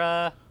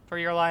for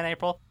Your Lie in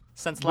April?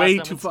 Since last way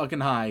too fucking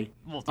high.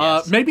 Well,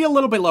 yes. Maybe a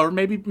little bit lower.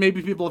 Maybe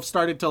people have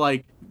started to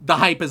like, the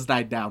hype has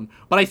died down.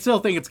 But I still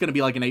think it's gonna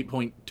be like an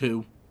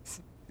 8.2.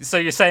 So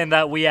you're saying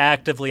that we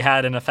actively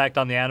had an effect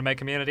on the anime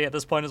community at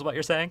this point, is what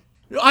you're saying?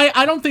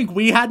 I don't think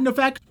we had an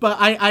effect, but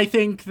I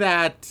think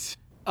that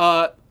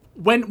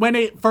when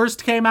it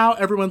first came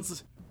out,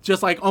 everyone's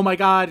just like, oh my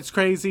god, it's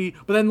crazy.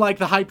 But then like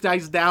the hype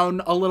dies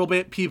down a little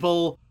bit.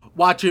 People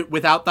watch it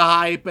without the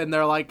hype and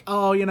they're like,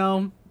 oh,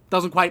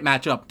 doesn't quite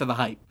match up to the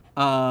hype.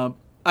 I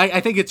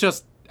think it's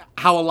just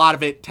how a lot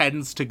of it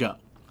tends to go.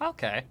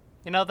 Okay.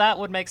 That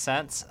would make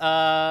sense.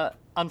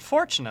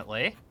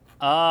 Unfortunately,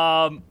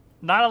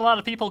 not a lot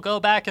of people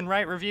go back and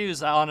write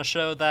reviews on a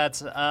show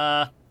that,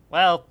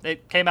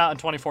 it came out in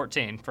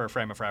 2014 for a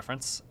frame of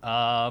reference.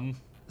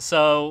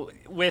 So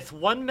with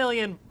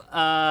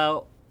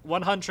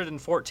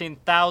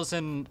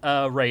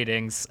 1,114,000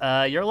 ratings,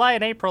 Your Lie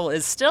in April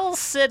is still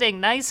sitting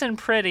nice and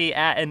pretty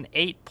at an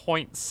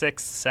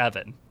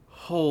 8.67.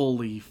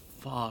 Holy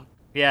fuck.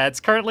 Yeah, it's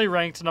currently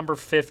ranked number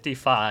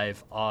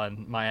 55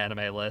 on my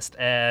anime list,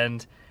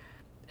 and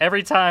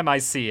every time I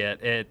see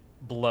it, it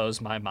blows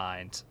my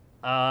mind.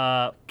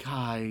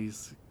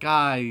 Guys.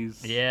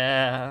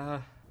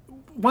 Yeah.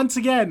 Once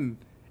again,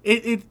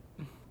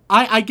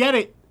 I get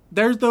it.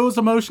 There's those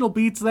emotional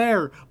beats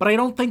there, but I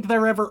don't think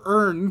they're ever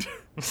earned.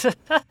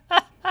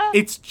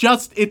 It's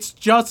just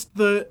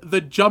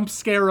the jump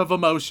scare of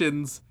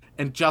emotions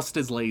and just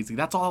as lazy.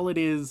 That's all it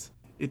is.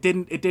 It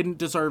didn't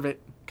deserve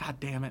it. God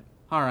damn it.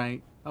 All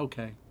right.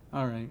 Okay.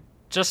 All right.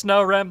 Just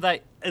know, Rem,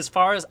 that as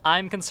far as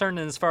I'm concerned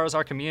and as far as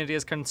our community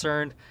is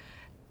concerned,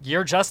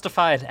 you're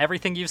justified.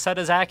 Everything you've said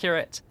is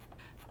accurate.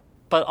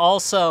 But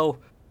also,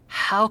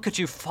 how could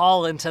you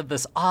fall into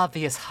this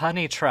obvious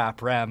honey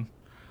trap, Rem?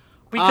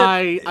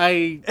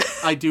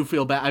 I do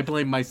feel bad. I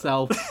blame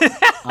myself.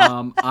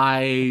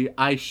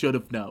 I should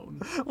have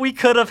known. We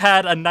could have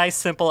had a nice,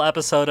 simple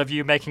episode of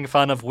you making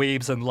fun of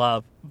weebs and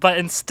love, but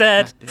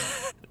instead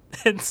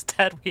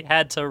we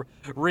had to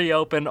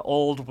reopen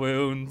old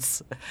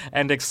wounds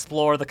and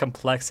explore the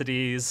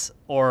complexities,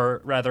 or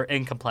rather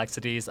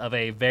incomplexities, of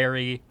a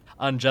very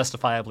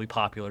unjustifiably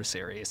popular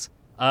series.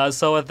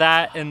 So with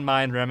that in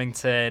mind,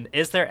 Remington,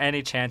 is there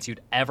any chance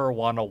you'd ever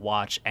want to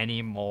watch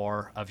any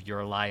more of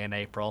Your Lie in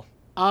April?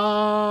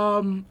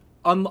 Unless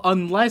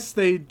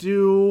they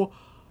do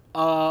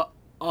a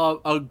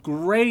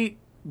great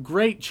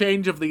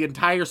change of the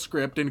entire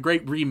script and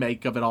great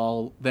remake of it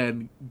all,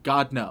 then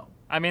God no.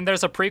 I mean,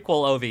 there's a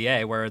prequel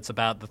OVA where it's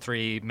about the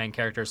three main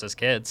characters as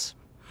kids.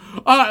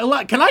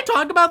 Can I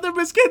talk about them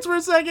as kids for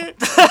a second?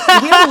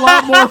 We had a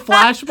lot more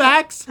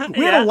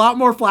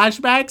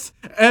flashbacks.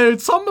 And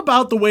it's something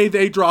about the way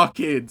they draw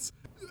kids.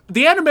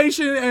 The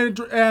animation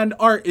and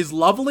art is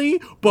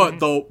lovely, but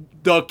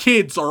the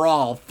kids are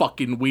all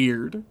fucking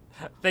weird.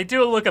 They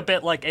do look a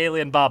bit like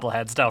alien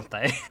bobbleheads, don't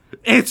they?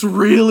 It's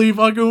really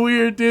fucking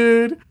weird,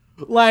 dude.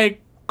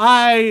 Like,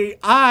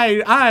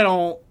 I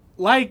don't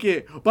like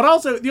it. But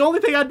also, the only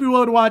thing I'd be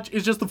willing to watch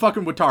is just the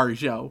fucking Watari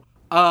show.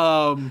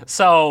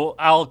 So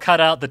I'll cut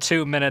out the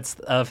 2 minutes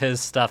of his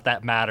stuff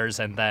that matters,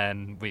 and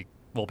then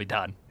we'll be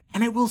done.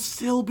 And it will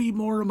still be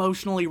more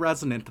emotionally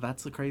resonant.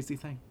 That's the crazy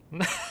thing.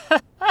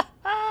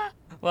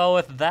 Well,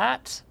 with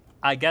that,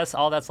 I guess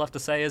all that's left to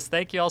say is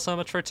thank you all so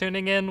much for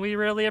tuning in. We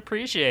really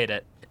appreciate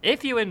it.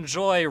 If you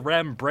enjoy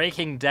Rem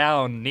breaking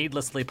down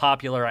needlessly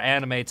popular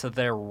anime to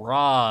their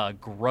raw,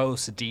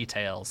 gross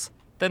details,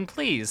 then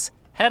please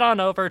head on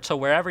over to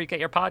wherever you get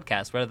your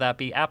podcasts, whether that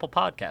be Apple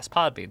Podcasts,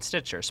 Podbean,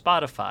 Stitcher,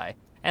 Spotify,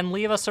 and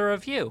leave us a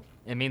review.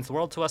 It means the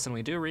world to us, and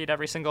we do read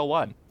every single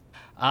one.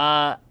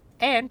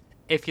 And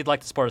if you'd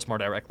like to support us more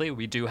directly,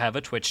 we do have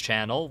a Twitch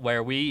channel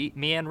where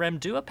me and Rem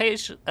do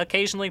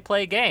occasionally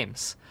play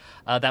games.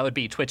 That would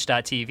be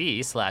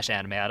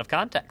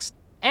twitch.tv/animeoutofcontext.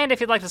 And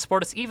if you'd like to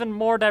support us even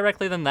more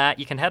directly than that,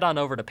 you can head on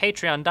over to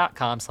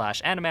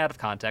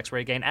patreon.com/animeoutofcontext, where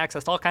you gain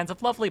access to all kinds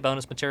of lovely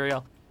bonus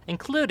material,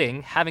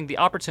 including having the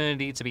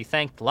opportunity to be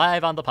thanked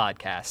live on the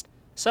podcast.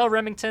 So,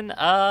 Remington,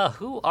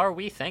 who are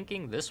we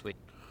thanking this week?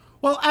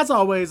 Well, as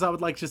always, I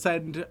would like to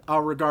send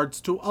our regards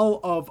to all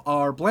of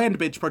our bland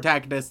bitch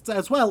protagonists,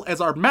 as well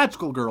as our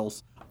magical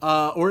girls,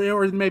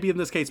 or maybe in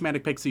this case,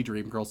 Manic Pixie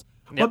Dream girls.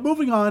 Yep. But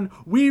moving on,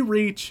 we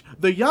reach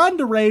the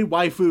yandere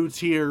waifus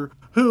here,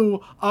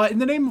 who, in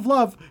the name of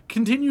love,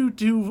 continue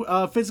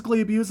to physically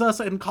abuse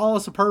us and call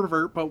us a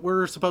pervert, but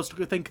we're supposed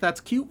to think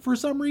that's cute for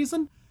some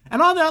reason.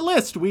 And on that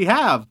list, we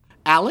have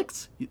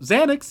Alex,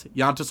 Xanax,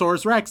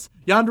 Yontosaurus Rex,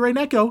 Yandere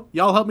Neko.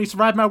 Y'all help me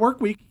survive my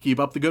work week. Keep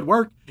up the good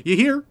work. You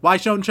hear? Why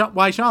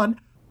Sean?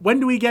 When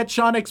do we get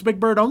Sean X Big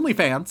Bird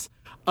OnlyFans?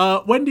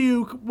 What do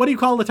you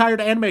call the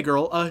tired anime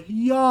girl?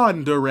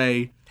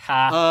 Yandere.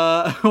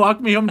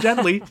 Walk Me Home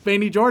Gently,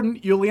 Fanny Jordan,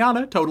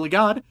 Juliana, Totally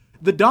God,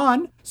 The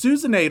Dawn,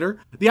 Susanator,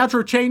 the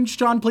outro changed.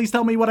 Sean, please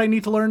tell me what I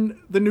need to learn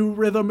the new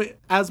rhythm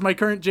as my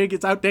current jig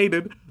is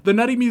outdated. The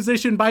Nutty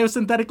Musician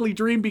biosynthetically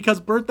dream because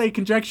birthday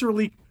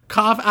conjecturally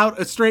cough out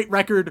a straight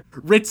record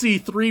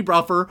Ritzy 3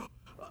 buffer.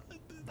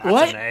 That's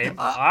what? A name.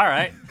 All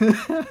right.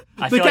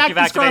 I feel like you've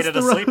activated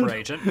a sleeper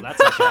agent.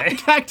 That's okay.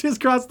 Cactus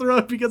crossed the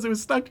road because it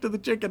was stuck to the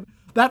chicken.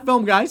 That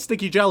film guy,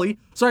 Sticky Jelly.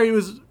 Sorry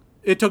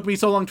it took me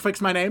so long to fix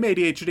my name,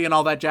 ADHD and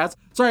all that jazz.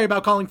 Sorry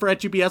about calling for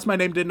HUBS. My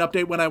name didn't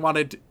update when I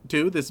wanted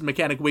to. This is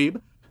Mechanic Weeb.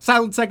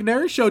 Silent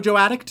Secondary, Shoujo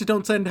Addict,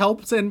 Don't Send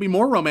Help, Send Me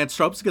More Romance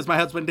Tropes because my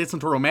husband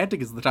isn't a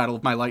romantic is the title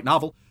of my light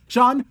novel.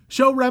 Sean,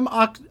 show Rem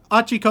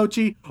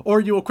Achikochi,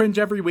 or you will cringe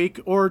every week,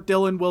 or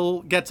Dylan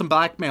will get some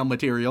blackmail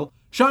material.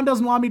 Sean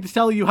doesn't want me to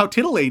tell you how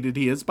titillated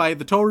he is by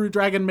the Toru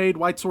Dragon Maid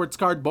White Sword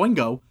Scarred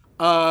Boingo.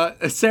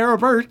 Sarah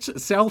Birch,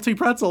 Salty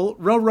Pretzel,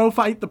 Ro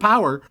Fight the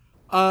Power,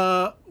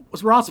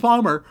 Ross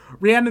Palmer,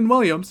 Rhiannon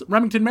Williams,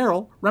 Remington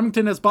Merrill,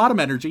 Remington has bottom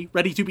energy,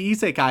 ready to be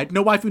isekai'd,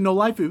 no waifu, no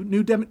laifu,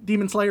 new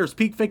Demon Slayers,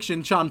 peak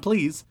fiction, Sean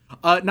please.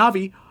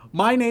 Navi,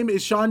 my name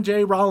is Sean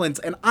J. Rollins,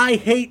 and I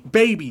hate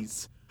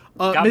babies.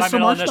 Got my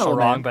middle initial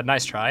wrong, but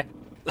nice try.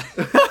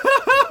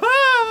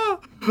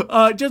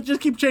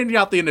 Just keep changing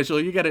out the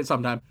initial. You get it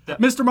sometime. Yeah.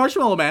 Mr.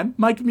 Marshmallow Man,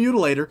 Mike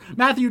Mutilator,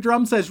 Matthew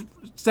Drum says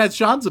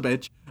Sean's a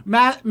bitch,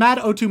 Matt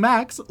O2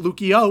 Max, Luke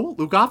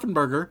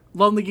Offenberger,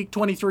 Lonely Geek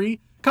 23,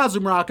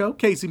 Kazumurako,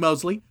 Casey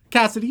Mosley,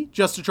 Cassidy,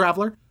 Just a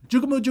Traveler,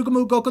 Jukumu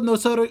Goku no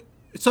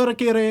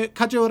Sorakire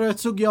Kajora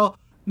Sugyo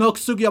no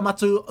Sugyo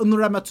Matsu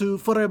Unramatsu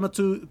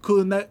Furematsu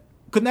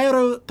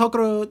Kunero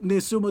Tokoro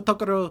Nisumu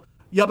Tokoro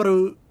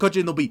Yabaru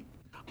Koji no Bi.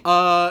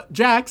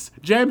 Jax,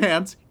 Jam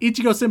Hands,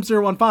 Ichigo Sim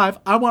 015,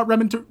 I want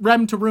Rem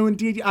to ruin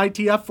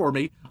DITF for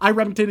me. I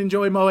Remington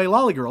enjoy Moe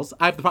Lolly Girls.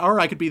 I have the power,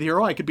 I could be the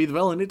hero, I could be the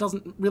villain. It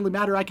doesn't really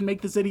matter, I can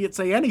make this idiot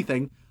say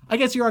anything. I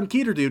guess you're on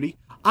Keter duty.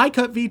 I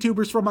cut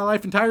VTubers from my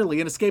life entirely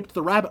and escaped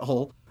the rabbit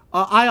hole.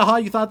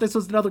 You thought this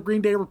was another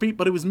Green Day repeat,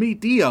 but it was me,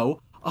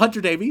 Dio.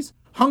 Hunter Davies,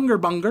 Hunger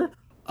Bunger.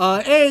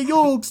 Hey,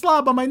 you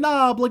slob on my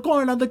knob like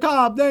corn on the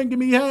cob, then give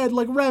me head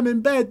like Rem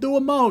in bed, do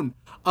a moan.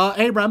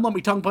 Hey, Rem, let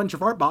me tongue punch your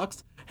fart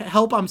box.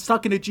 Help, I'm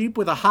stuck in a Jeep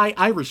with a high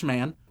Irish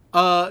man.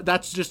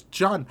 That's just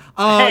John.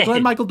 Hey.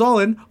 Glenn Michael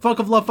Dolan, Fuck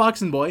of Love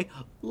Foxen Boy.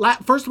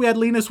 First we had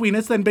Linus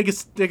Weenus, then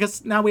Biggest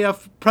Dickus. Now we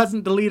have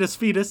Present Deletus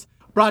Fetus,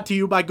 brought to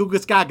you by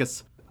Gugus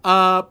Gagas.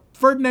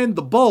 Ferdinand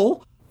the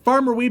Bull,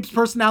 Farmer Weeb's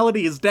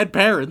personality is Dead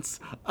Parents,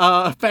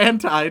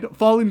 Fantide,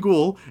 Fallen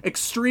Ghoul,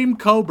 Extreme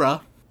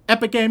Cobra,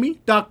 Epic Amy,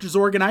 Dr.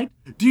 Zorgonite.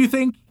 Do you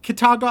think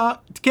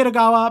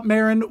Kitagawa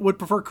Marin would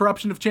prefer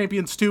Corruption of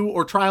Champions 2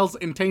 or Trials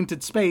in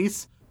Tainted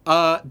Space?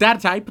 Data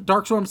Type,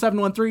 Darkstorm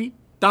 713,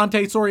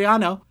 Dante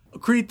Soriano,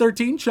 Creed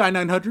 13, Shy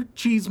 900,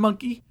 Cheese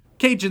Monkey,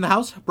 Cage in the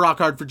House,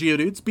 Brockhard for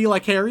Geodudes, Be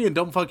Like Harry and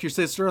Don't Fuck Your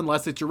Sister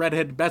unless it's your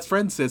redheaded best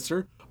friend's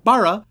sister,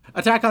 Bara,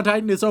 Attack on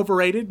Titan is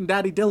overrated and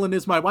Daddy Dylan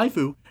is my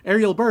waifu,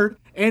 Ariel Bird,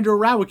 Andrew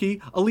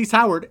Rowicki, Elise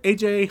Howard,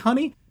 AJ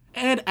Honey,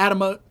 and Adam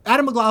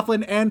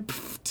McLaughlin, and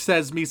pfft,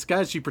 says Miska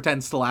as she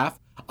pretends to laugh.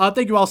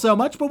 Thank you all so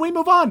much, but we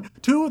move on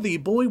to the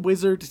Boy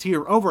Wizard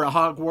tier over at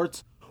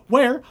Hogwarts,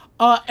 where,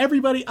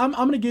 everybody, I'm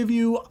gonna give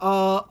you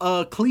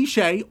a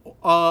cliche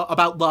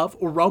about love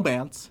or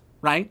romance,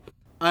 right?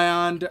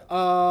 And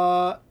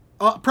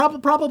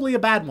Probably a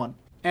bad one.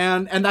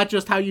 And that's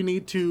just how you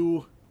need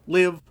to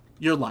live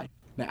your life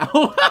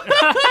now.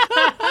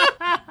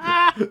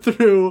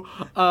 through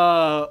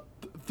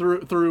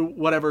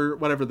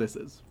whatever this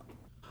is.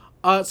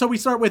 So we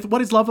start with,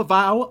 what is love? A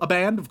vow, a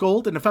band of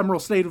gold, an ephemeral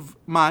state of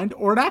mind,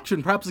 or an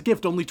action, perhaps a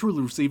gift only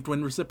truly received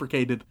when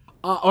reciprocated.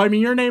 I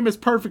mean, your name is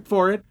perfect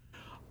for it.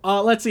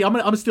 Let's see. I'm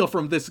gonna steal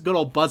from this good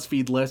old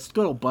BuzzFeed list.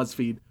 Good old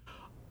BuzzFeed.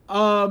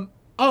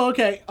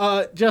 Okay.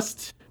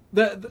 Just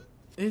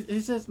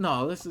is this?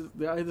 No, this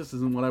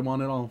isn't what I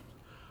want at all.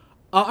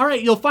 All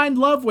right. You'll find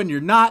love when you're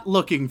not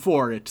looking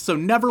for it. So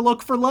never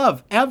look for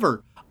love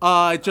ever.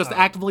 It's just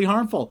actively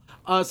harmful.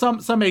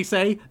 Some may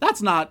say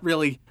that's not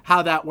really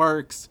how that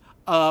works.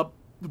 But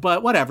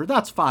whatever,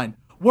 that's fine.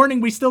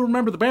 Warning, we still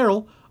remember the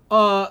barrel.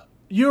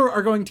 You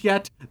are going to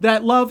get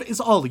that love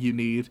is all you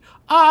need.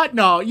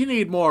 No, you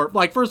need more.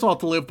 Like, first of all,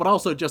 to live, but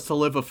also just to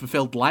live a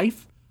fulfilled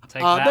life.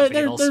 Take that,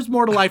 there's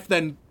more to life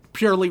than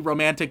purely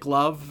romantic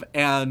love,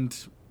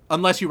 and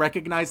unless you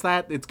recognize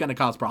that, it's going to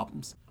cause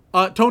problems.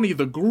 Tony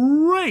the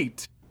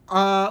Great.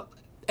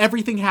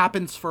 Everything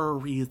happens for a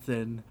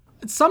reason.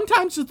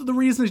 Sometimes the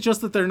reason is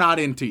just that they're not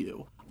into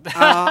you.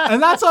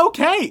 And that's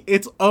okay.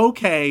 It's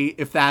okay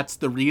if that's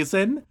the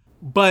reason,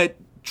 but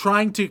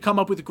trying to come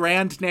up with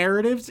grand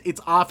narratives,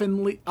 it's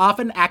often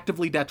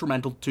actively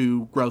detrimental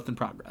to growth and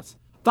progress.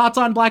 Thoughts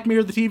on Black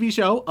Mirror, the TV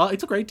show?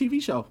 It's a great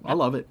TV show. I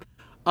love it.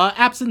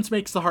 Absence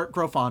makes the heart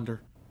grow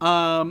fonder.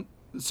 So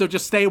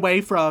just stay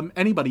away from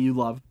anybody you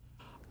love.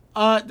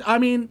 I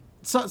mean,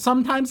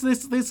 sometimes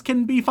this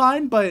can be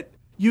fine, but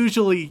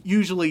usually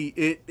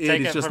it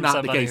is just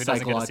not the case psychologically. Who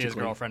doesn't get to see his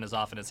girlfriend as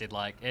often as he'd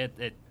like.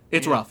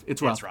 It's rough.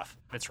 It's rough.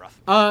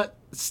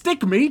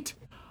 Stick meat.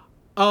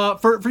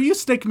 For you,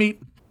 stick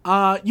meat.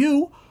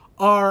 You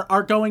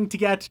are going to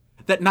get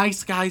that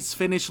nice guys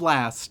finish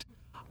last.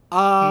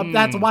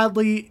 That's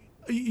wildly,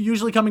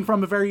 usually coming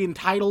from a very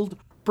entitled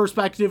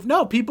perspective.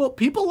 No,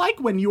 people like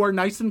when you are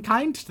nice and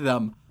kind to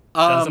them.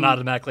 Doesn't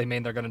automatically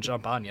mean they're going to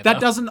jump on you. That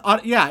doesn't.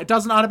 It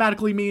doesn't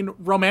automatically mean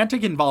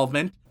romantic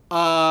involvement.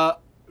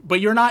 But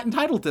you're not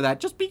entitled to that.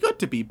 Just be good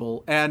to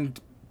people, and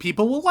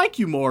people will like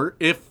you more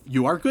if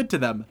you are good to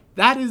them.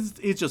 That is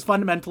just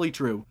fundamentally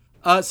true.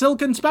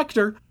 Silicon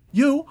Spectre,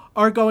 you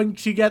are going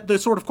to get the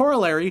sort of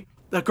corollary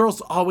that girls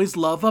always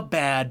love a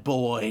bad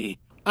boy.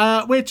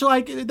 Which,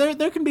 like,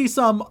 there can be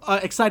some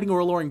exciting or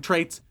alluring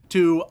traits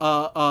to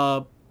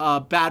a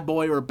bad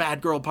boy or a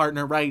bad girl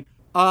partner, right?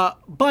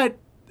 But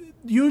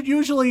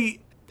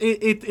usually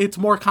it's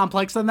more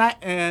complex than that,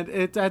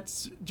 and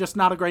that's just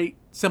not a great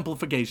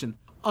simplification.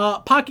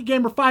 Pocket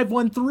Gamer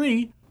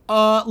 513,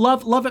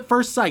 love at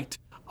first sight.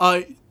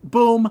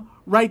 Boom,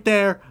 right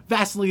there,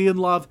 vastly in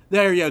love.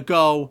 There you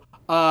go.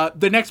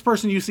 The next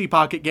person you see,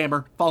 Pocket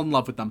Gamer, fall in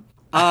love with them.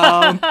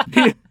 Oh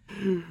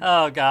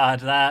God,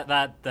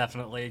 that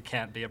definitely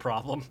can't be a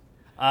problem.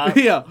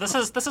 Yeah. This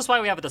is why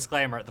we have a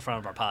disclaimer at the front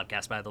of our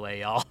podcast, by the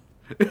way, y'all.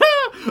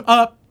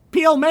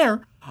 PL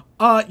Mayor,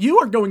 you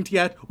are going to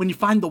get, when you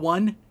find the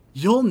one,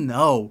 you'll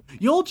know.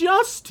 You'll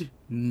just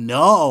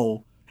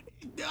know.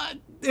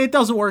 It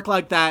doesn't work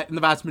like that in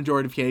the vast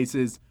majority of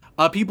cases.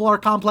 People are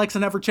complex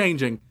and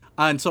ever-changing,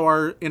 and so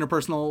are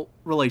interpersonal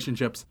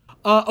relationships.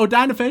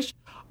 Odinafish,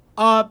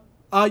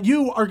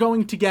 you are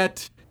going to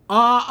get...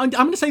 I'm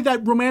going to say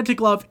that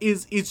romantic love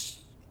is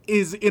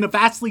in a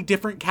vastly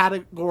different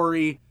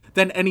category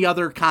than any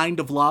other kind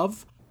of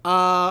love.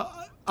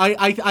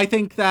 I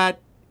think that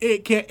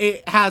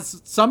it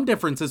has some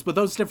differences, but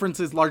those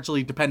differences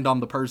largely depend on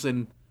the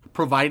person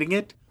providing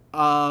it.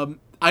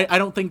 I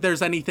don't think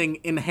there's anything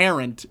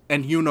inherent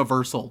and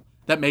universal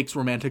that makes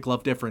romantic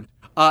love different.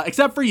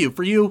 Except for you.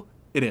 For you,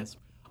 it is.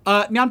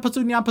 Nyan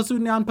pasu nyan pasu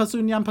nyan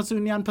pasu nyan pasu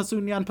nyan pasu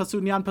nyan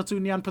pasu nyan pasu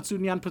nyan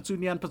pasu nyan pasu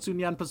nyan pasu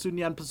nyan pasu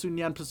nyan pasu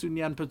nyan pasu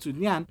nyan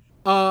pasu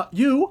nyan.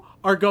 You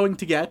are going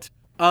to get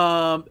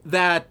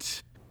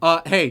that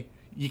hey,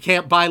 you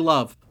can't buy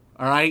love,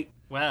 all right?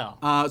 Well.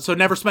 So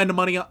never spend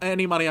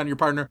any money on your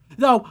partner.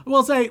 Though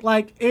we'll say,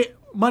 like,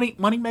 money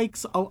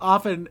makes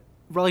often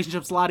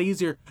relationships a lot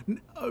easier.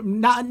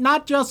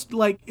 Not just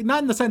not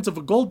in the sense of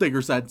a gold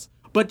digger sense,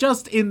 but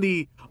just in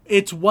the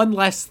it's one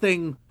less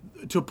thing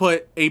to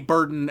put a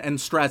burden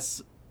and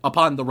stress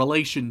upon the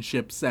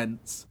relationship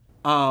sense.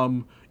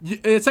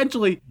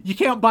 Essentially, you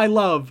can't buy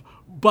love,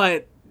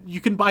 but you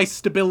can buy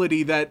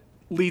stability that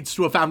leads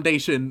to a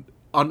foundation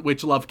on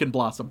which love can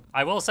blossom.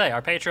 I will say,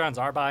 our Patreons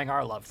are buying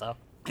our love, though.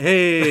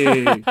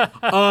 Hey,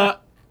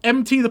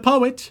 MT the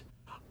Poet,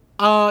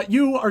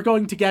 you are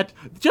going to get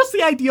just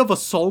the idea of a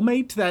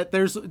soulmate, that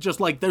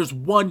there's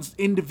one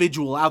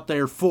individual out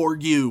there for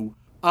you.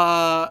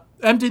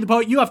 MT the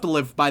Poet, you have to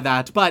live by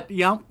that, but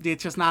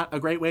it's just not a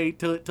great way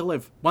to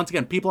live. Once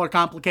again, people are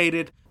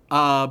complicated.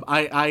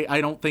 I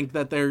don't think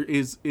that there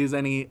is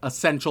any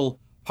essential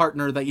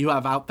partner that you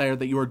have out there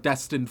that you are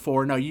destined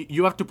for. No,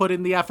 you have to put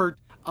in the effort,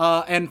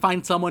 and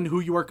find someone who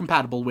you are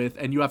compatible with,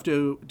 and you have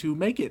to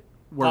make it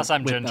work. Plus,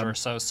 I'm ginger, them.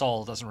 so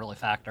soul doesn't really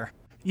factor.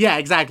 Yeah,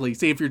 exactly.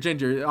 See, if you're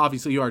ginger,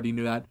 obviously you already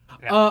knew that.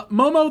 Yeah.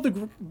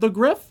 Momo the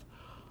Griff,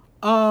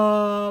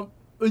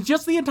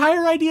 just the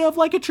entire idea of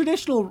like a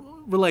traditional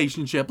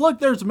relationship. Look,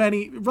 there's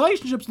many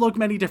relationships look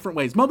many different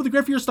ways. Mo the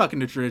Griff, you're stuck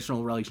in a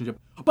traditional relationship,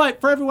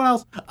 but for everyone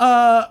else,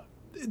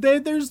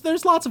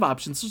 there's lots of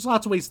options. There's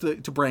lots of ways to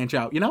branch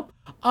out.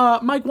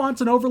 Mike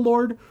wants an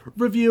Overlord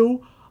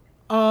review.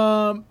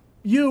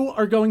 You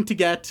are going to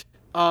get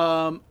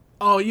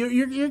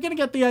you're gonna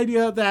get the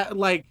idea that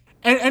like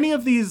any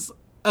of these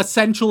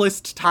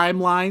essentialist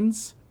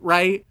timelines,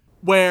 right?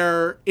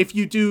 Where if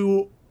you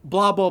do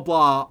blah blah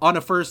blah on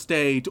a first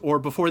date or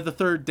before the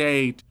third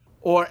date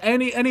or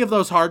any of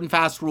those hard and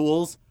fast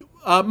rules,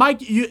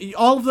 Mike,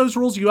 all of those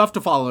rules you have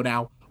to follow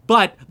now,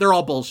 but they're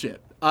all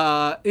bullshit.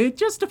 It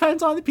just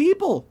depends on the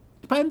people,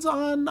 depends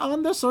on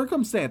the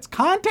circumstance,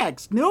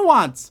 context,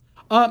 nuance.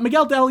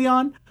 Miguel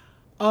DeLeon,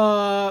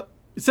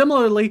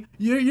 similarly,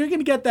 you're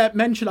gonna get that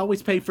men should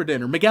always pay for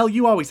dinner. Miguel,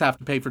 you always have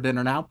to pay for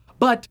dinner now,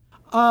 but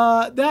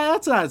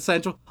that's not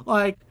essential.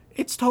 Like,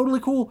 it's totally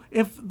cool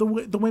if the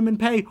women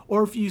pay,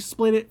 or if you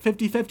split it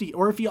 50-50,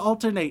 or if you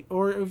alternate,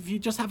 or if you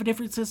just have a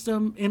different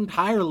system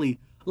entirely.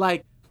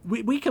 Like,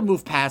 we can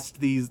move past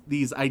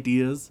these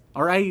ideas,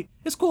 all right?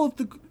 It's cool if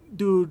the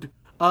dude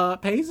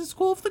pays. It's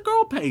cool if the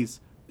girl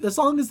pays, as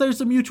long as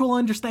there's a mutual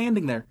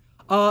understanding there.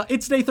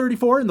 It's day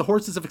 34, and the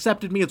horses have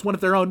accepted me as one of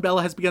their own.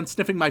 Bella has begun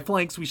sniffing my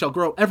flanks. We shall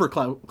grow ever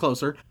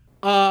closer.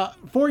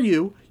 For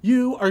you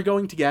are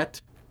going to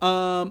get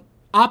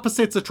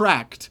opposites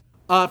attract.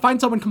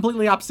 Find someone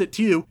completely opposite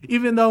to you,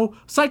 even though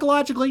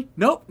psychologically,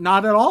 nope,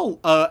 not at all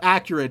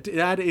accurate.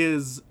 That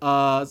is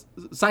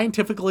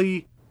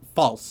scientifically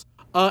false.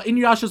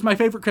 Inuyasha's my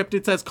favorite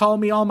cryptid says, call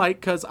me All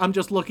Might, because I'm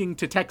just looking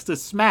to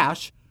Texas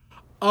smash.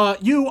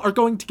 You are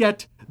going to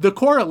get the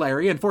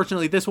corollary.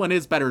 Unfortunately, this one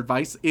is better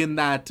advice, in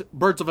that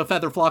birds of a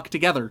feather flock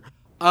together.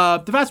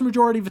 The vast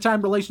majority of the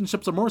time,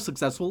 relationships are more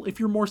successful if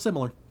you're more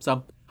similar.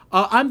 So,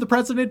 I'm the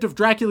president of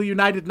Dracula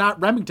United, not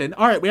Remington.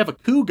 All right, we have a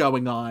coup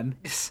going on,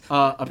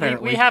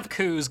 apparently. We have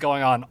coups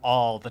going on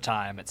all the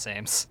time, it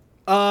seems.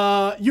 You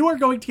are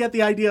going to get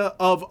the idea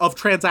of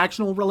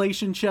transactional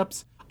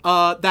relationships,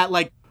 that,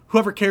 like,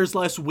 whoever cares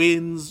less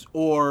wins,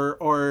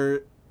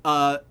 or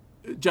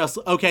just,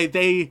 okay,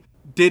 they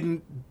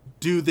didn't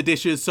do the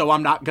dishes, so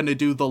I'm not gonna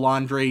do the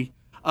laundry.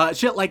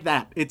 Shit like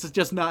that. It's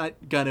just not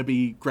gonna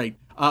be great.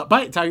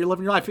 But it's how you're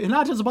living your life. And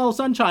not just a ball of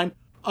sunshine.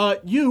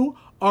 You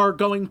are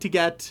going to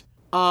get,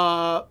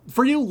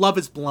 for you, Love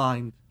is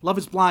Blind. Love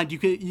is Blind,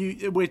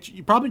 which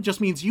probably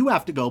just means you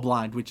have to go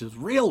blind, which is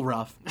real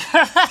rough.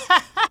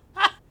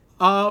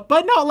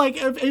 But no, like,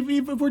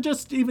 if we're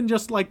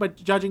just like,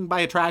 but judging by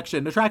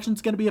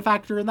attraction's gonna be a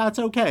factor, and that's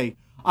okay.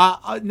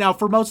 Now,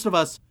 for most of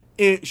us,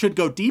 it should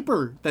go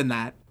deeper than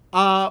that.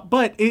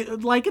 But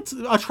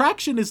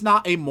attraction is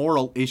not a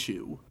moral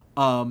issue,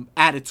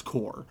 at its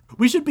core.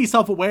 We should be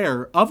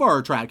self-aware of our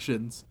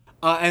attractions.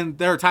 And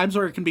there are times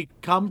where it can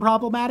become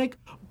problematic,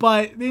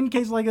 but in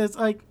cases like this,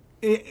 like,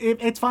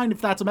 it's fine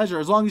if that's a measure,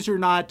 as long as you're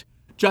not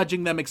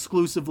judging them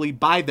exclusively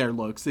by their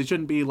looks. It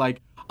shouldn't be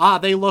like,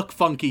 they look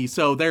funky,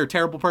 so they're a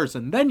terrible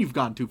person. Then you've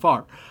gone too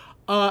far.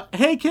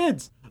 Hey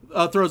kids,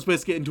 throws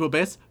Biscuit into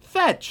Abyss.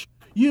 Fetch.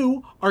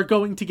 You are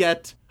going to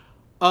get,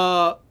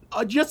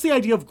 just the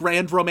idea of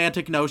grand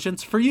romantic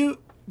notions. For you,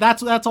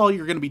 that's all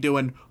you're going to be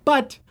doing.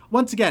 But,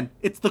 once again,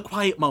 it's the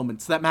quiet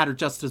moments that matter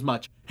just as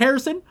much.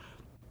 Harrison,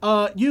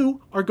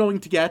 you are going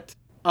to get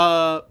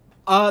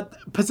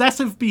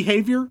possessive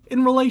behavior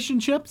in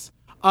relationships.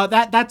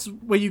 That's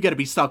what you get to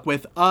be stuck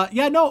with.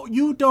 No,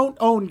 you don't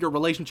own your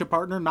relationship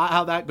partner. Not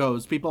how that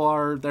goes. People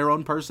are their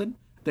own person.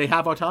 They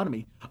have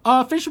autonomy.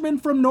 Fisherman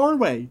from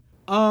Norway.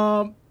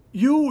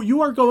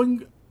 You are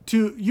going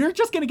to. You're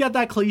just going to get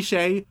that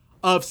cliche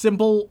of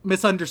simple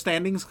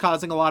misunderstandings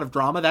causing a lot of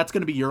drama. That's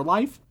going to be your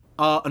life.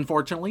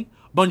 Unfortunately.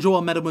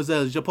 Bonjour,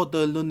 mademoiselle. Je porte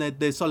lunettes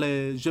de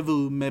soleil. Je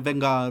vous me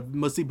venga.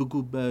 Merci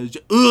beaucoup.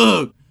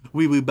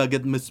 Oui,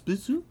 baguette,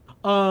 monsieur.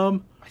 I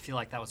feel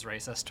like that was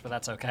racist, but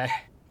that's okay.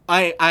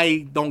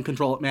 I don't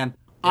control it, man.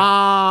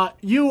 Yeah.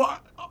 You,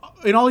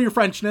 in all your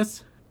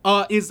Frenchness,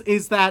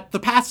 is that the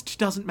past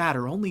doesn't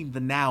matter. Only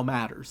the now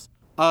matters.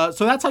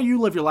 So that's how you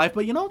live your life.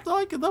 But,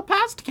 like, the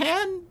past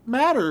can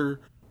matter.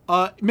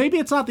 Maybe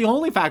it's not the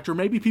only factor.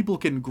 Maybe people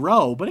can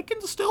grow, but it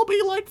can still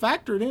be, like,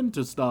 factored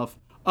into stuff.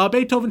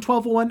 Beethoven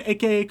 1201,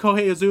 aka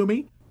Kohei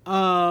Azumi.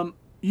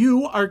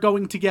 You are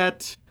going to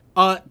get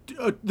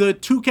the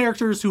two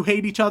characters who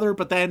hate each other,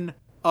 but then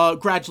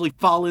gradually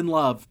fall in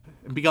love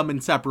and become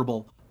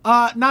inseparable.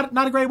 Not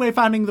a great way of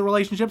finding the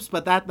relationships,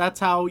 but that's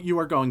how you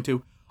are going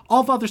to.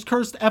 All Fathers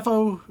Cursed,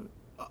 FOTW.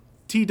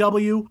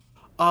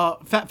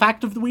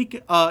 Fact of the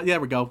week. There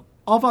we go.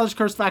 All Fathers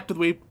Cursed fact of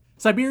the week.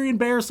 Siberian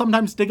bears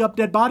sometimes dig up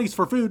dead bodies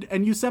for food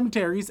and use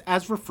cemeteries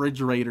as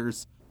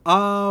refrigerators.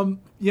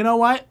 You know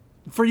what?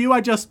 For you, I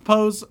just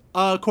pose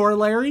a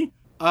corollary.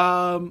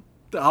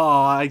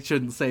 I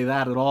shouldn't say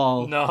that at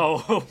all.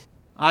 No.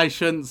 I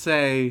shouldn't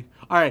say.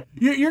 All right,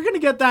 you're gonna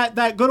get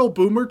that good old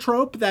boomer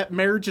trope that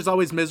marriage is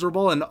always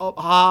miserable, and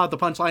the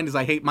punchline is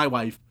I hate my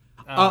wife.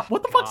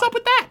 What the fuck's up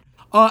with that?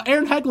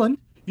 Aaron Hegland,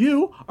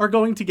 you are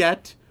going to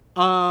get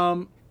you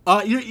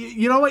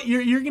know what?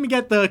 You're gonna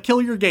get the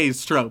kill your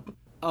gays trope.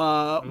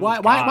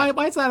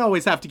 Why does that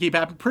always have to keep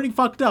happening? Pretty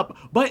fucked up.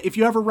 But if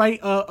you ever write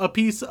a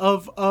piece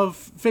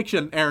of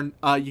fiction, Aaron,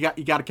 you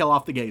got to kill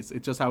off the gays.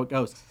 It's just how it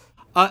goes.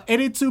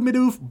 Eritsu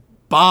Midoof,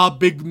 Ba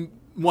Big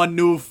One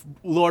Noof,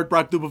 Lord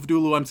Brockdoof of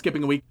Dulu. I'm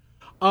skipping a week.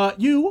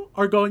 You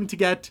are going to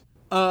get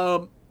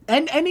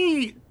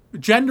any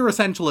gender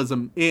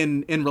essentialism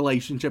in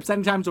relationships.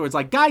 Anytime where it's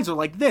like guys are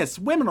like this,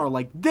 women are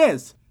like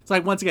this. It's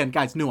like, once again,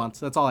 guys, nuance.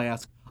 That's all I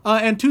ask.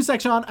 And to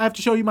section on, I have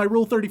to show you my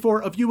Rule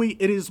 34 of Yui.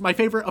 It is my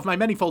favorite of my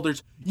many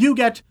folders. You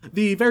get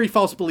the very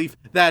false belief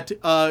that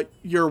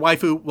your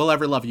waifu will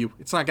ever love you.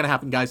 It's not going to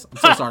happen, guys. I'm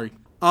so sorry.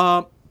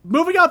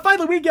 Moving on,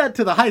 finally, we get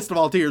to the highest of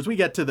all tiers. We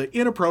get to the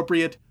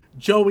inappropriate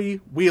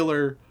Joey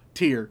Wheeler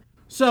tier.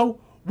 So,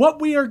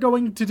 what we are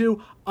going to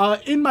do,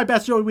 in my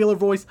best Joey Wheeler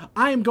voice,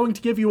 I am going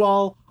to give you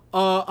all,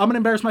 I'm going to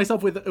embarrass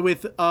myself with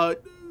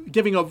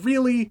giving a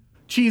really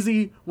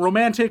cheesy,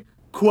 romantic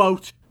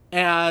quote,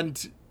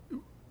 and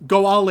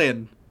go all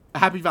in.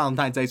 Happy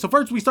Valentine's Day. So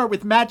first we start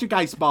with Magic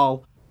Ice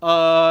Ball.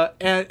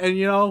 And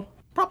you know,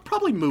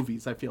 probably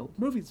movies, I feel.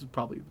 Movies is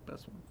probably the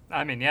best one.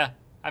 I mean, yeah.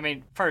 I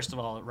mean, first of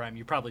all, Rem,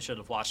 you probably should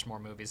have watched more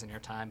movies in your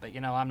time, but, you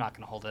know, I'm not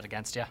going to hold it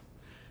against you.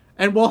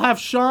 And we'll have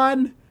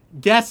Sean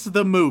guess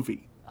the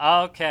movie.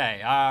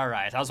 Okay, all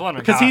right. I was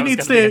wondering because he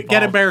needs to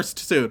get embarrassed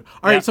soon.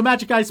 All right, so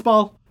Magic Ice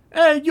Ball.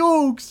 Hey,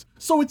 Yukes!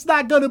 So it's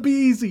not gonna be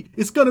easy.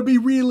 It's gonna be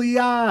really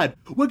hard.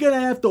 We're gonna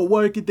have to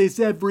work at this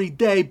every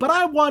day, but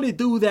I want to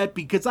do that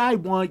because I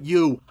want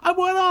you. I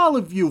want all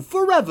of you,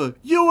 forever.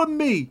 You and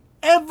me.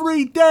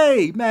 Every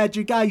day,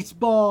 Magic Ice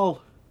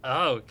Ball.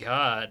 Oh,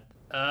 God.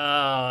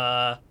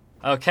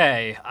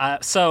 Okay,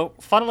 so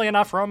funnily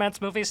enough,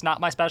 romance movies, not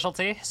my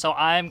specialty, so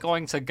I'm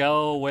going to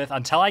go with,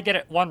 until I get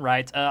it one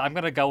right, I'm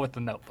going to go with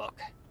The Notebook.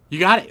 You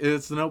got it.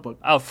 It's The Notebook.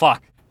 Oh,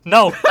 fuck.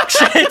 No.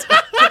 Shit.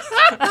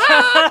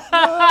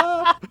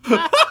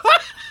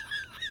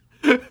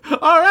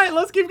 All right,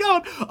 let's keep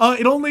going.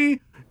 It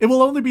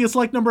will only be a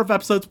select number of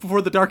episodes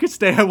before The Darkest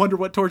Day. I wonder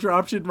what torture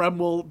option Rem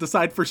will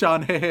decide for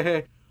Sean.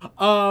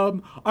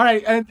 All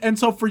right, and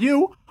so for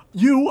you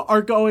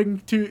are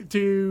going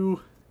to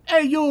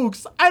hey,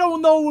 Yukes, I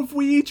don't know if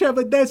we each have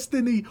a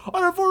destiny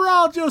or if we're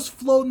all just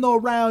floating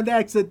around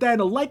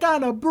accidental, like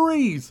on a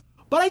breeze.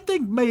 But I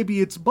think maybe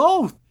it's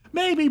both.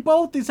 Maybe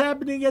both is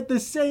happening at the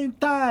same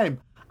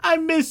time. I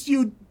miss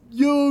you,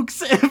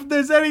 Yukes. If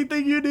there's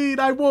anything you need,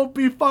 I won't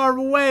be far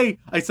away.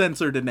 I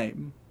censored a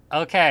name.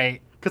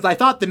 Okay. Because I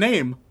thought the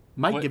name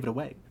might give it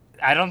away.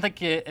 I don't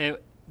think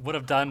it would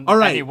have done all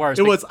right, any worse.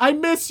 It was, I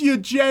miss you,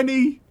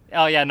 Jenny.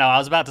 Oh, yeah, no, I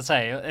was about to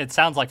say, it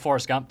sounds like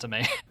Forrest Gump to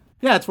me.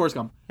 Yeah, it's Forrest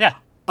Gump. Yeah.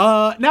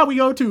 Now we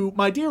go to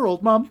my dear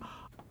old mom.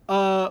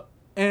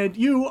 And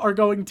you are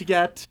going to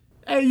get...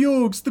 Hey,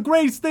 Yugs, the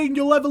greatest thing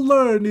you'll ever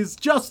learn is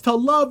just to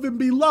love and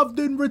be loved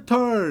in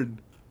return.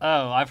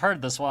 Oh, I've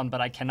heard this one, but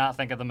I cannot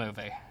think of the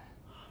movie.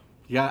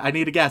 Yeah, I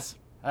need a guess.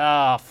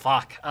 Oh,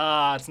 fuck.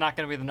 It's not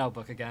going to be The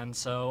Notebook again,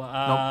 so,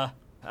 nope.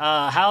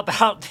 How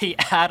about the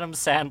Adam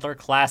Sandler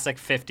classic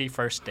 50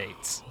 First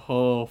Dates?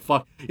 Oh,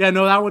 fuck. Yeah,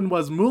 no, that one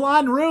was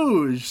Moulin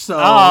Rouge,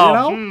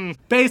 so,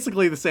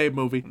 basically the same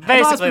movie.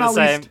 Basically the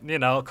same,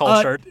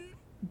 cultured.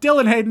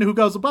 Dylan Hayden, who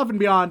goes above and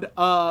beyond,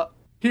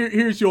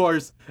 here's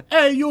yours.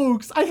 Hey,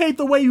 Yukes, I hate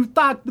the way you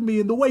talk to me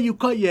and the way you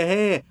cut your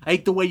hair. I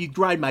hate the way you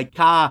drive my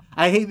car.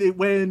 I hate it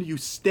when you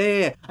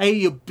stare. I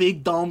hate your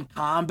big dumb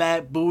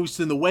combat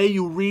boost and the way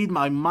you read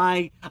my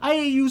mind. I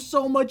hate you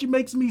so much it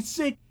makes me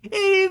sick. It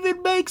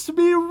even makes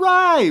me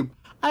rhyme.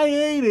 I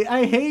hate it.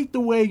 I hate the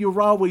way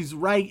you're always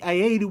right. I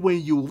hate it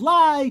when you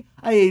lie.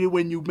 I hate it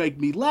when you make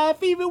me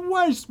laugh. Even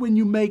worse, when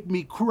you make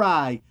me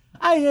cry.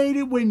 I hate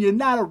it when you're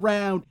not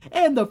around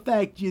and the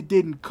fact you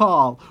didn't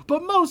call.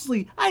 But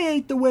mostly, I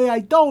hate the way I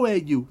don't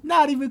hate you.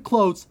 Not even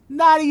close.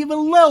 Not even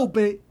a little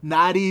bit.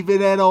 Not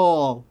even at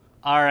all.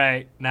 All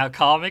right, now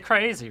call me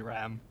crazy,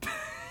 Rem.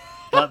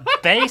 But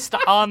based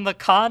on the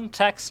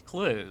context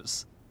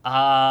clues,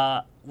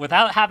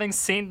 without having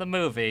seen the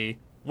movie,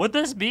 would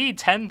this be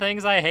 10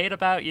 Things I Hate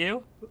About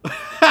You?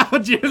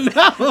 How'd you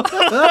know?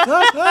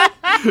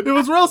 It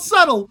was real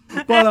subtle,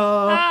 but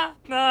No,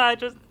 I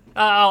just...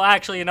 Oh,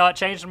 actually, you know what?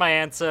 Changed my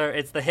answer.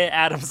 It's the hit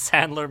Adam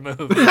Sandler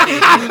movie.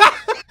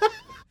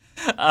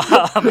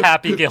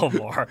 Happy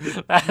Gilmore.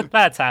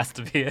 That has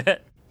to be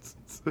it.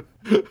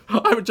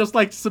 I would just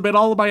like to submit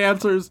all of my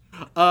answers,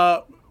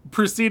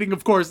 proceeding,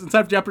 of course,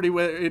 instead of Jeopardy,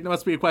 it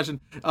must be a question.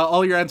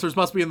 All your answers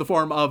must be in the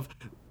form of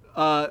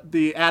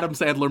the Adam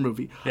Sandler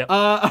movie. Yep.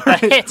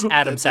 Right. The hit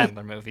Adam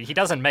Sandler movie. He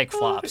doesn't make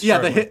flops.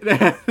 Yeah, surely. the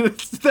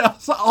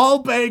hit. All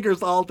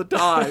bangers all the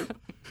time.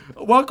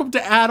 Welcome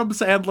to Adam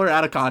Sandler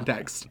out of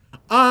context.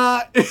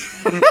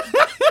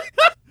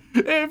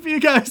 If you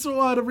guys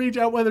want to reach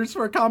out, whether it's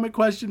for a comment,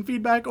 question,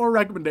 feedback, or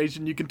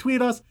recommendation, you can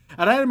tweet us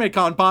at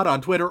AnimeConPod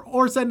on Twitter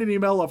or send an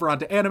email over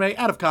onto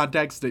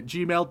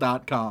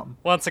animeoutofcontext@gmail.com.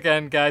 Once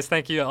again, guys,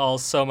 thank you all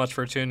so much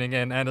for tuning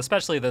in, and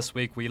especially this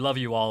week, we love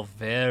you all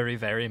very,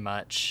 very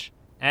much.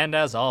 And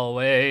as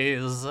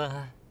always,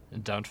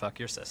 don't fuck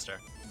your sister.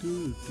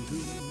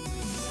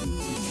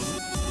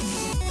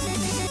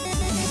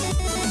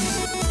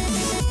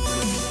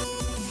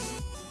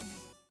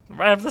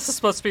 Rem, this is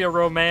supposed to be a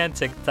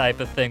romantic type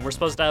of thing. We're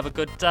supposed to have a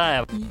good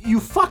time. You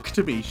fucked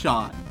me,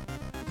 Sean.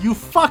 You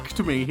fucked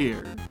me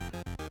here.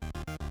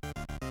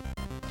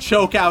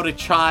 Choke out a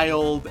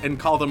child and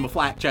call them a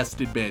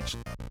flat-chested bitch.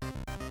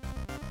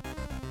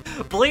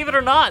 Believe it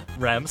or not,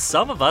 Rem,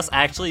 some of us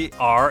actually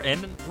are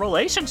in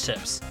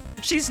relationships.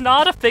 She's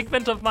not a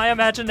figment of my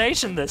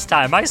imagination this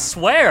time, I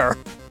swear.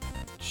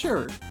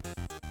 Sure.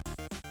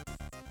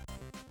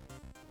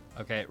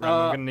 Okay, Rem,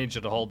 I'm gonna need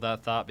you to hold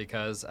that thought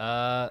because,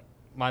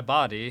 my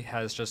body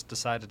has just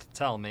decided to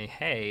tell me,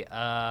 hey,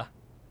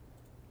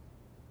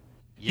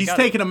 He's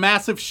taking a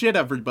massive shit,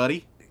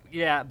 everybody.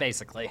 Yeah,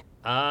 basically.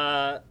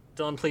 Dylan,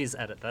 please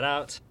edit that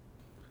out.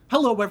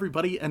 Hello,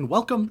 everybody, and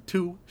welcome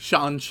to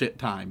Sean Shit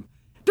Time.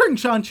 During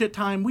Sean Shit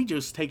Time, we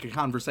just take a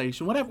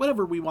conversation,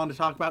 whatever we want to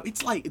talk about.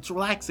 It's light, it's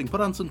relaxing. Put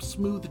on some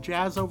smooth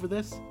jazz over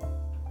this.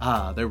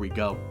 There we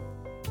go.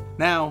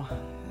 Now,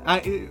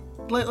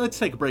 let's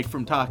take a break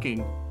from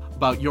talking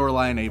about Your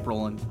Lie in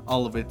April and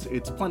all of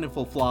its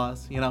plentiful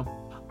flaws, you know.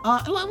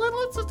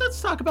 Let's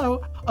talk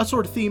about a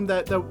sort of theme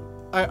that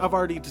I've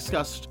already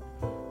discussed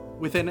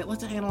within it.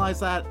 Let's analyze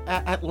that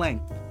at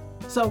length.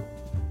 So,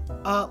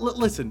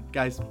 listen,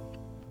 guys.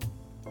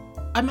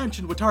 I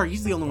mentioned Watari.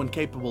 He's the only one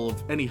capable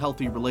of any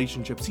healthy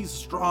relationships. He's a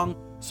strong,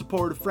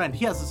 supportive friend.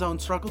 He has his own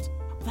struggles.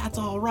 That's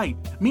all right.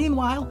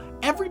 Meanwhile,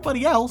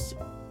 everybody else,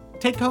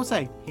 take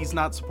Kosei. He's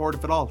not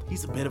supportive at all.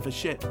 He's a bit of a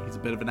shit. He's a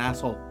bit of an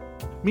asshole.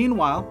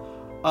 Meanwhile,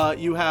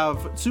 you have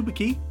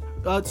Tsubaki.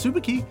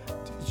 Tsubaki,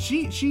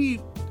 she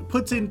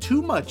puts in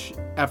too much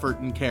effort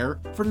and care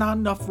for not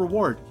enough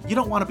reward. You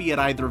don't want to be at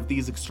either of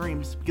these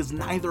extremes because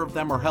neither of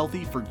them are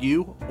healthy for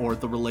you or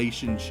the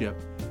relationship.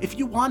 If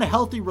you want a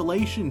healthy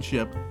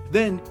relationship,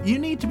 then you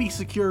need to be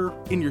secure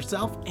in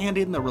yourself and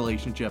in the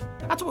relationship.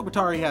 That's what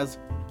Watari has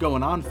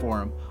going on for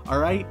him,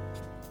 alright?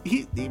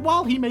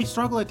 While he may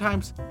struggle at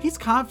times, he's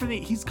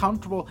confident, he's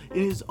comfortable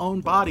in his own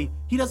body.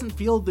 He doesn't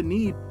feel the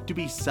need to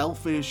be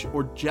selfish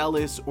or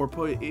jealous or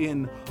put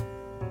in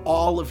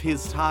all of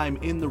his time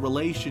in the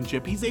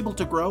relationship. He's able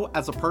to grow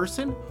as a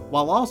person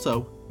while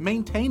also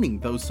maintaining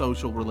those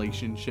social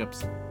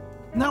relationships.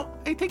 Now,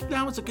 I think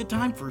now is a good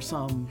time for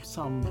some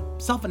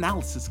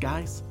self-analysis,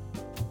 guys.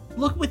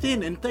 Look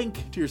within and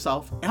think to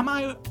yourself, am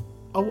I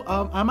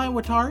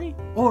Watari?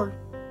 Or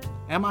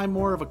am I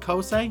more of a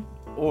Kosei?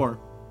 Or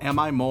am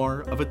I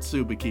more of a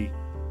Tsubaki?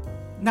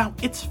 Now,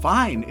 it's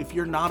fine if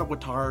you're not a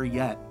Watari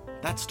yet.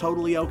 That's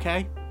totally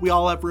okay. We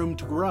all have room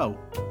to grow.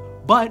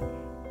 But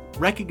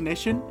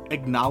recognition,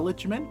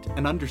 acknowledgement,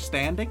 and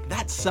understanding,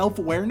 that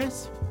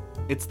self-awareness,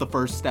 it's the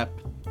first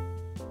step.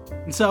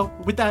 And so,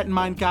 with that in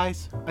mind,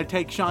 guys, I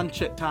take Sean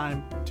Shit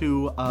Time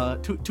to a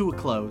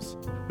close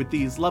with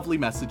these lovely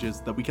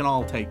messages that we can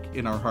all take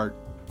in our heart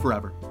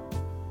forever.